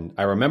 and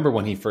I remember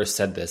when he first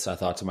said this, I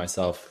thought to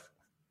myself,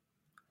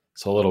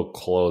 it's a little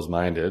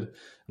closed-minded, a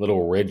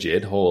little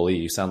rigid. Holy,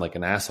 you sound like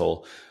an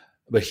asshole.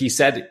 But he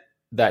said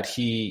that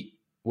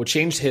what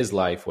changed his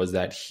life was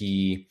that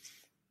he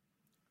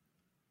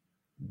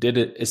did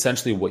it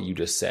essentially what you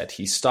just said.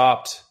 He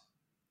stopped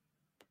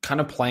kind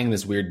of playing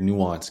this weird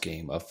nuance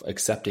game of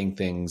accepting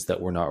things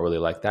that were not really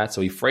like that.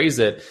 So he phrased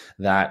it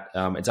that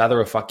it's either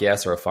a fuck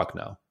yes or a fuck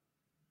no.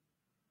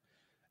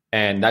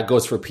 And that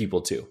goes for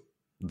people too.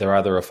 They're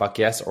either a fuck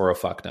yes or a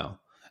fuck no.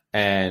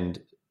 And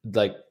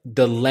like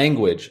the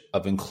language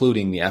of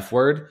including the F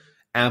word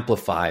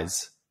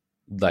amplifies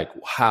like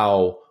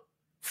how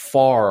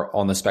far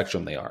on the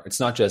spectrum they are. It's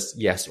not just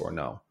yes or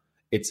no.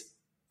 It's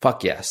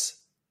fuck yes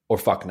or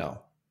fuck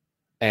no.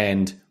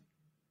 And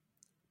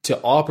to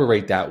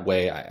operate that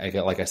way,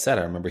 like I said,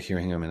 I remember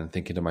hearing him and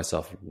thinking to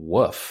myself,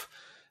 woof,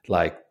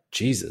 like,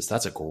 Jesus,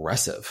 that's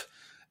aggressive.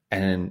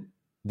 And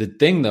the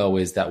thing, though,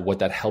 is that what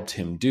that helped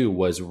him do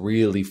was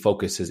really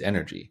focus his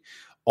energy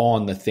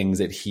on the things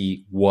that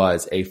he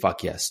was a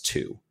fuck yes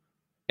to.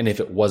 And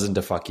if it wasn't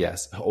a fuck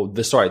yes,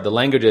 the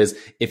language is,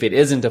 if it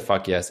isn't a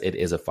fuck yes, it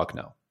is a fuck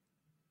no.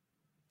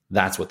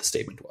 That's what the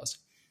statement was.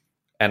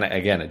 And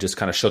again, it just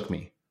kind of shook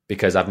me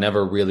because I've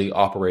never really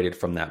operated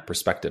from that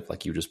perspective,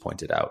 like you just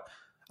pointed out.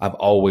 I've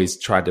always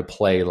tried to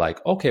play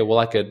like, okay,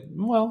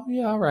 well,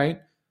 yeah, all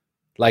right.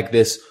 Like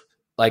this,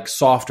 like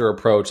softer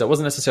approach that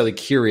wasn't necessarily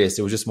curious.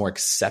 It was just more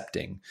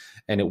accepting,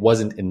 and it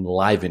wasn't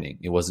enlivening.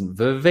 It wasn't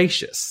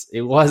vivacious.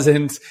 It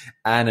wasn't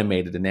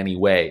animated in any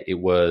way. It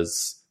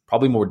was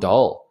probably more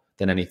dull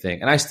than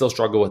anything. And I still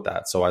struggle with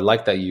that. So I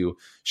like that you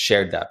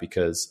shared that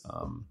because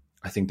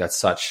I think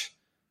that's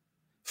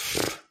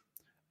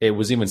it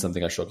was even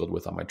something I struggled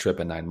with on my trip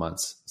in 9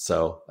 months.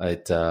 So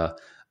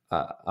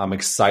I'm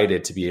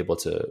excited to be able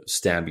to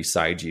stand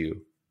beside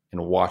you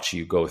and watch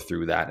you go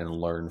through that and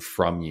learn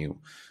from you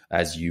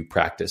as you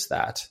practice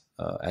that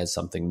as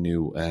something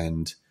new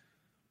and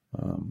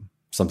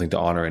something to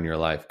honor in your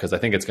life, because I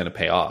think it's going to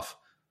pay off.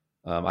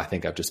 I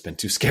think I've just been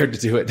too scared to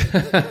do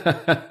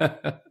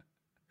it.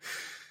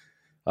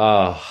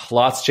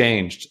 Lots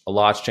changed. A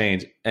lot's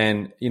changed.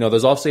 And,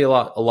 there's obviously a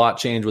lot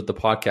changed with the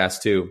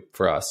podcast too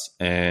for us.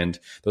 And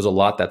there's a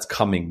lot that's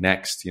coming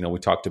next. We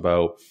talked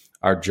about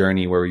our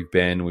journey, where we've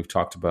been. We've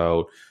talked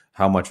about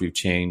how much we've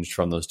changed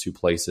from those two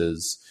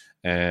places.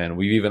 And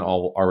we've even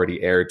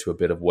already aired to a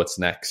bit of what's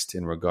next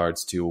in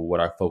regards to what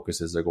our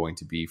focuses are going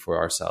to be for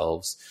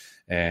ourselves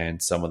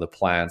and some of the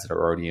plans that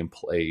are already in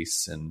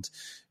place. And,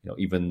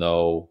 even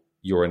though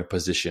you're in a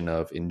position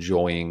of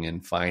enjoying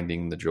and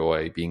finding the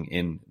joy, being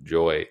in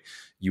joy,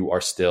 you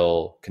are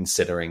still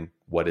considering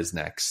what is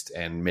next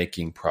and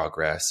making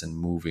progress and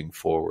moving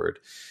forward.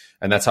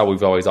 And that's how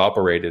we've always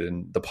operated.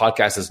 And the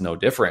podcast is no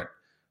different.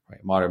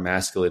 Right? Modern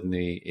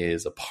masculinity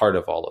is a part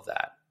of all of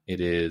that.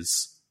 It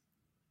is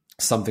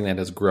something that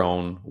has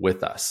grown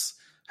with us,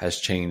 has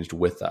changed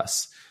with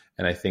us.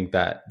 And I think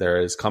that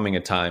there is coming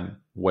a time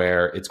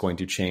where it's going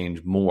to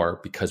change more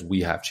because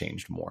we have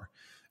changed more.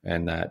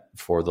 And that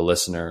for the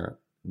listener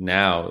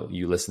now,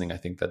 you listening, I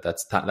think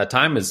that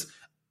time is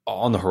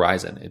on the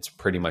horizon. It's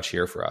pretty much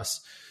here for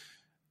us.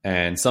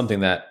 And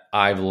something that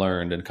I've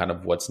learned and kind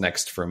of what's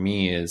next for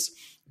me is,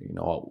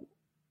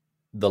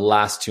 the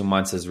last 2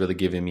 months has really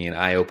given me an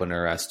eye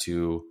opener as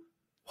to,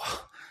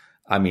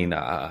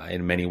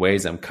 in many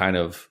ways, I'm kind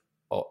of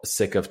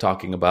sick of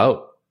talking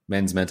about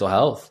men's mental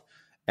health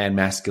and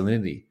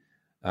masculinity.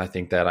 I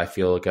think that I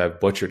feel like I've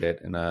butchered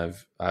it and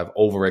I've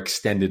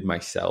overextended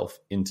myself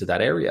into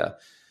that area.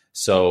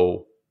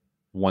 So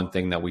one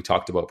thing that we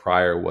talked about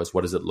prior was,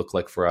 what does it look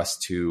like for us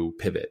to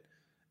pivot?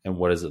 And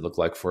what does it look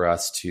like for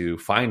us to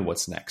find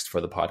what's next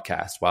for the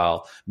podcast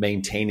while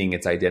maintaining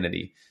its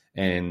identity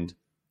and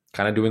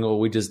kind of doing what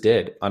we just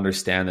did,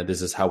 understand that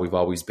this is how we've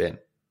always been.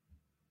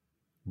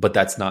 But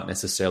that's not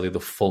necessarily the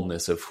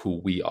fullness of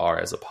who we are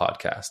as a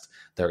podcast.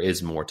 There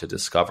is more to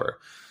discover.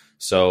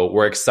 So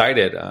we're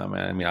excited.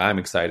 I'm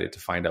excited to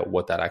find out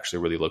what that actually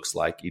really looks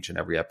like each and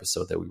every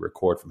episode that we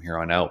record from here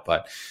on out.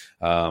 But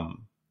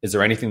is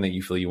there anything that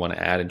you feel you want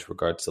to add into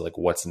regards to like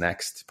what's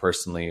next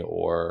personally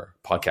or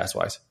podcast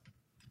wise?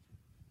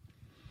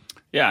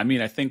 Yeah,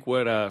 I think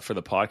what for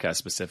the podcast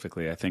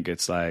specifically, I think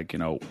it's like,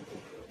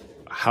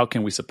 how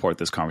can we support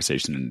this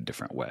conversation in a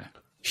different way?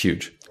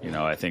 Huge.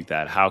 I think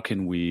that how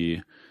can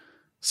we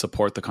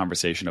support the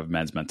conversation of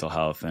men's mental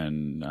health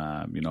and,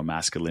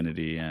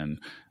 masculinity and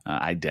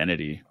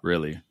identity,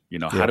 really?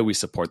 How do we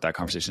support that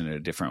conversation in a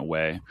different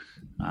way?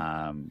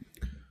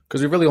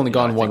 Because we've really only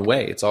gone one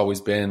way. It's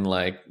always been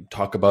like,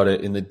 talk about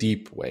it in the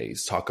deep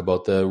ways, talk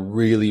about the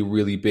really,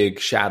 really big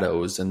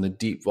shadows and the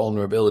deep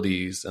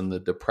vulnerabilities and the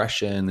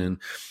depression and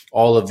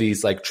all of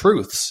these like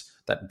truths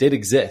that did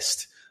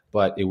exist,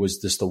 but it was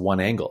just the one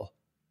angle.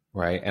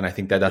 Right. And I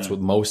think that that's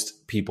what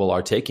most people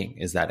are taking,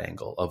 is that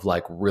angle of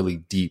like really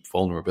deep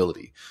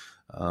vulnerability.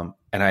 And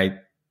I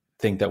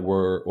think that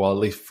at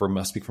least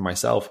speak for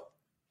myself,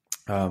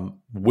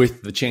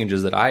 with the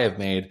changes that I have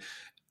made,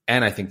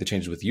 and I think the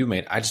changes with you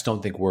made, I just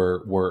don't think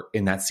we're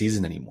in that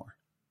season anymore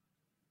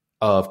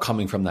of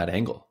coming from that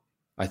angle.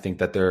 I think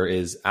that there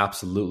is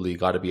absolutely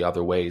got to be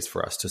other ways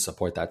for us to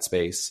support that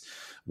space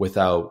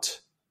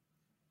without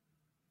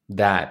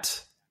moving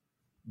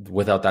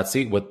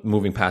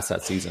past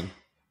that season.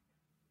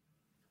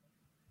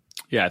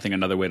 Yeah, I think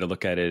another way to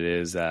look at it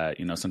is that,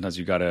 sometimes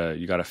you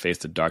gotta face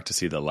the dark to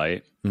see the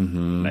light. Mm-hmm.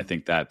 And I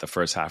think that the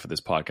first half of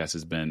this podcast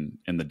has been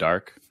in the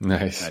dark.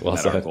 Nice. And I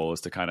think that our goal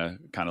is to kind of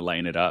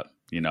lighten it up,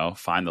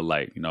 find the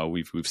light.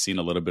 We've seen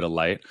a little bit of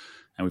light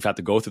and we've had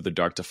to go through the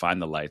dark to find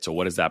the light. So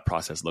what does that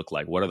process look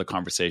like? What are the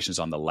conversations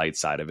on the light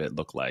side of it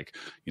look like?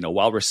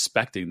 While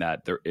respecting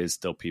that there is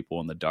still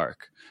people in the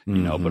dark,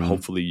 but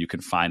hopefully you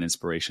can find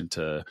inspiration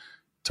to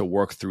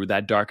work through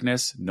that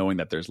darkness, knowing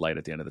that there's light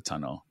at the end of the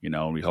tunnel,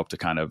 and we hope to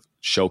kind of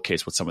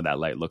showcase what some of that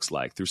light looks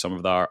like through some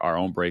of our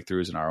own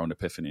breakthroughs and our own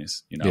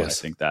epiphanies. Yes.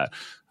 I think that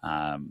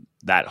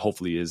that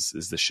hopefully is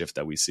the shift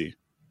that we see.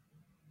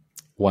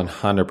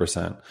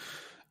 100%.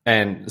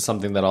 And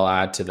something that I'll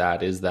add to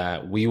that is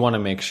that we want to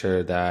make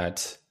sure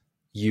that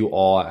you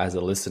all as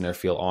a listener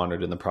feel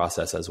honored in the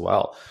process as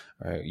well.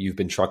 Right? You've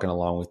been trucking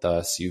along with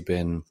us. You've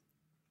been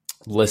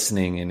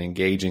listening and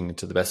engaging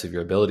to the best of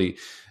your ability.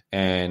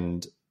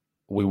 And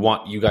we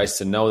want you guys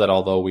to know that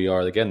although we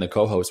are, again, the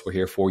co-hosts, we're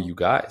here for you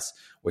guys.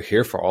 We're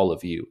here for all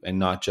of you and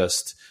not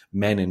just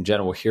men in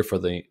general. We're here for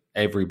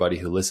everybody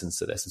who listens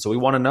to this. And so we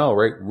want to know,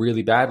 right,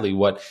 really badly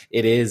what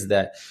it is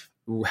that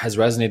has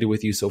resonated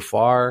with you so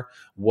far,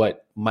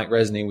 what might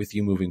resonate with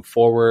you moving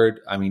forward.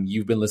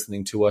 You've been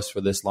listening to us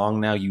for this long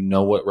now. You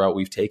know what route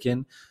we've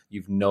taken.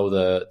 You know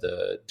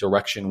the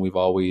direction we've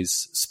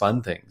always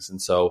spun things.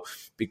 And so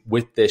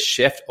with this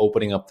shift,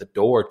 opening up the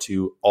door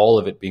to all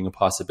of it being a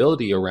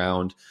possibility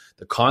around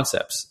the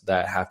concepts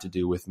that have to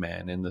do with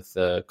men and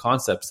the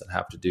concepts that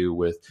have to do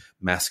with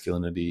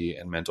masculinity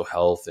and mental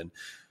health and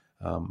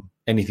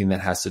anything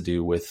that has to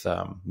do with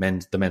the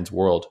men's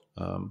world.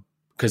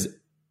 Because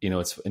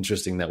it's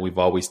interesting that we've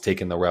always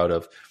taken the route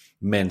of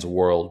men's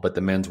world, but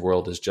the men's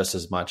world is just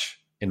as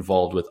much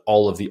involved with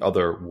all of the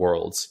other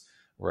worlds,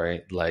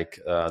 right? Like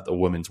the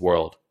women's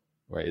world,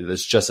 right?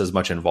 There's just as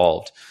much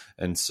involved.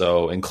 And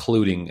so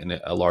including in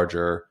a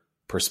larger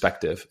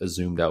perspective, a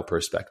zoomed out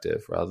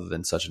perspective, rather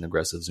than such an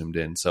aggressive zoomed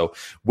in. So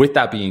with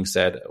that being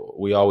said,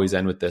 we always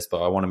end with this,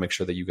 but I want to make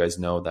sure that you guys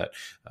know that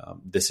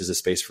this is a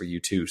space for you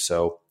too.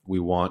 So we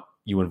want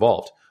you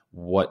involved.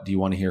 What do you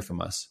want to hear from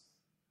us?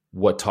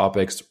 What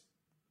topics,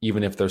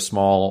 even if they're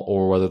small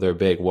or whether they're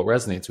big, what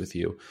resonates with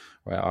you?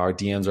 Right? Our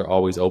DMs are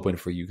always open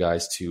for you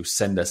guys to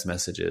send us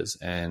messages,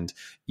 and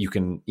you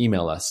can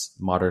email us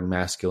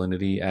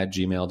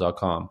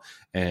modernmasculinity@gmail.com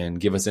and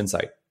give us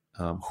insight.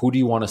 Who do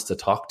you want us to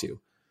talk to?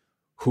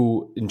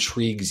 Who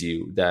intrigues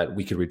you that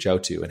we could reach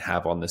out to and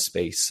have on this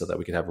space so that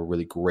we could have a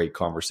really great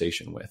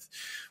conversation with?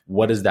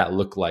 What does that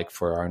look like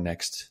for our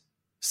next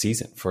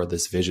season, for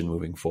this vision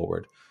moving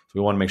forward? So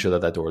we want to make sure that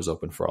that door is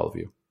open for all of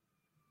you.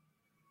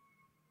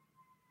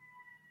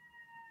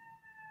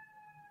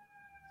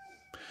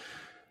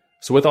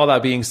 So with all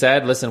that being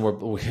said, listen,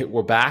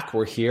 we're back,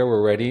 we're here,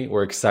 we're ready,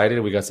 we're excited.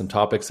 We got some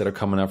topics that are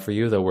coming up for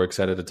you that we're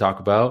excited to talk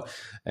about,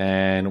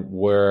 and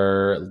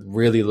we're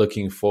really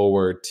looking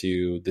forward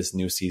to this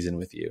new season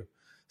with you.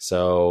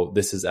 So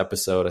this is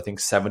episode, I think,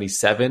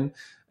 77,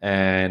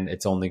 and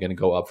it's only going to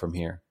go up from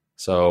here.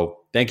 So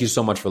thank you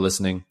so much for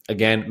listening.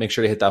 Again, make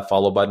sure to hit that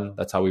follow button.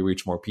 That's how we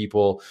reach more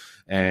people.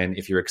 And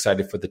if you're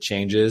excited for the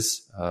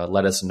changes,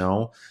 let us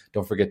know.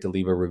 Don't forget to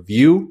leave a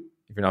review.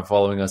 If you're not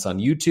following us on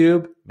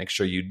YouTube, make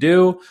sure you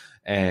do.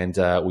 And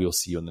we will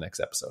see you in the next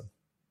episode.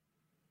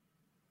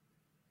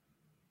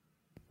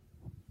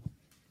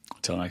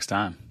 Until next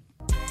time.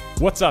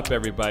 What's up,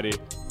 everybody?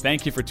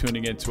 Thank you for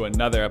tuning in to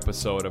another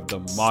episode of the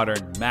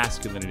Modern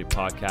Masculinity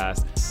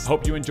Podcast. I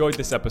hope you enjoyed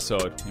this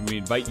episode, and we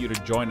invite you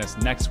to join us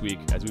next week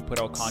as we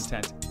put out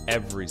content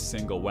every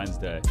single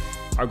Wednesday.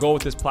 Our goal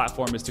with this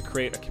platform is to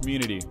create a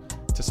community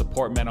to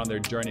support men on their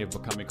journey of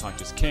becoming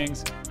conscious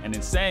kings. And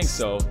in saying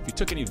so, if you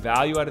took any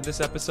value out of this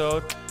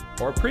episode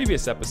or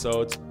previous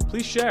episodes,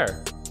 please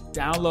share,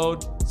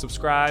 download,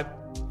 subscribe,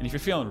 and if you're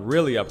feeling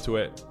really up to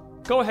it,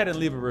 go ahead and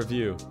leave a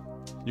review.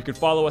 You can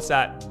follow us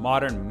at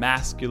Modern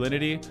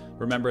Masculinity.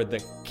 Remember,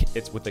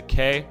 it's with a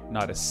K,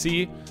 not a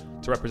C,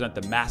 to represent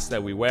the mask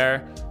that we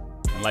wear.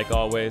 And like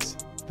always,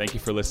 thank you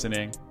for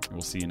listening, and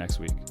we'll see you next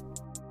week.